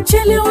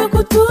 hakuchelewa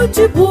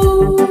kutujibu.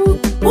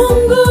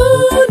 Mungu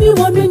ni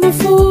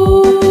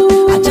mwaminifu.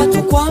 Acha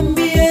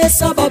tukwambie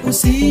sababu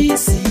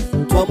sisi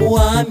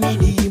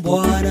twamuamini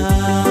Bwana.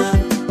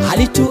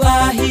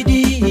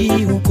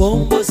 Alituahidi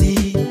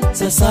ukombozi,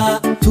 sasa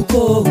tuko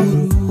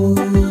huru.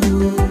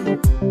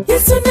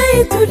 Yesu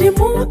naye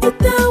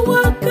tulimuita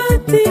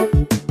wakati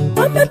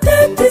wa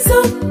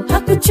matatizo,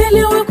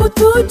 hakuchelewa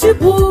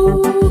kutujibu.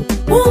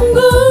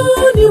 Mungu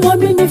ni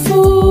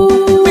mwaminifu.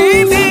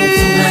 Mimi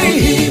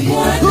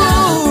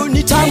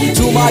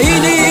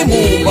nitamtumaini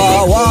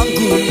Muumba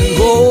wangu.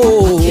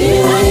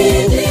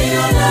 Akiahidi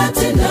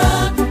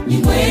anatenda, ni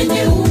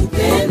mwenye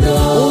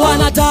upendo.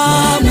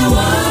 Wanadamu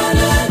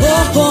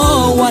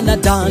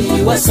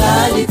wanadamu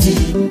wasaliti,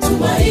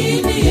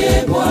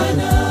 tumainie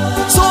Bwana.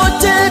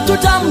 Sote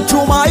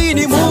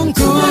tutamtumaini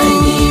Mungu,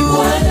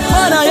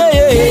 maana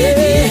yeye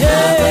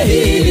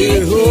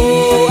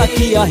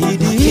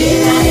akiahidi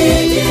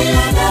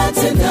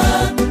anatenda,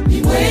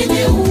 ni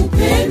mwenye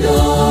upendo.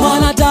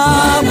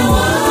 Wanadamu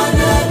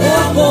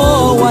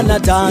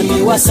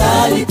wanadamu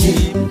wasaliti,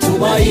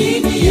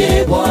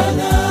 mtumaini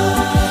Bwana.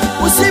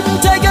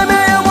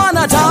 Usimtegemee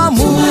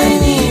mwanadamu,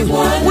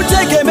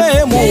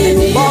 utegemee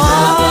Muumba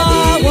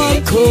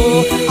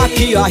wako.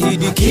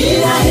 Akiahidi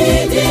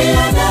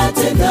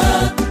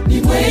anatenda,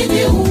 ni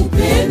mwenye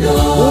upendo.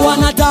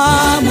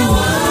 Wanadamu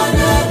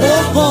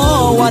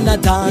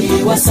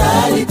wanadamu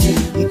wasaliti,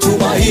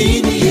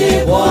 mtumaini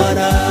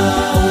Bwana.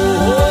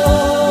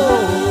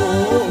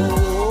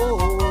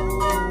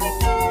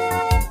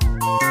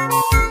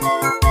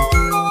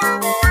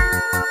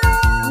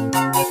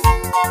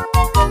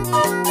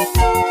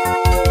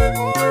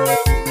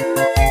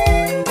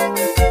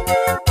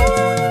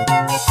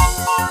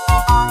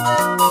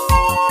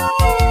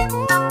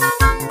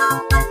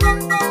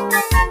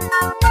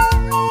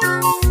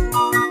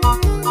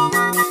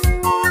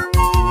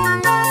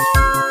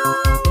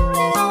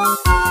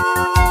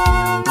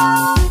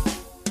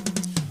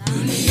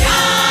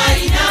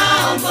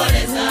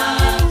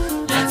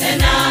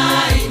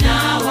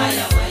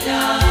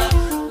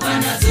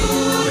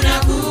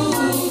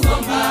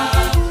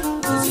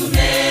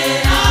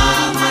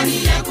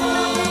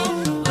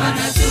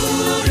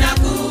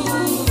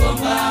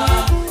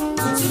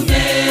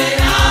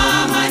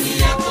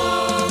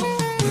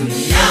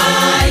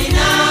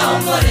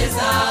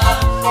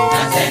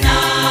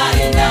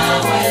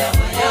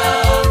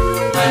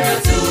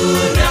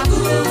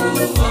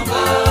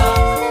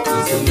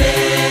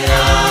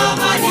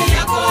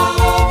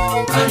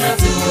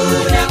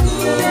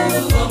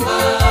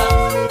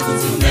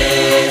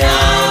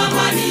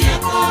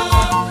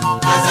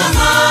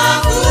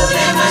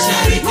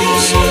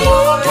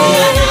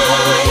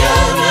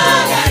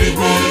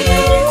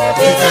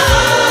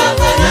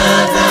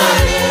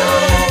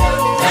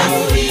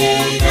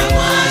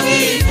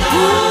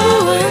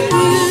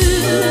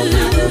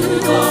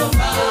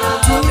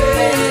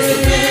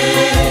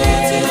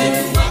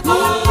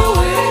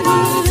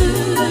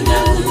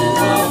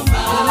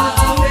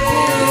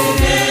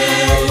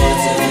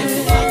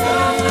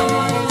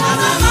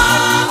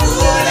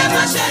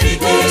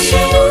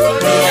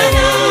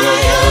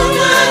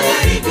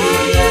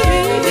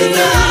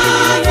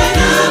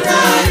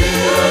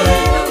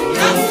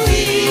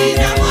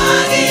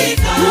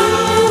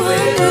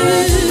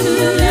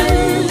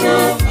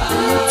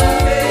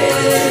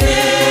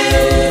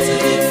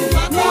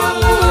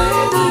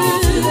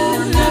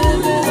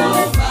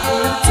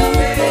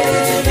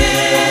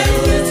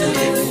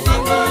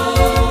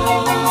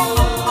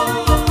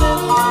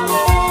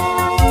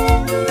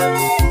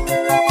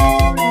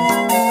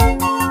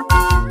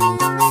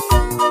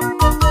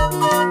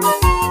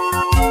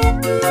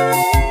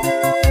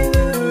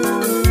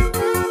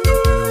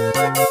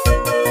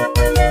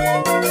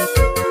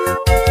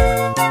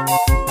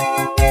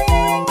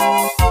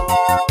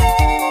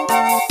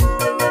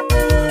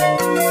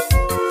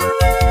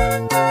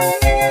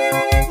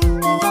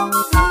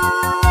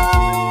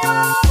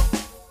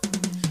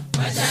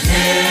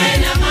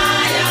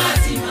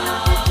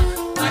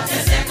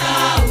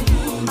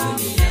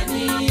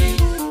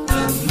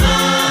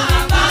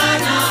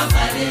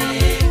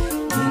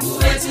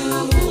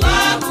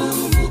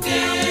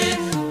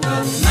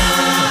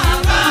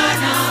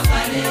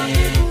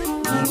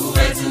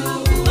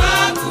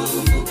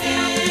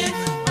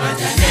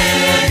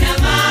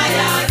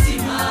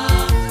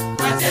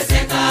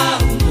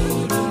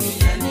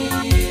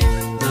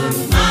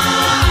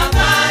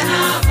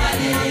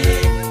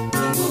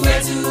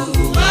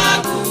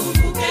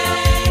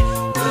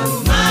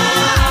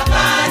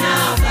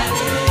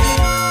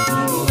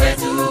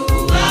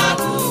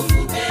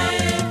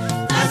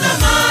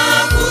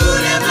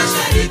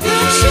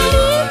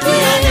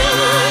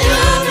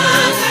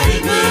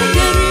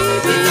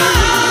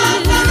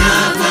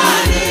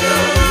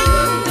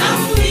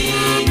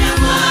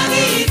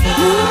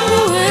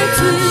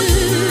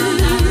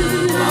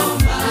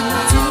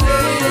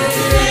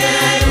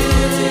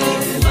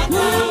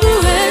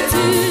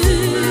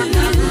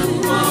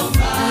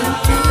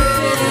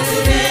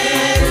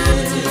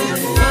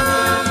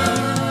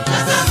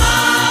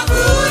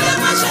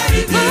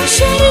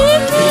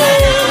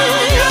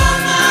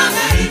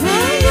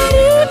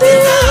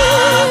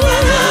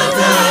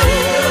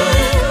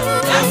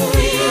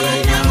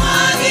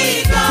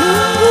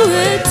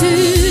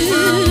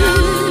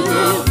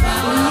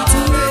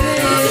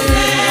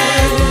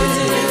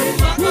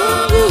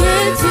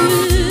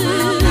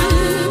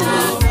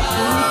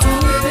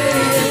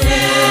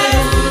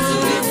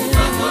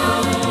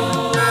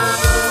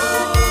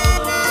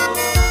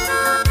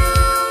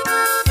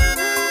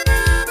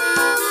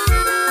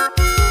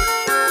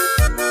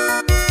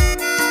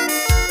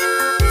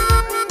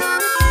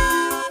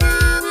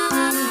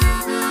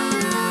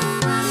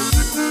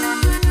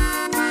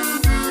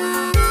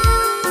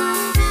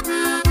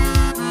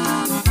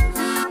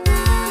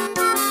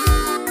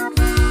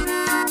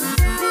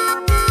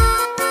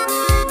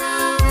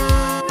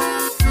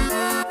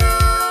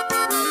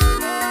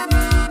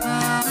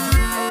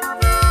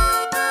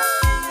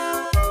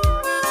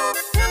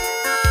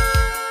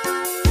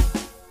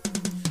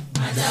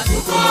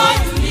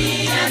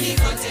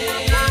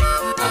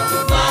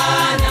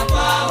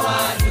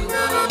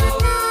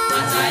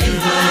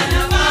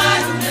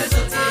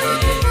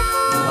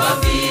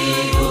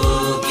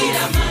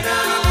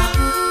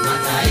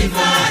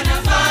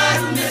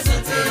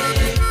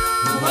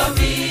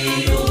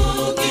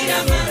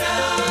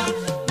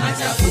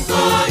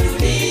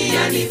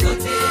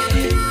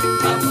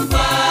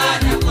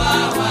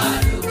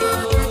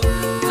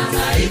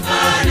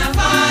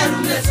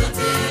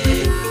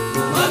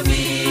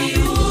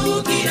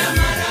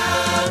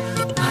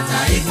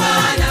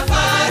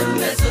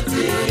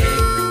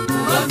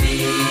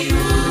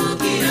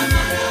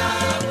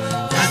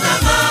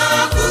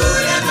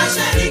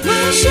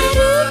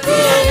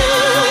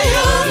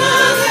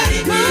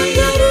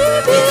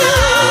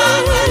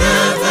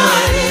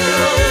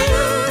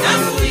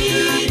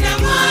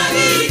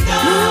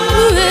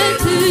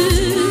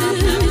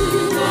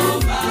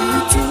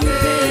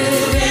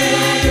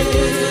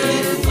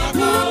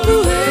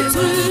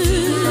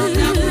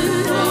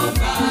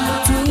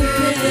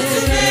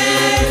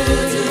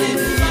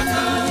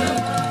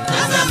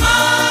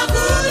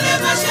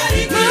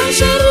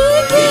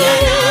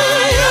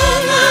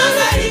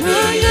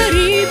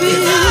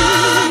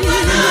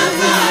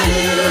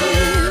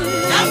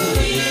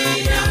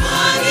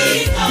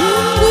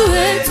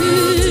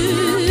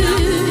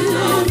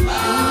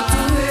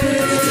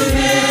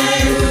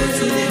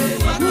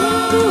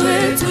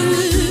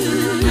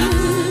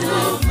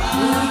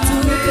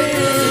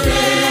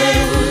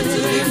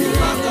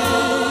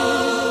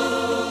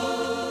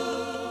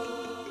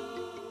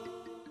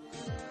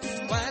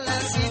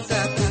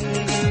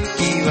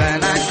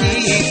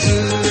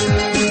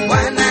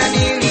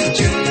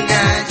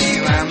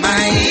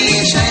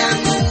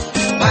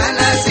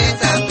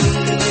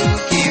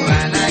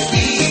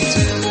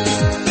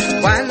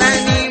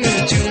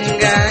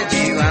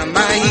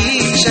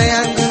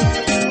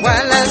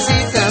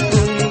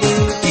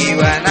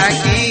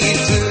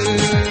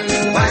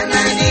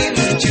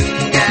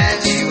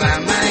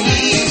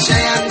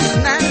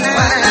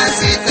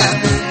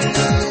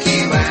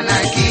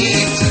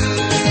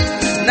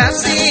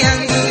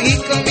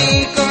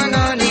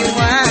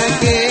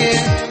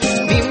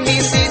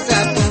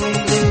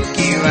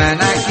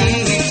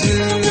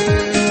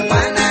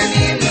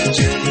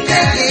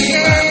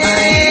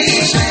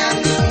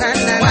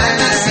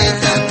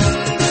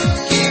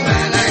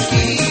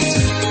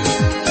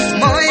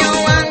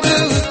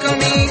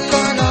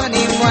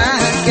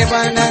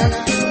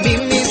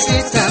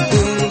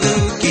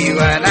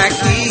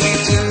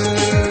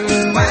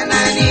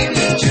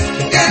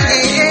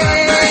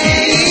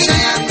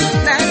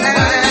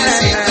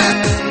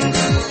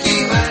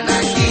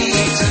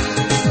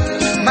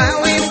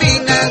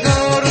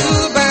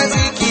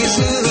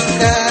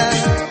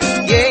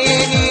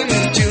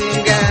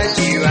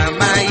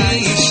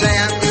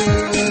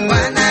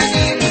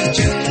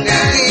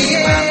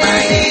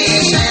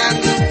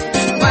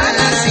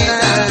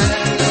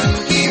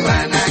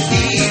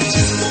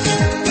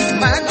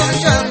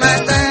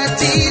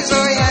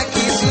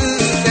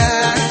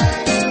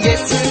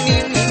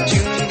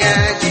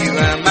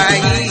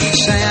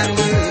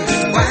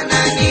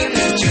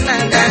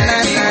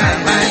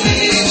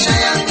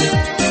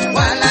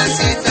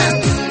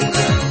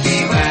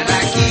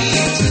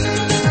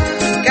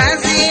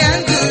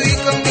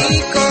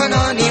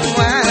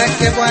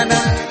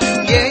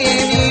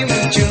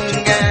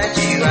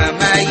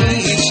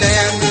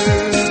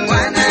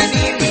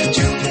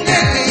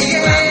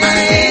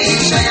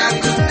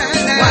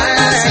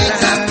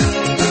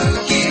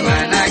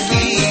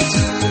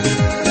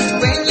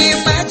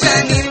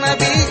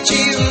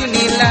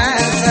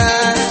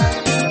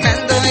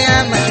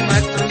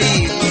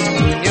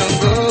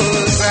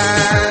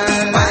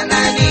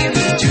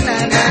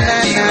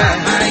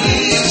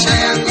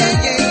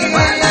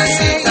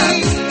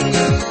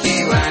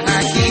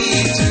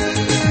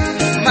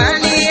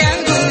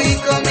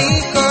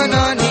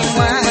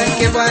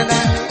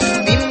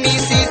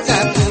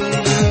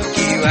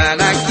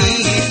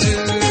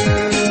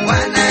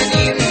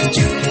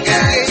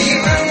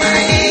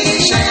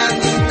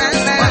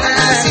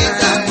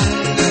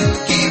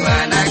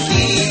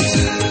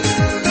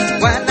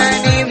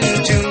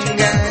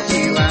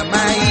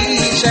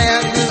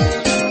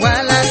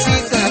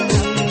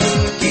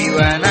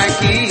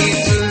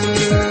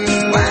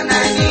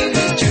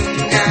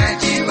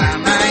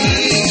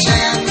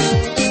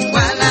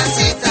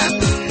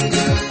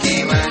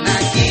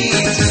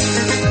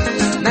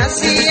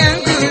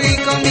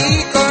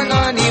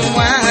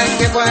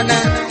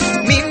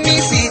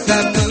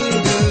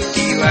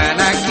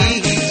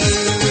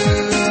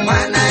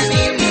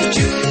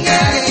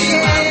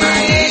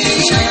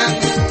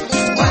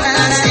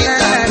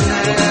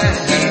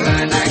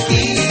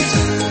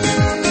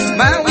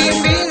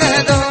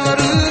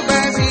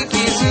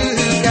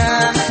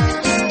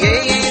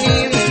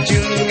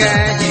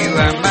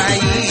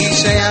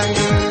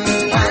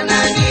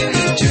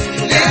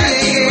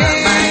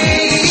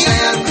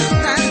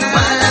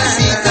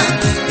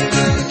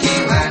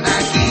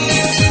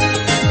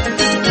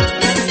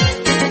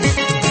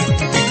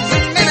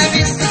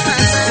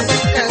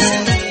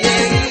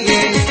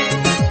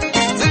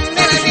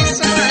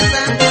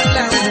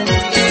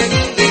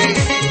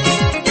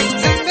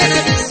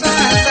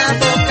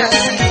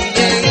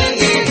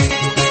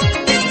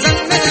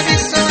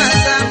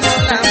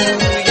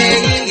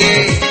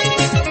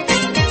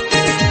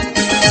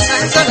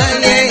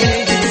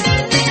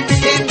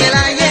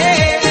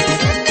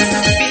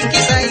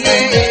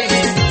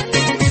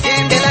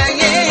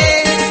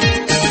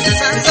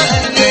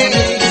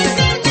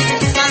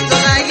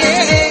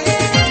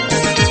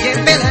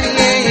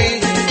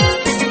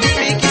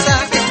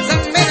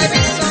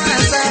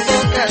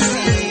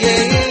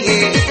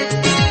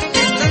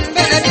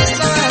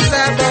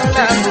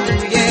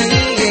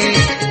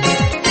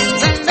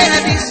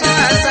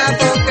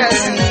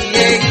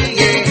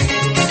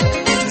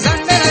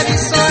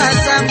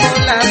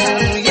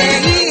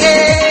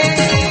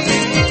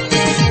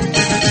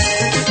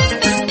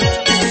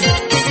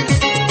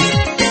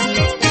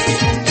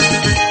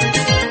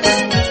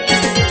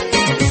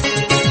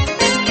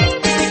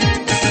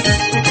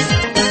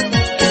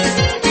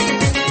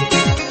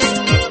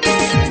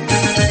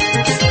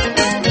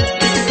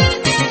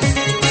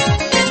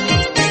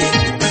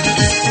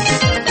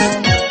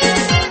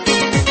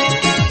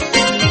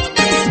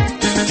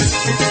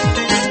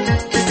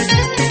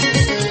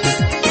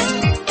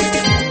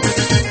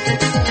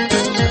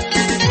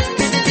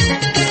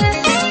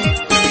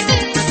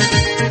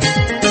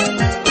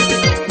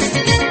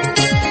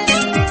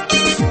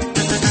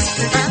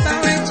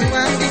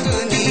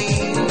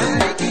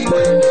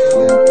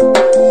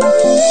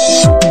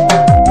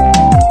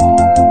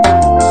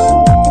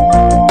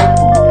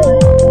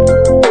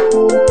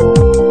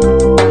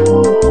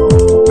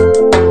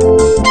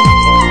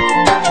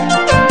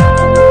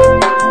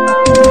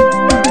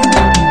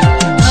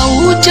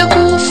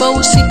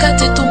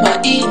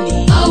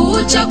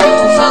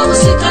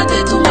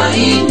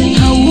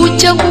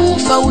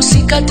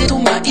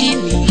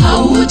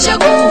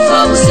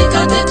 Haujakufa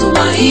usikate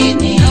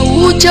tumaini,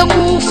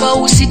 haujakufa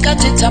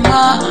usikate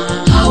tamaa,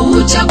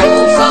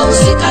 haujakufa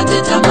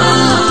usikate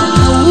tamaa,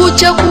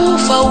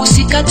 haujakufa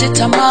usikate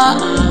tamaa,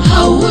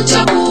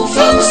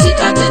 haujakufa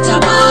usikate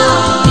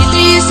tamaa.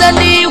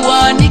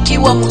 Nilizaliwa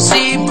nikiwa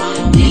mzima,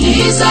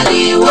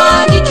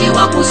 nilizaliwa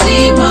nikiwa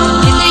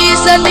mzima,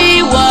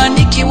 nilizaliwa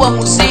nikiwa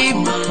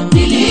mzima,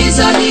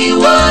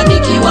 nilizaliwa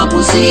nikiwa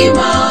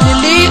mzima,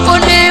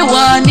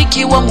 niliolewa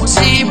nikiwa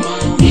mzima,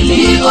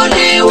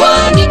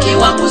 niliolewa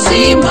nikiwa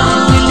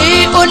mzima,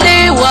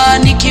 niliolewa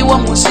nikiwa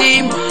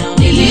mzima,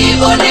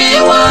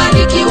 niliolewa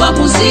nikiwa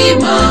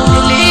mzima,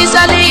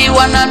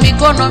 nilizaliwa na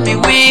mikono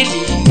miwili,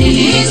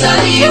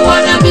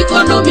 nilizaliwa na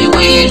mikono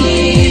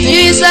miwili,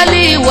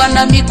 nilizaliwa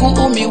na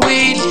miguu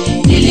miwili,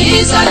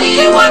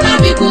 nilizaliwa na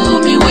miguu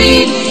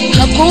miwili.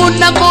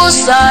 Hakuna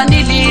kosa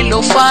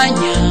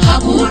nililofanya,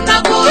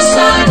 hakuna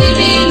kosa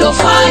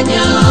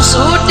nililofanya,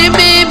 kusudi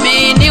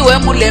mimi niwe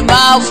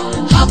mlemavu.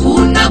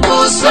 Hakuna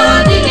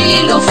kosa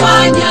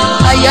nililofanya,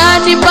 haya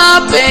ni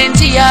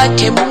mapenzi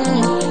yake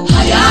Mungu,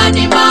 haya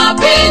ni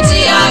mapenzi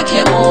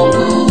yake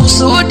Mungu,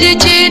 kusudi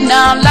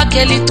jina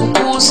lake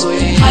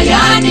litukuzwe.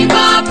 Haya ni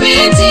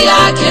mapenzi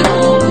yake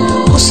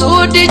Mungu,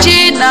 kusudi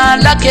jina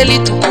lake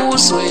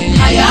litukuzwe.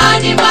 Haya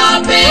ni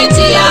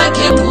mapenzi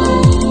yake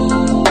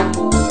Mungu.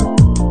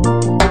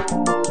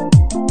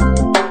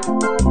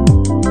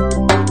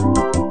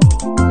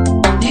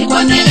 Ni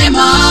kwa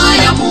neema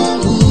ya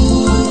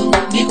Mungu,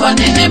 ni kwa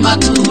neema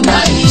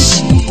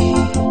tunaishi.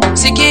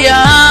 Sikia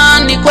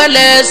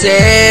nikueleze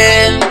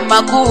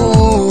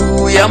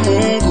makuu ya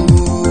Mungu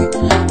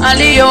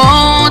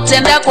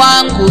aliyotenda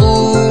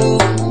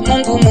kwangu,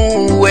 Mungu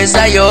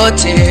muweza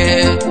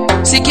yote.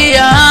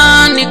 Sikia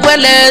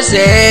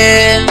nikueleze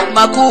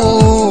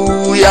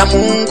makuu ya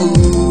Mungu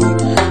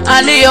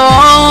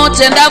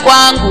aliyotenda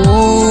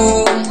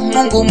kwangu,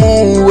 Mungu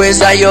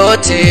muweza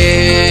yote.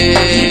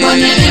 Ni kwa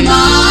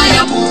neema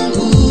ya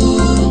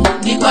Mungu,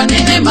 ni kwa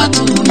neema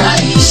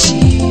tunaishi.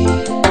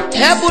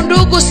 Hebu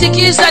ndugu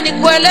sikiza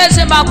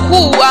nikueleze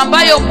makuu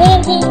ambayo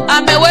Mungu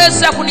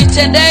ameweza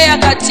kunitendea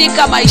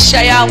katika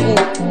maisha yangu.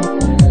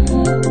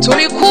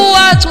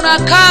 Tulikuwa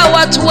tunakaa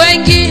watu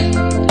wengi,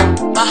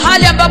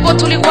 mahali ambapo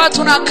tulikuwa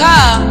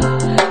tunakaa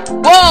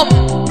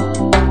bomu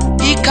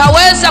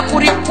ikaweza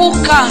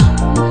kuripuka,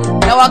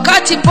 na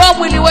wakati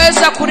bomu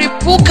iliweza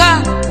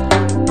kuripuka,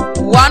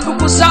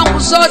 wandugu zangu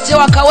zote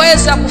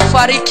wakaweza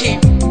kufariki,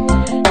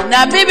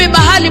 na mimi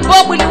mahali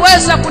bomu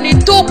iliweza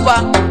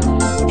kunitupa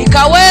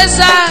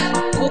ikaweza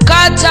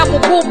kukata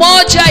mguu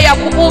moja ya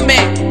kumume,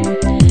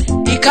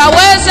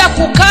 ikaweza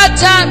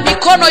kukata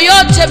mikono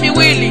yote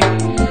miwili.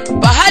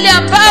 Bahali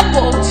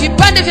ambapo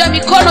vipande vya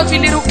mikono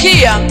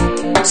vilirukia,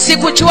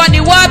 sikujua ni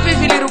wapi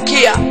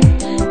vilirukia,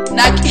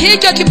 na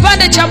hicho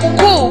kipande cha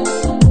mguu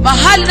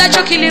mahali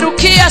nacho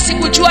kilirukia,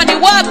 sikujua ni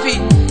wapi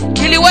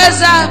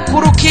kiliweza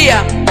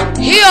kurukia.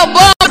 Hiyo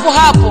bomu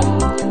hapo,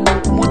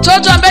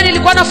 mtoto ambaye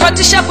nilikuwa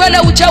nafuatisha kwele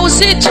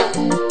ujauzito,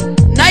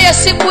 naye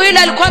siku ile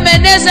alikuwa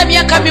ameeneza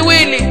miaka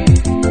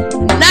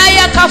 2, naye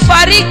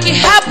akafariki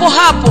hapo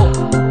hapo.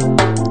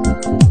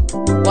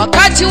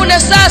 Wakati ule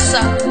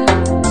sasa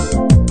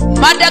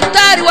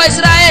madaktari wa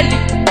Israeli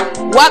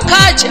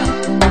wakaja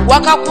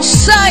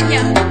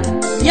wakakusanya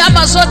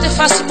nyama zote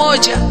fasi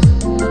moja.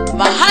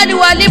 Mahali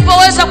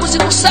walipoweza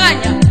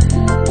kuzikusanya,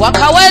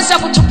 wakaweza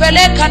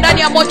kutupeleka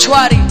ndani ya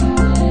mochwari.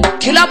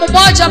 Kila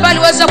mmoja ambaye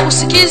aliweza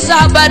kusikiza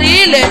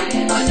habari ile,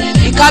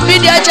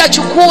 ikabidi aje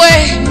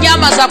achukue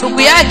nyama za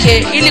ndugu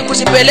yake ili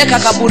kuzipeleka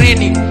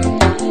kaburini.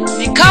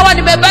 Nikawa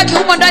nimebaki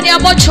humo ndani ya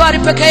mochwari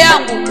peke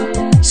yangu,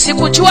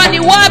 sikujua ni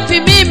wapi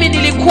mimi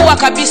nilikuwa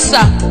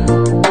kabisa.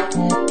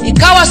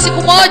 Ikawa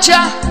siku moja,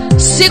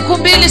 siku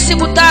 2,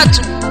 siku 3,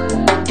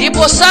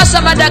 ndipo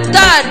sasa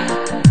madaktari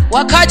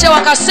wakaja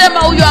wakasema,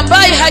 huyu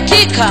ambaye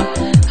hakika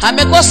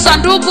amekosa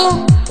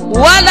ndugu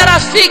wala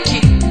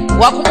rafiki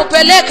wa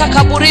kumupeleka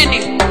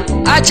kaburini,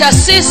 acha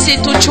sisi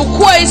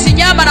tuchukue hizi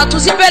nyama na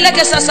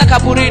tuzipeleke sasa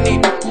kaburini.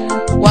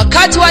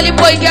 Wakati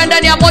walipoingia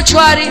ndani ya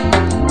mochwari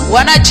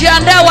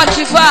wanajiandaa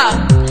wakivaa,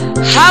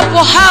 hapo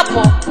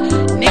hapo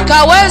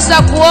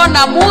nikaweza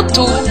kuona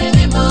mtu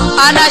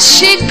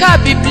anashika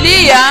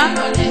Biblia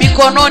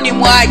mikononi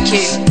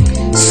mwake.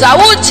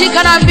 Sauti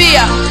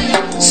kanambia,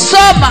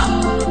 soma.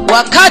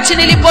 Wakati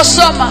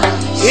niliposoma,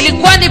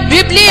 ilikuwa ni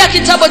Biblia,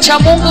 kitabu cha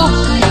Mungu,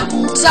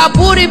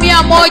 Zaburi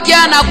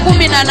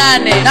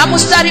 118 na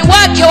mstari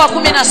wake wa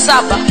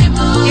 17.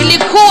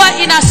 Ilikuwa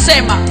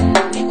inasema,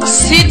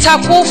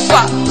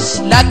 sitakufa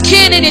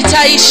lakini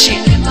nitaishi,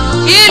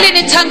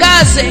 ili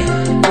nitangaze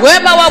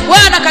wema wa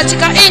Bwana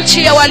katika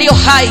nchi ya walio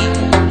hai.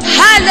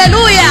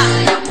 Haleluya!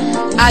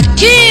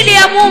 Akili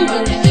ya Mungu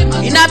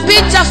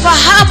inapita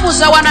fahamu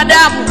za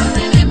wanadamu.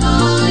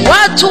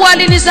 Watu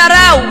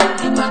walinidharau,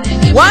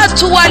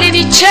 watu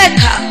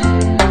walinicheka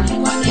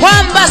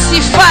kwamba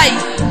sifai.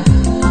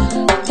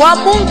 Kwa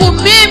Mungu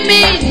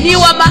mimi ni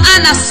wa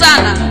maana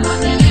sana.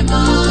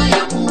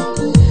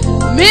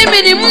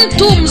 Mimi ni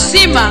mtu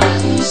mzima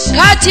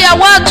kati ya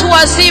watu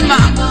wazima.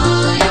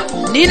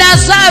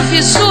 ninazaa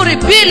vizuri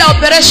bila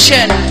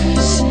operation,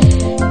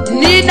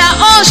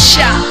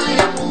 ninaosha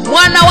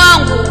mwana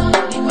wangu,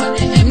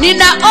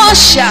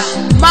 ninaosha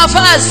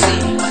mavazi,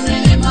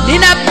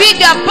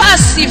 ninapiga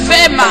pasi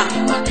vema,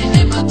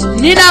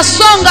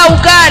 ninasonga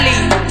ugali,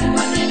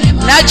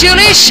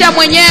 najilisha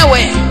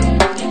mwenyewe,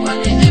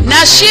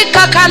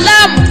 nashika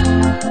kalamu,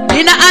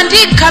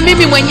 ninaandika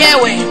mimi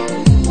mwenyewe,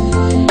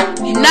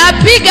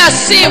 napiga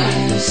simu,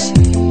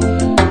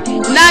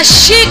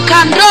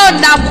 nashika ndoo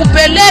na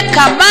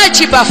kupeleka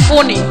maji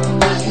bafuni,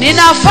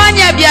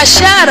 ninafanya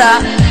biashara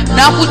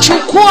na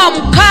kuchukua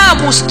mkaa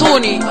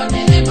mustuni,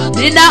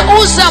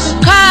 ninauza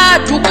mkaa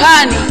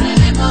dukani.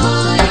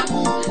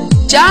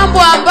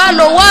 Jambo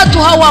ambalo watu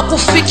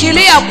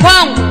hawakufikiria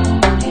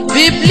kwangu,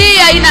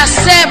 Biblia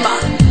inasema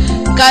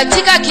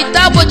katika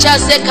kitabu cha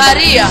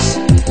Zekaria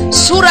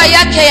sura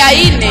yake ya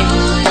 4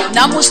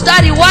 na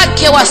mstari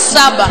wake wa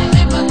 7,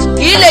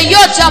 ile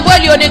yote ambayo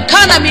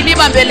ilionekana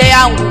milima mbele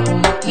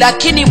yangu,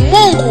 lakini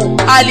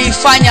Mungu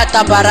aliifanya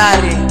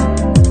tambarare.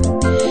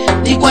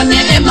 Ni kwa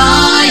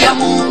neema ya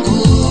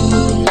Mungu,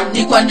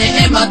 ni kwa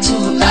neema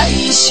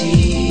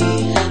tunaishi.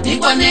 Ni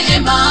kwa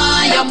neema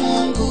ya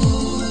Mungu,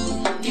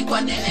 ni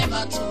kwa neema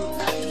tunaishi.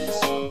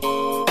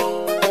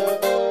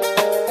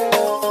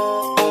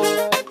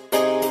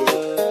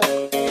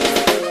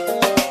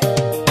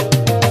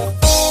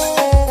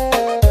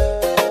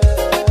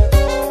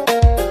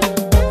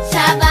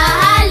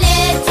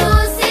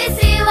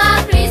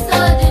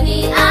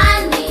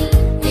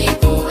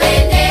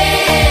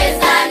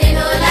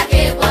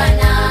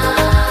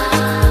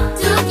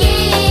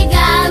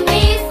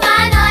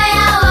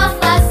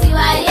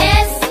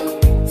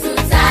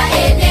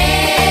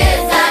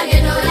 Tutaeneza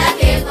neno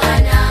lake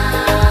Bwana.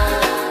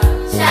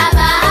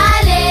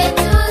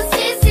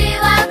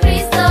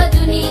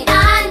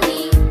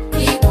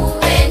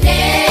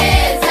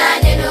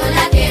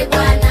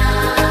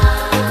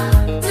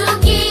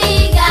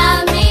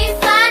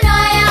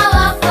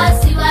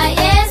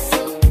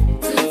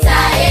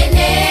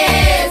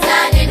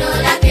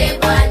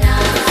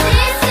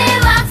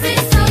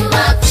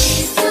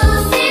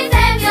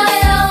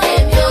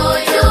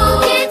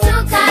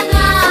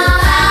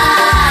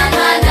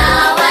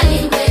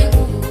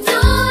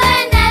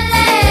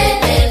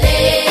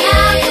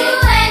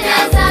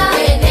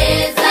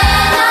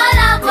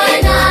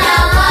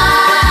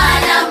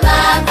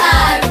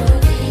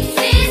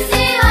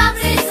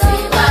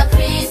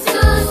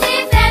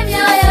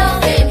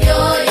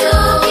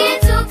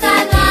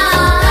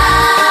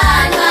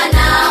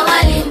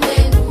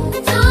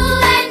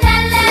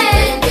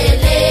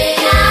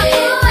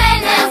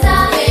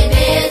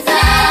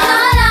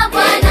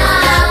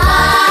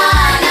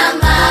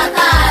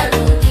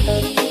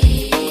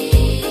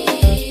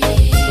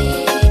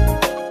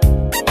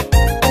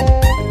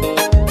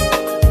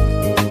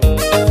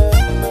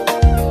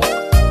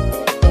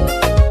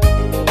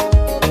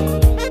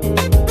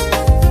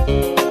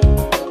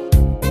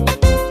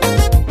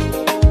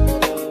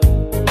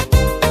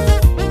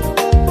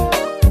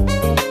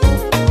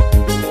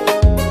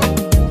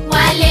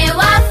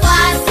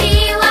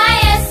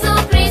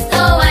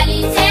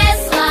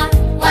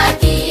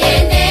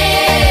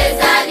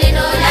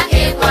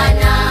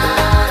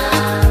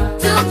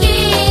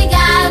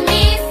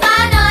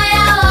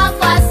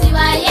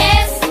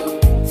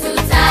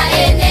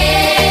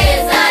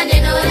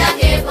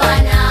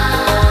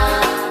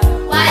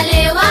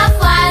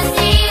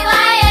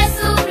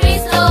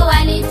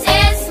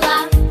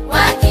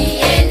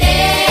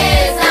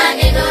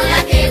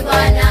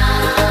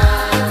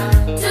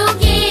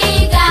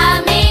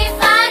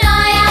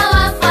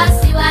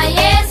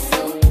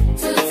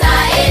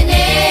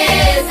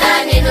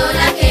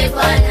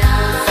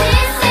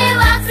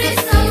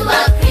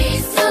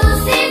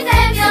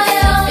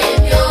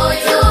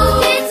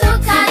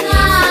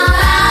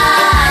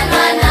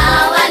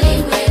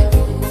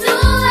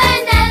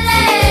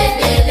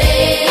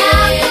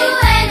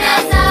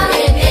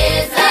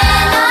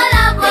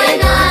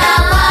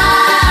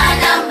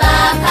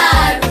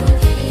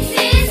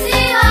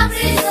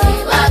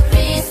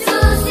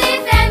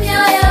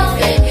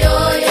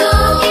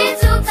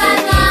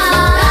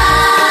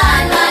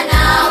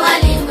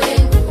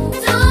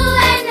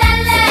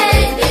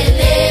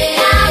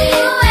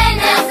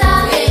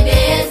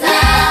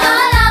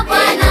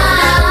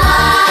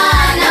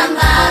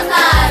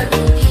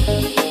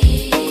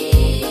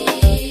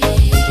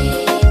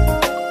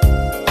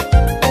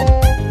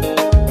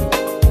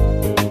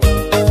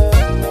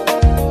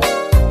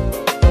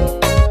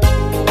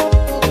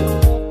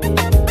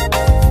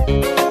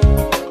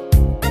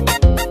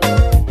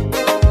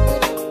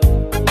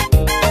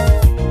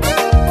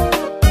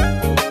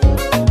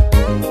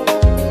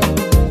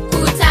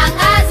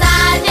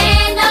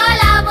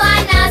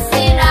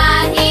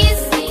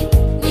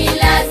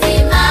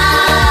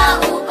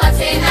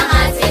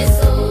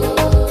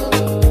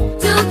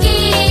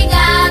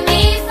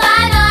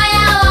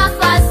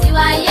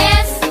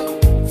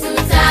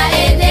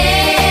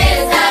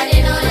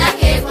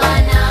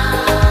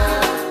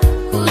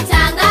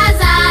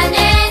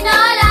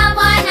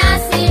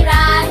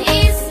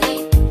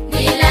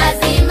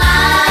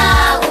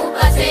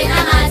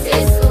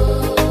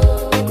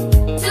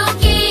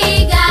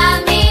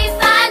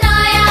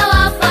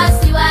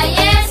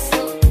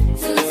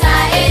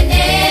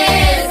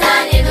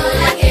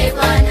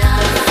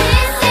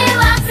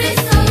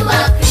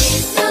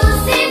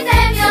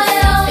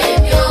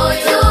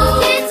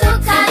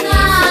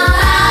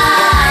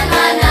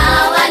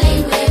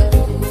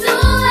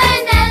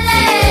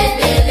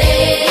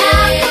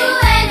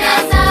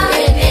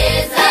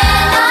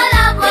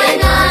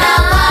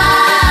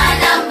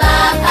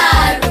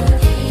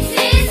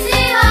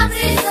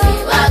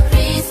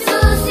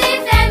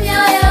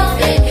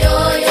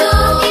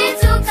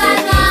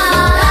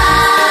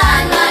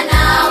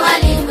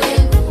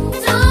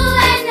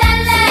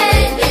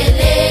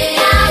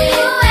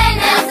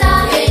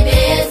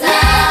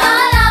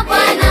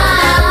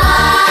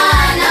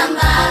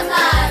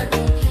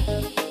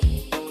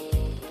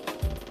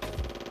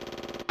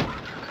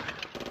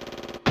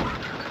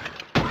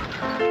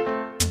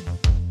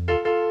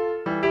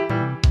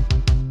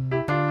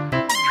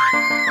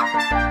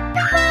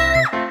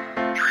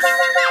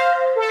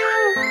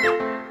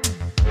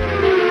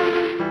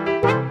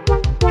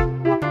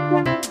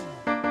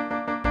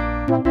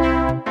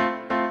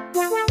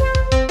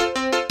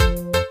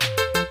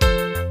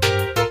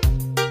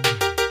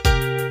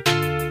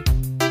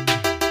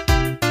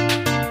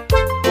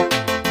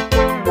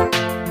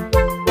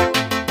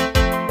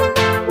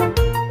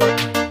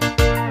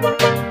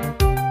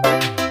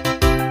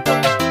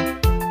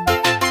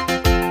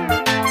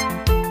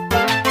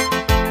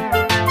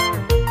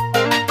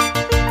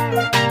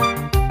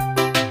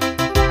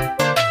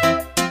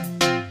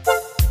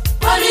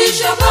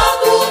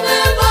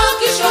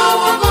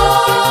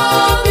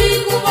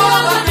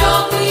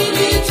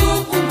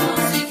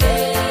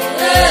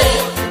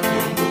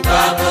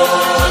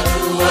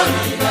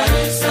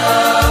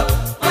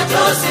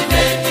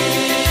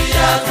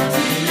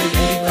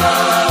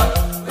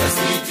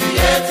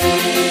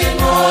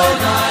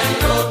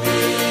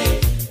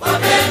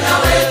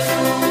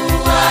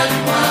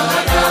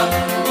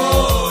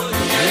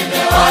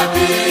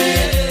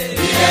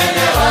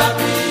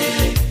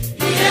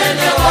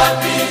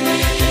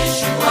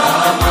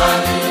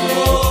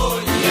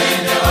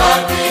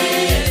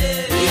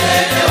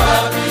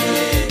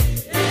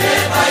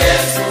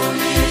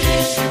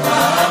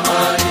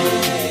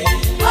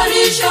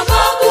 mwisho